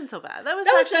 Yeah, that wasn't so bad. That was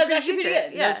actually pretty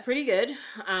good. Yeah. That was pretty good.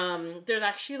 There's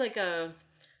actually like a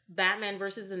Batman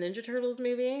versus the Ninja Turtles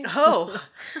movie. Oh.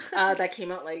 That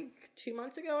came out like 2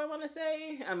 months ago, I want to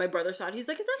say. My brother saw it. He's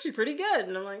like, it's actually pretty good.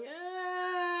 And I'm like,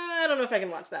 I don't know if I can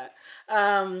watch that.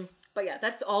 But yeah,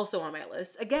 that's also on my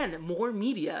list. Again, more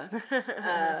media.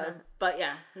 But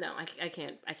yeah, no, I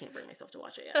can't bring myself to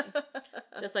watch it yet.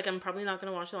 Just like I'm probably not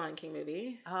going to watch the Lion King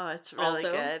movie. Oh, it's really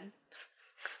good.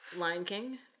 Lion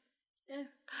King. Yeah.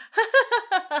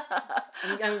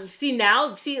 See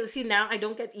now I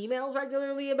don't get emails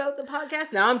regularly about the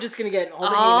podcast. Now I'm just gonna get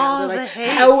all the hate. They're like,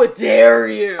 hate. How dare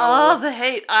you? All the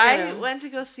hate. I went to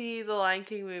go see the Lion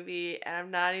King movie, and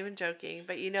I'm not even joking.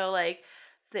 But like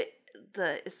the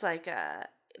it's like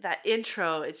that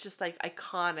intro. It's just like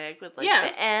iconic with like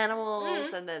the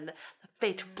animals and then the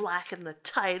fade black in the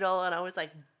title, and I was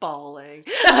like bawling.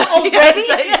 Already?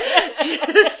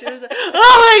 Just like,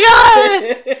 oh my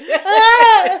god!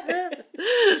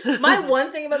 My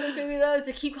one thing about this movie though is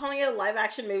to keep calling it a live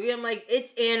action movie. I'm like,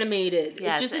 it's animated.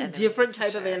 Yeah, it's just a different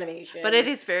type of animation. But it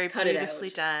is very beautifully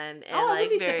done, and like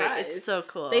it's so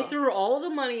cool. They threw all the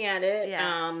money at it.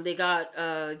 Yeah. They got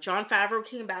Jon Favreau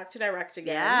came back to direct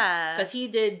again. Yeah. Because he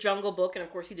did Jungle Book, and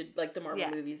of course he did like the Marvel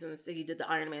movies, and he did the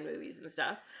Iron Man movies and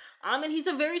stuff. And he's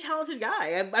a very talented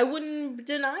guy. I wouldn't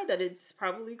deny that it's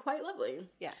probably quite lovely.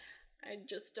 Yeah. I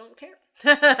just don't care.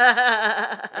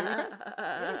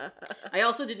 I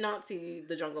also did not see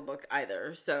the Jungle Book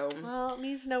either, so... Well, it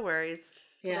means no worries.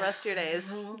 Yeah. For the rest of your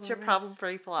days. It's your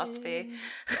problem-free philosophy.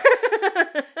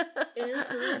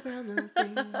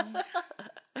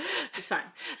 It's fine.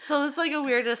 So it's like a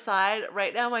weird aside.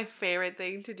 Right now, my favorite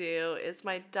thing to do is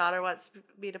my daughter wants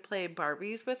me to play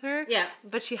Barbies with her. Yeah.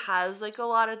 But she has like a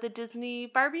lot of the Disney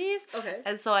Barbies. Okay.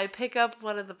 And so I pick up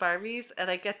one of the Barbies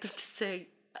and I get them to sing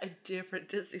a different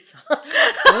Disney song.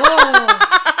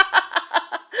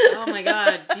 Oh Oh my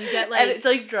god. Do you get And it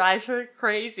like drives her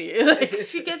crazy. Like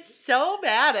she gets so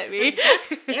mad at me.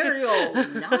 Ariel,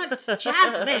 not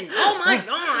Jasmine. Oh my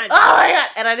god. Oh my god.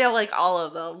 And I know like all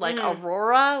of them. Like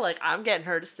Aurora, like I'm getting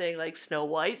her to sing like Snow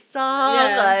White song.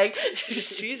 Yeah. Like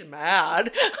she's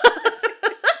mad.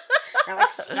 I'm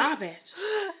like, stop it.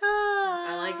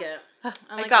 I like it.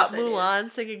 I got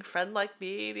Mulan singing Friend Like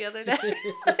Me the other day.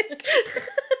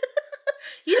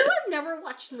 You know, I've never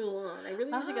watched Mulan. I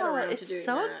really need to get around to doing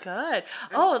that. It's so good.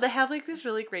 Oh, they have like this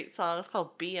really great song. It's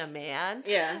called Be a Man.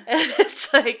 Yeah. And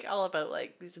it's like all about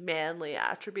like these manly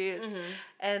attributes.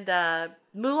 And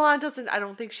Mulan doesn't, I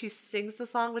don't think she sings the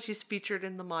song, but she's featured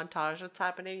in the montage that's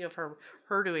happening of her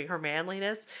doing her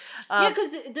manliness. Yeah,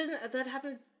 because doesn't that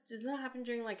happen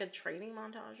during like a training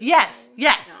montage? Yes.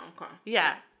 Oh, okay.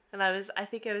 Yeah. And I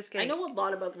think I was getting. I know a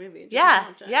lot about the movie. Yeah.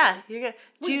 You're good.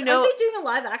 Do you know? Are they doing a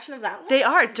live action of that one? They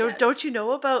are. Don't you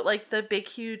know about like the big,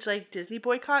 huge like Disney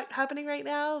boycott happening right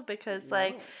now? Because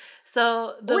like,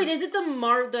 so wait, is it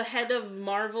the head of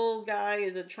Marvel guy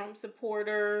is a Trump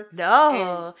supporter?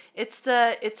 No,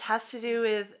 it has to do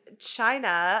with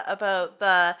China about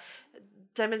the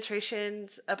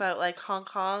demonstrations about like Hong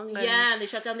Kong. And they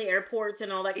shut down the airports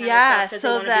and all that kind of stuff.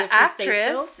 So the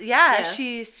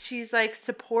actress, she's like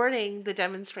supporting the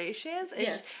demonstrations,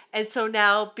 and so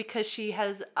now because she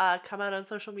has come out on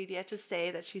social media to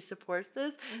say that she supports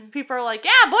this, people are like,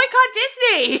 yeah, boycott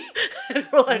Disney. And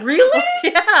we're like, really?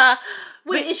 Yeah.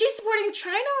 Wait, is she supporting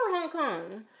China or Hong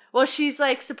Kong? Well, she's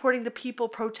like supporting the people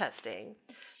protesting.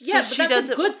 Yeah, so but that's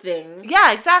a good thing.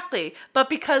 Yeah, exactly. But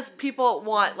because people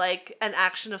want like an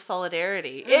action of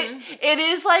solidarity, it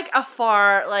is like a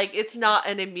far, like it's not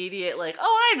an immediate like,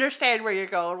 oh, I understand where you're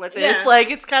going with this. Yeah. Like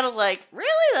it's kind of like, really?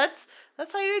 That's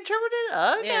how you interpret it?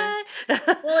 Okay. Yeah.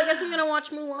 Well, I guess I'm gonna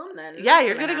watch Mulan then. Yeah,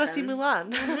 you're gonna go see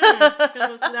Mulan. Gonna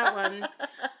go see that one.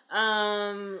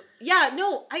 Yeah,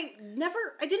 no, I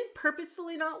didn't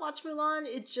purposefully not watch Mulan.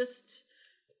 It's just,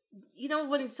 you know,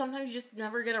 when sometimes you just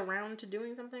never get around to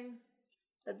doing something.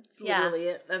 That's literally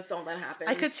it. That's all that happens.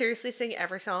 I could seriously sing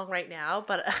every song right now,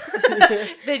 but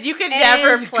then you could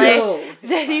never play.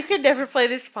 Then you could never play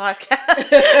this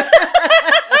podcast.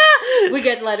 We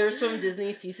get letters from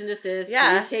Disney, cease and desist.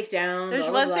 Yeah, please take down. There's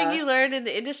one thing you learn in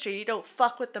the industry: you don't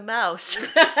fuck with the mouse.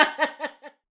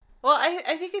 Well,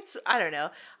 I think it's, I don't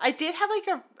know. I did have like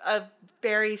a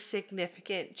very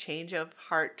significant change of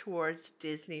heart towards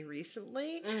Disney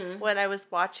recently when I was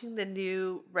watching the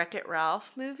new Wreck-It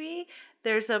Ralph movie.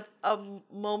 There's a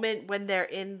moment when they're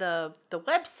in the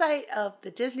website of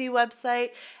the Disney website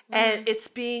and it's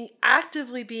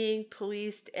actively being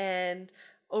policed and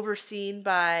overseen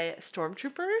by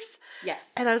stormtroopers.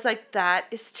 Yes. And I was like, that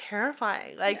is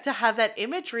terrifying. Like to have that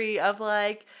imagery of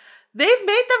like, they've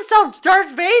made themselves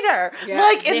Darth Vader. Yeah,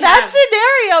 like, in that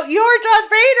scenario, you're Darth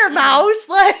Vader, mouse.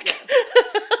 Like,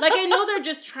 like, I know they're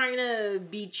just trying to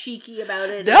be cheeky about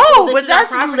it. No, but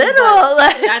that's literal.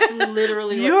 Like, that's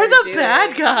literally what you're the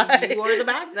bad guy. You are the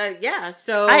bad guy. Yeah,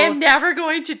 so. I am never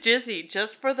going to Disney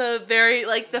just for the very,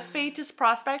 like, the faintest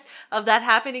prospect of that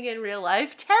happening in real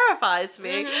life terrifies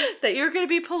me. That you're going to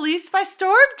be policed by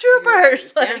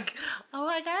stormtroopers. Like, oh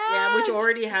my God. Yeah, which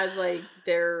already has, like,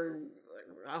 their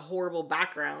a horrible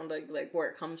background, like where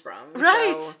it comes from.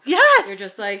 Right. So yes. You're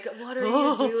just like, what are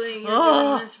you doing? You're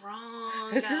doing this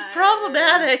wrong. This is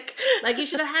problematic. Like, you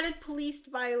should have had it policed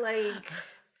by, like,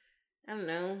 I don't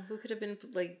know, who could have been,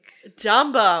 like...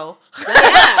 Dumbo.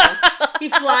 Yeah. He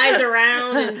flies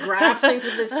around and grabs things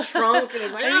with his trunk, and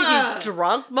he's like, he's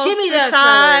drunk most of the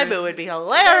time. Feather. It would be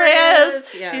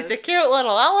hilarious. Yes. He's a cute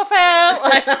little elephant.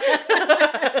 Like...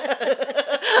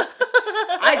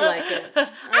 I'd like it.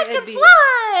 I can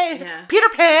fly. Yeah. Peter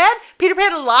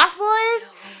Pan and Lost Boys. Oh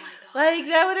my God. Like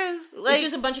that would have like it's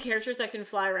just a bunch of characters that can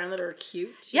fly around that are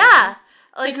cute. Yeah.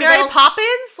 Like Mary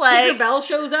Poppins, like Tinkerbell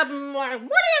shows up and like, what do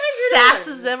you think sasses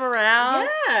doing? Them around.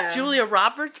 Yeah. Julia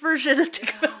Roberts' version of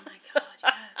Tinkerbell. Oh my God,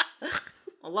 yes.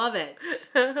 I love it.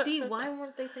 See, why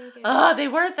weren't they thinking? They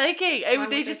weren't thinking.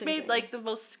 They just made like the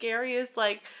most scariest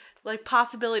like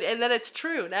possibility, and then it's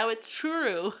true. Now it's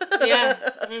true. Yeah.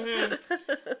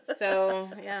 So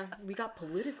yeah, we got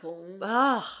political.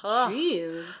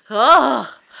 Jeez.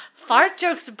 Fart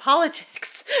jokes and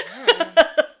politics.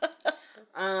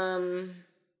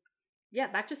 Yeah.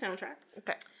 Back to soundtracks.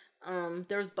 Okay.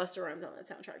 There was Busta Rhymes on that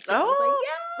soundtrack. So I was like,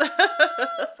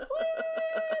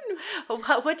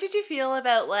 yeah. What did you feel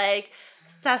about like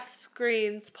Seth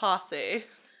Green's posse?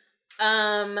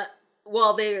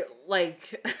 Well, they,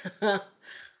 like,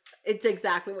 it's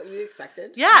exactly what you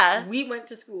expected. Yeah. We went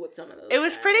to school with some of those It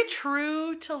was pretty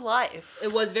true to life.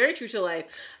 It was very true to life.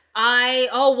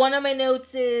 One of my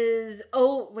notes is,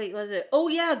 was it? Oh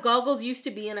yeah, goggles used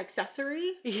to be an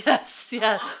accessory. Yes.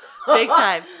 Big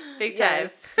time.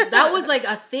 Yes. That was like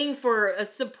a thing for a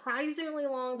surprisingly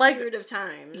long period of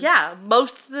time. Yeah,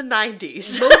 most of the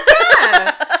 90s.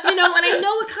 Yeah. And I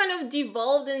know it kind of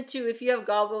devolved into, if you have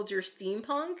goggles, you're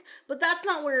steampunk, but that's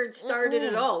not where it started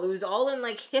at all. It was all in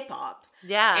like hip hop.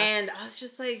 Yeah. And I was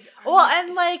just like...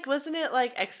 and like, wasn't it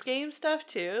like X Games stuff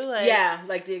too? Like, yeah,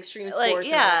 like the extreme sports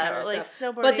and that kind of like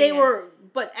stuff. snowboarding.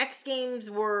 But X Games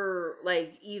were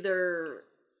like either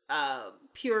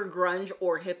pure grunge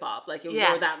or hip hop. Like it was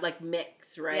or that like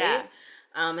mix, right? Yeah.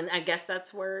 And I guess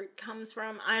that's where it comes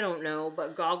from. I don't know,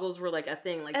 but goggles were like a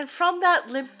thing. Like, and from that,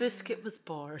 Limp Bizkit was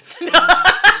born.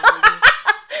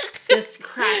 This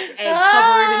cracked egg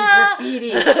covered in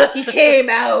graffiti. He came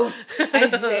out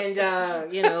and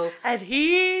and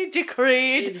he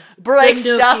decreed break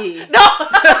stuff. No,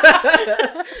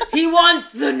 he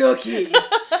wants the nookie.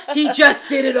 He just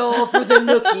did it all for the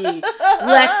nookie.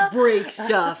 Let's break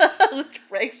stuff. Let's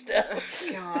break stuff.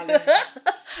 God.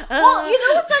 Well,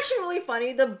 what's actually really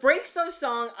funny? The break stuff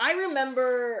song. I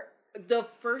remember. The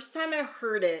first time I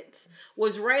heard it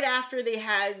was right after they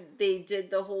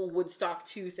did the whole Woodstock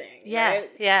 2 thing. Yeah,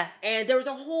 right? yeah. And there was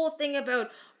a whole thing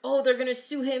about, they're going to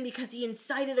sue him because he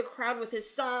incited a crowd with his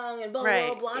song and blah,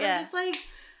 blah, blah. And I'm just like,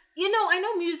 I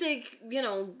know music,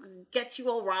 gets you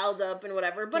all riled up and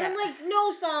whatever, but I'm like,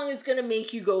 no song is going to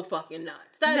make you go fucking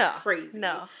nuts. That's crazy.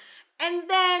 No. And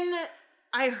then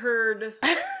I heard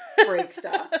break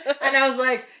stuff. And I was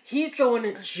like, he's going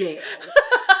to jail.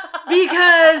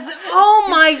 Because,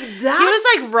 he was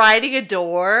like riding a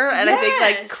door and I think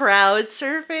like crowd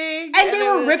surfing. And they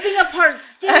were ripping apart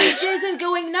stages and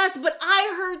going nuts. But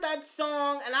I heard that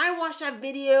song and I watched that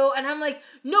video and I'm like,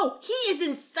 no, he is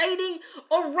inciting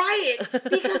a riot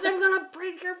because I'm going to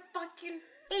break your fucking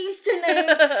face tonight.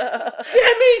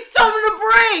 Give me something to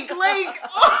break. Like,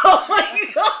 oh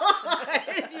my God.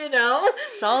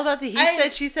 It's all about the he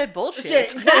said, she said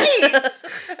bullshit. Right.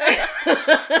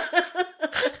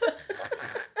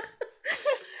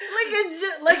 It's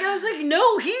just, like, I was like,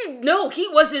 no, he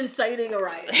was inciting a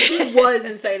riot. He was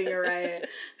inciting a riot.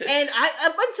 And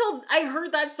up until I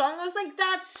heard that song, I was like,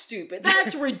 that's stupid.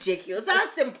 That's ridiculous.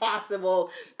 That's impossible.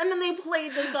 And then they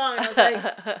played the song, and I was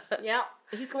like, yeah,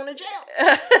 he's going to jail.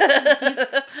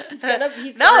 He's gonna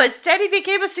instead he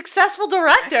became a successful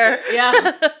director.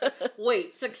 Yeah.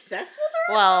 Wait, successful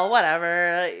director? Well,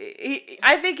 whatever.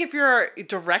 I think if you're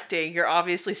directing, you're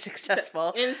obviously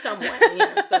successful. In some way,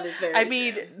 yes, that is very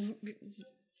true.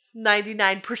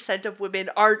 99% of women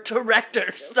aren't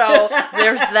directors, so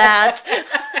there's that.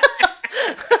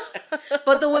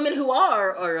 But the women who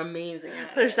are amazing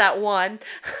at There's that one.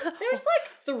 There's like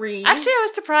 3. Actually, I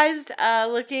was surprised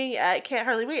looking at Can't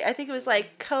Hardly Wait. I think it was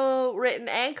like co-written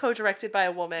and co-directed by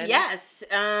a woman. Yes.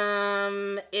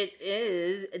 It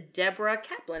is Deborah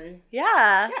Kaplan.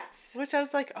 Yeah. Yes. Which I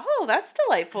was like, oh, that's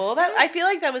delightful. That I feel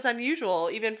like that was unusual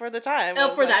even for the time.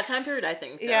 Oh, for that time period, I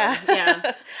think so. Yeah.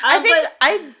 Yeah.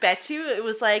 I bet you it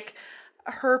was like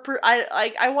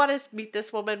I want to meet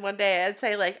this woman one day and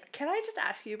say like, can I just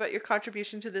ask you about your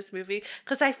contribution to this movie?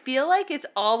 Because I feel like it's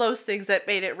all those things that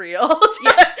made it real.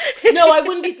 Yeah. No, I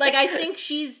wouldn't be like. I think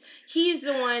he's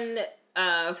the one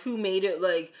who made it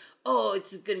like, oh,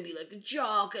 it's gonna be like a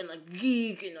jock and like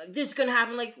geek and like this is gonna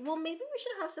happen. Like, well, maybe we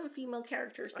should have some female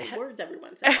characters say words every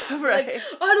once in a while. Right. Like,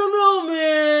 I don't know,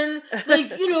 man.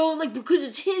 Like, like because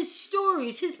it's his story,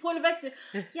 it's his point of view.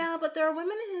 Yeah, but there are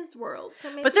women in his world. So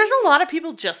maybe... But there's a lot of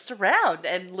people just around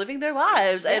and living their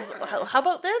lives. Yeah. And how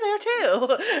about they're there too?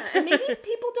 Yeah. And maybe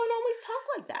people don't always talk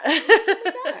like that.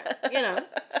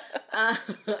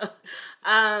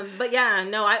 But yeah,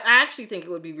 no, I actually think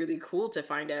it would be really cool to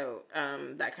find out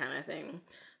that kind of thing.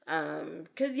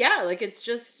 Cause yeah, like it's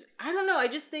just, I don't know. I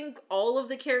just think all of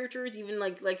the characters, even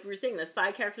like we were saying, the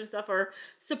side characters and stuff are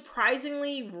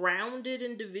surprisingly rounded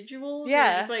individuals.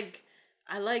 Yeah. Just like,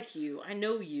 I like you. I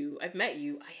know you. I've met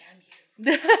you. I am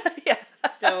you. Yeah.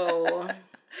 So...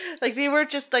 Like they were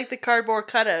just like the cardboard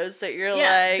cutouts that you're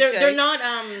like they're not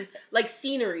like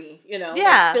scenery, yeah,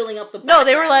 like filling up the background. No,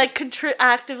 they were like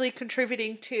actively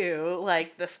contributing to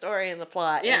like the story and the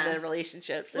plot and the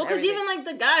relationships. Well, because even like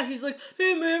the guy who's like,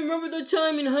 hey man, remember the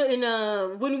time in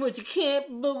when we went to camp,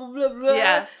 blah blah blah blah.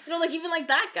 Yeah, like even like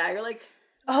that guy, you're like,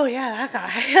 oh yeah, that guy,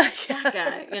 that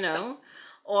guy,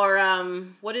 or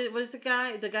what is the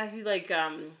guy who like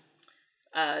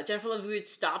Jennifer Love Hewitt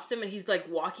stops him and he's like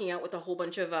walking out with a whole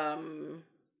bunch of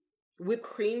whipped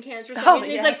cream cans or something.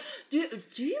 And he's like, do you know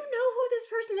who this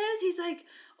person is? He's like,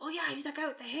 oh yeah, he's that guy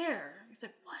with the hair. He's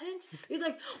like, what? He's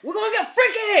like, we're gonna get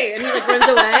freaky, and he like runs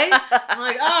away. I'm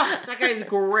like, oh, that guy's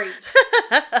great.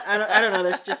 I don't know.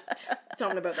 There's just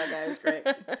something about that guy is great.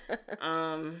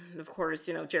 Of course,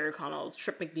 Jerry Connell's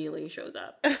Trip McNeely shows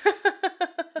up.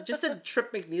 Just said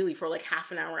Trip McNeely for like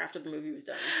half an hour after the movie was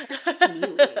done. Trip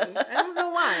McNeely. I don't know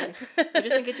why. I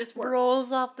just think it just works.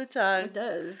 Rolls off the tongue. It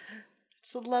does.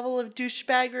 It's a level of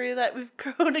douchebaggery that we've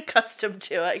grown accustomed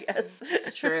to, I guess.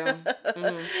 It's true.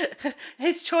 Mm-hmm.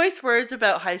 His choice words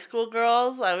about high school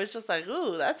girls, I was just like,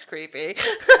 ooh, that's creepy.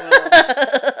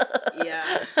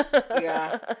 Yeah.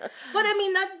 But I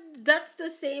mean, that's the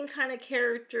same kind of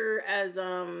character as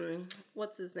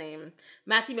what's his name,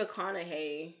 Matthew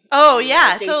McConaughey. Oh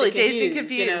yeah, Dazed totally. and Dazed and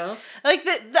Confused. Like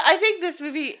I think this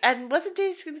movie, and wasn't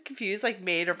Dazed and Confused like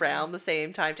made around the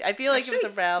same time? I feel like it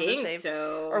was around the same,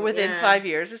 or within 5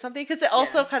 years or something, because it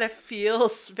also kind of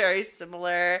feels very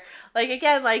similar. Like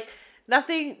again, like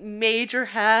nothing major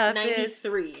happened.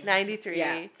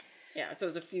 93. Yeah. So it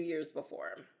was a few years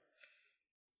before.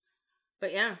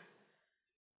 But yeah.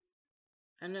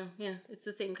 I know, yeah. It's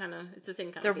the same kind of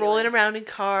They're rolling around in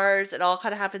cars. It all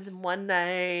kind of happens in one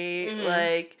night. Mm-hmm.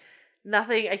 Like,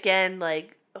 nothing, again,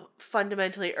 like,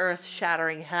 fundamentally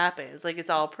earth-shattering happens. Like, it's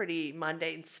all pretty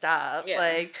mundane stuff. Yeah.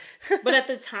 Like, but at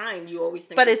the time, you always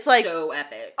think it's like, so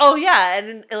epic. Oh, yeah.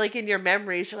 And, like, in your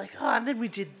memories, you're like, oh, and then we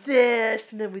did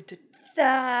this, and then we did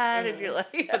that, and you're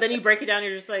like, but then you break it down,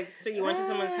 you're just like, so you went to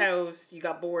someone's house, you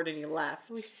got bored and you left.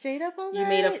 We stayed up all night. You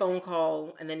made a phone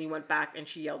call and then you went back and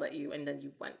she yelled at you and then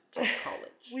you went to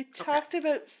college. We talked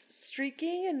about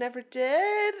streaking and never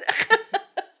did.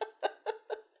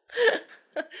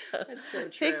 That's so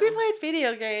true. I think we played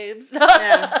video games.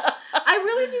 Yeah. I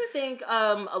really do think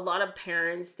a lot of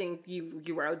parents think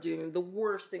you were out doing the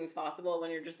worst things possible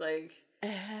when you're just like,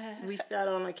 we sat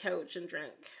on a couch and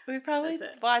drank. We probably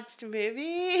watched a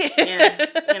movie.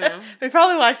 Yeah, We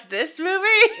probably watched this movie.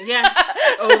 Yeah,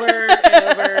 over and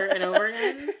over and over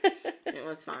again. It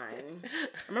was fine.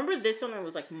 I remember this one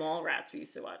was like Mallrats we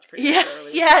used to watch pretty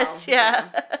early. Yes, yeah.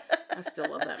 I still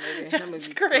love that movie. That movie's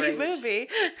it's a great movie.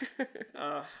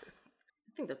 I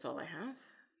think that's all I have.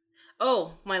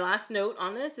 Oh, my last note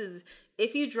on this is,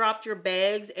 if you dropped your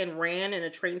bags and ran in a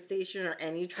train station or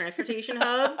any transportation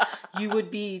hub, you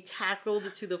would be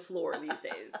tackled to the floor these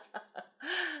days.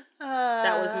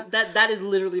 That is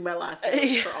literally my last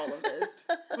note for all of this.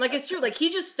 Like, it's true. Like, he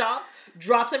just stops,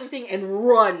 drops everything, and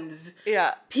runs.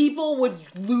 Yeah. People would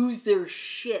lose their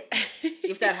shit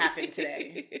if that happened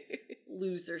today.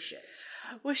 Lose their shit.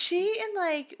 Was she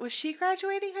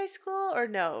graduating high school or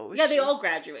no? They all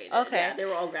graduated. Okay. Yeah, they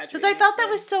were all graduating. Because I thought that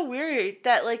was so weird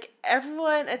that, like,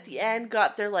 everyone at the end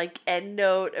got their, like, end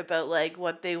note about, like,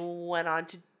 what they went on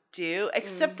to do,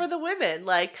 except for the women.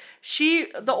 Like,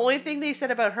 the only thing they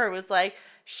said about her was, like,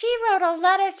 she wrote a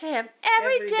letter to him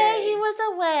every day he was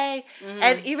away. Mm-hmm.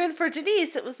 And even for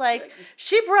Denise, it was like,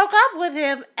 she broke up with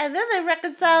him, and then they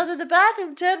reconciled in the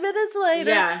bathroom 10 minutes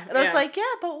later. Yeah. And I was like, yeah,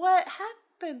 but what happens?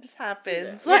 Yeah,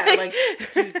 like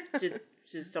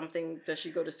does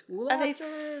she go to school after? Are they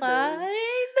fine?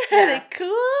 Yeah. Are they cool?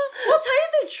 Well, tell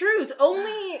you the truth,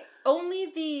 only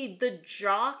the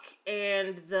jock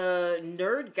and the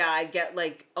nerd guy get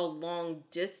like a long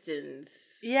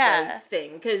distance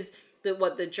thing, because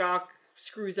the jock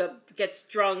gets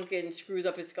drunk and screws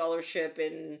up his scholarship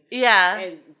and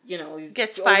he's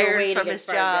gets fired from his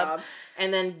job.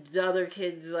 And then the other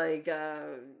kid's like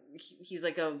he's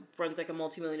like runs like a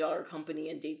multi-million-dollar company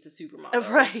and dates a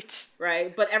supermodel.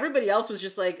 Right. But everybody else was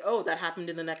just like, oh, that happened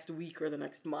in the next week or the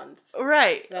next month.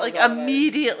 Right. Like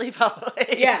immediately following.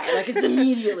 Yeah, like it's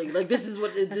immediately. Like this is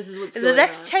what's in going on. The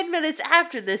next 10 minutes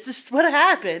after this is what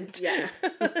happened. Yeah.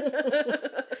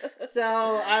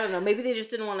 So, I don't know. Maybe they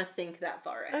just didn't want to think that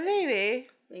far ahead.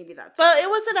 Maybe that's. Well, it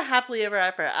wasn't a happily ever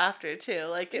after too.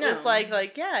 Like it was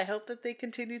like yeah, I hope that they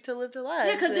continue to live their lives.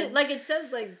 Yeah, because it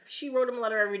says like she wrote him a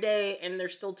letter every day, and they're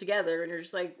still together, and you're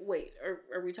just like, wait,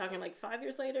 are we talking like 5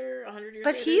 years later, 100 years?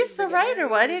 But later? he's the writer.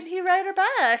 Why didn't he write her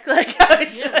back? Like,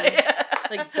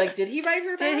 like did he write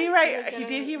her back?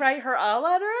 Did he write her a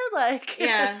letter? Like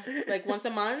like once a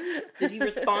month. Did he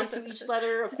respond to each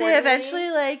letter accordingly? They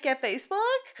eventually like get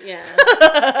Facebook. Yeah,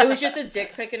 it was just a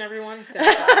dick pic and everyone said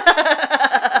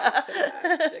that.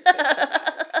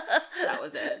 That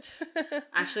was it.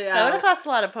 Actually, that would have cost a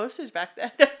lot of postage back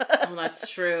then. Oh, that's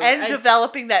true. And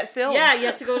developing that film. Yeah, you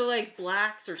have to go to like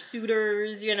Blacks or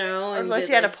Suitors, unless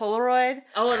you had a Polaroid.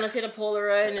 Oh, unless you had a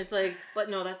Polaroid, and it's like, but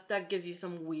no, that gives you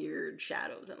some weird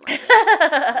shadows and light.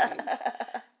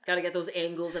 Gotta get those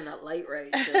angles and that light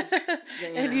right. So,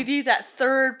 and you need that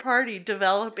third party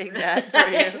developing that for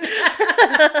you.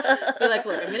 Be like,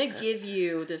 look, I'm gonna give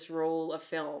you this roll of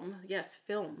film. Yes,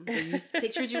 film. They used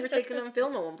pictures you were taking on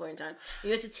film at one point in time. You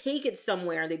had to take it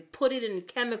somewhere. They put it in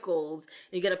chemicals,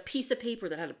 and you got a piece of paper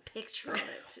that had a picture on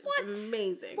it. It was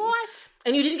amazing. What?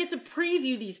 And you didn't get to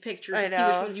preview these pictures to see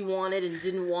which ones you wanted and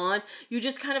didn't want. You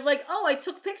just kind of like, oh, I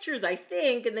took pictures, I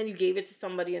think, and then you gave it to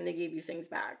somebody and they gave you things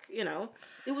back. You know,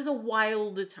 it was a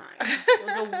wild time. It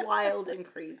was a wild and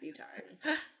crazy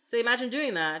time. So imagine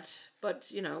doing that,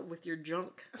 but you know, with your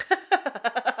junk.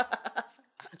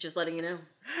 Just letting you know.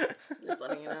 Just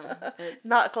letting you know. It's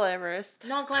not glamorous.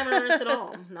 Not glamorous at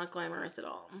all. Not glamorous at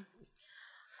all.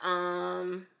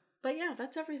 But yeah,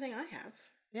 that's everything I have.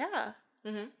 Yeah.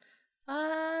 Mm-hmm.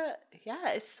 Yeah,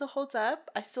 it still holds up.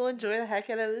 I still enjoy the heck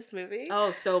out of this movie.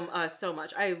 Oh, so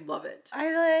much. I love it.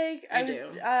 I do.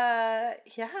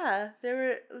 Yeah, there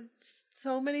were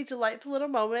so many delightful little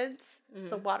moments. Mm-hmm.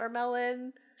 The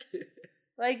watermelon.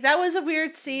 Like, that was a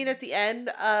weird scene at the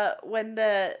end, when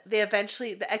the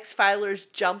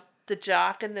X-Filers jumped the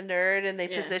jock and the nerd and they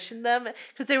positioned them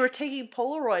because they were taking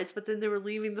Polaroids, but then they were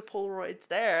leaving the Polaroids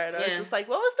there. And I was just like,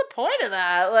 what was the point of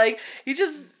that? Like, you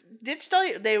just ditched all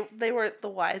they weren't the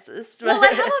wisest. Well, I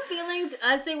have a feeling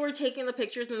as they were taking the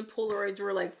pictures and the Polaroids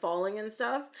were like falling and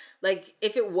stuff, like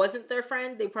if it wasn't their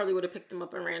friend, they probably would have picked them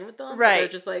up and ran with them. Right. They're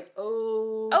just like,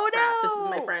 oh crap, no, this is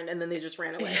my friend, and then they just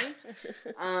ran away.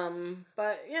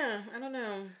 But yeah, I don't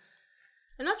know.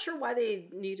 I'm not sure why they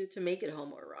needed to make it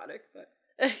homoerotic, but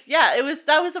yeah,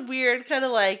 that was a weird kind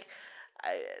of like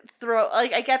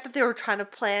I get that they were trying to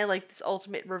plan like this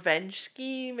ultimate revenge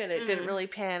scheme and it didn't really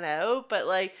pan out, but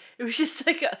like it was just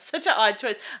like such an odd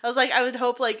choice. I was like, I would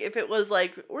hope like if it was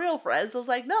like real friends, I was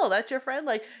like, no, that's your friend,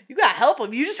 like you gotta help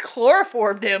him, you just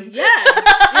chloroformed him. Yeah,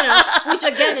 you know, which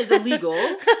again is illegal.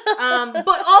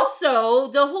 But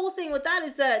also the whole thing with that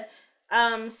is that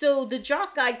so the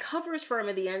jock guy covers for him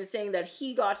at the end saying that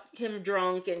he got him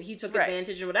drunk and he took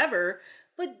advantage or whatever,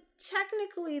 but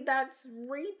technically that's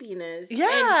rapiness.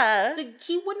 Yeah. And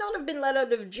he would not have been let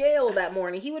out of jail that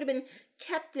morning. He would have been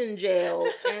kept in jail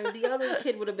and the other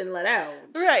kid would have been let out.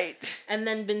 Right. And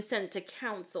then been sent to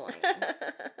counseling.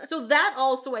 So that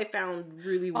also I found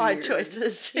really weird. Odd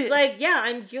choices. He's like, yeah,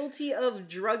 I'm guilty of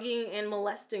drugging and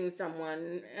molesting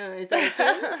someone. Is that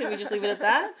okay? Can we just leave it at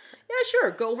that? Yeah, sure.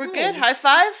 Go We're home. good. High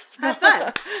five? High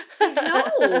five. No,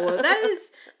 that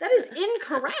is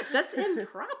incorrect. That's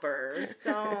improper.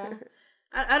 So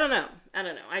I don't know.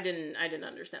 I didn't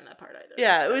understand that part either.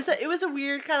 Yeah, so. it was a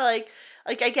weird kind of like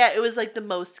I get it was like the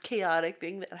most chaotic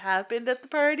thing that happened at the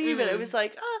party, but it was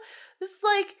like, oh, this is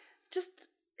like just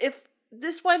if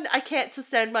this one I can't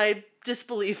suspend my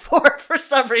disbelief for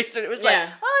some reason. It was like,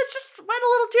 oh, it just went a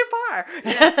little too far.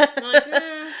 Yeah. Like,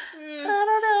 I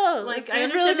don't know. Like, it'd I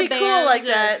understand really be the band, cool like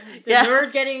that. The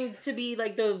nerd getting to be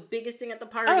like the biggest thing at the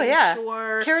party. Oh yeah,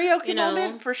 sure. Karaoke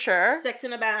moment for sure. Sex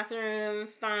in a bathroom,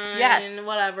 fine. Yes,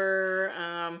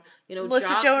 whatever.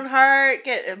 Melissa Joan Hart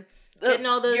getting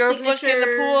all those your signatures book in the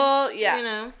pool.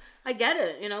 Yeah, I get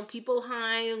it. People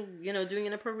high. Doing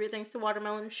inappropriate things to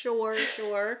watermelon. Sure.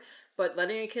 But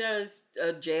letting a kid out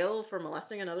of jail for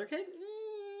molesting another kid.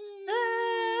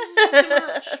 Not too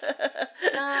much.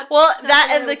 That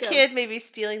and the kid maybe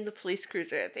stealing the police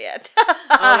cruiser at the end. Oh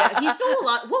yeah, he stole a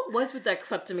lot. What was with that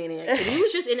kleptomaniac kid? He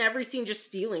was just in every scene, just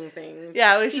stealing things.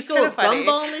 Yeah, it was he stole a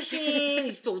gumball machine.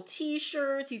 He stole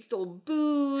T-shirts. He stole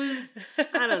booze.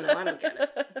 I don't know. I don't get it.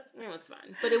 It was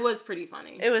fun, but it was pretty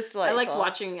funny. It was delightful. I liked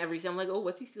watching every scene. I'm like, oh,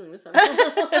 what's he stealing this time?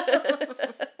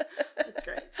 It's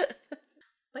great.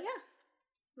 But yeah,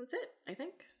 that's it. I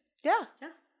think. Yeah.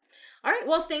 All right.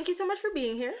 Well, thank you so much for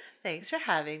being here. Thanks for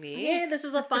having me. Yeah, this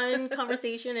was a fun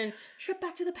conversation and trip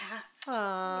back to the past.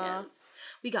 Aww. Yes.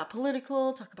 We got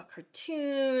political, talk about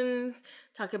cartoons,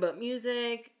 talk about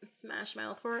music, Smash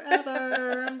Mouth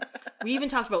forever. We even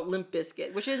talked about Limp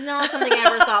Bizkit, which is not something I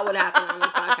ever thought would happen on this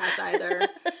podcast either.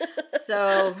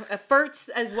 So, Farts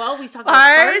as well. We talked about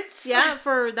Farts. Yeah,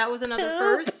 that was another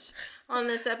first on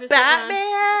this episode.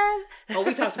 Batman! Oh,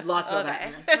 we talked lots about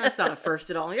Batman. That's not a first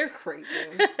at all. You're crazy.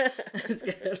 That's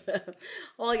good.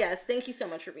 Well, yes, thank you so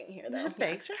much for being here, though.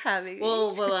 Thanks for having me.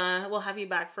 We'll have you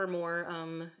back for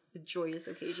more joyous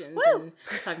occasions and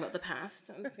talking about the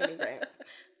past. It's gonna be great.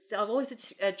 So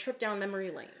always a trip down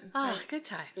memory lane. Ah, good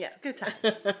times. Yes, good times.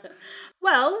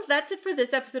 Well, that's it for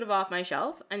this episode of Off My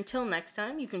Shelf. Until next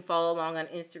time, you can follow along on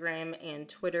Instagram and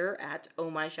Twitter at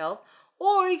ohmyshelf.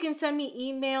 Or you can send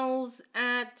me emails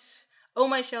at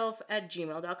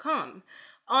ohmyshelf@gmail.com.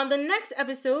 On the next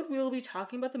episode, we will be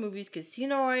talking about the movies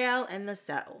Casino Royale and The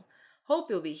Cell. Hope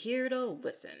you'll be here to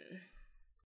listen.